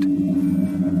judgment?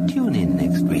 Tune in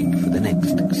next week for the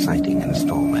next exciting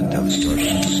installment of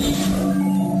Starship Sofa.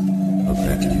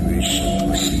 Evacuation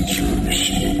procedure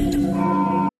initiated.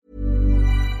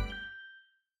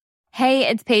 Hey,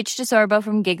 it's Paige DeSorbo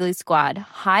from Giggly Squad.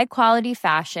 High quality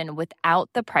fashion without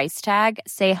the price tag.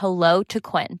 Say hello to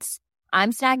Quince.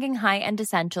 I'm snagging high-end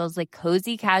essentials like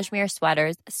cozy cashmere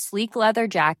sweaters, sleek leather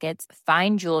jackets,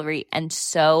 fine jewelry, and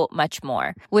so much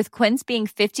more. With Quince being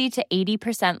 50 to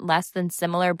 80% less than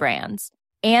similar brands.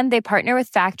 And they partner with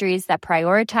factories that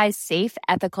prioritize safe,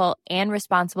 ethical, and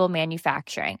responsible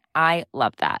manufacturing. I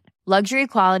love that. Luxury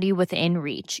quality within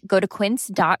reach. Go to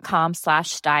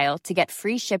quince.com/style to get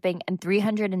free shipping and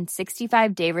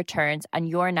 365-day returns on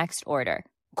your next order.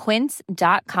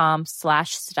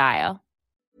 Quince.com/style.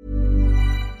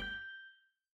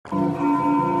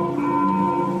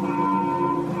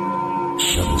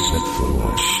 Shuttle set for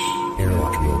launch.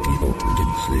 Airlock will be opened in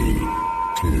 3,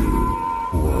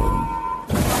 2, 1.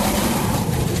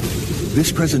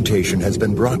 This presentation has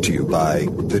been brought to you by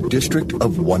the District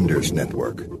of Wonders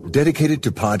Network, dedicated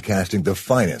to podcasting the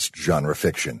finest genre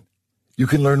fiction. You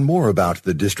can learn more about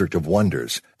the District of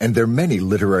Wonders and their many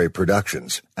literary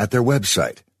productions at their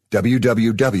website,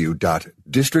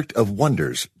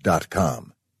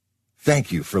 www.districtofwonders.com.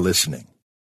 Thank you for listening.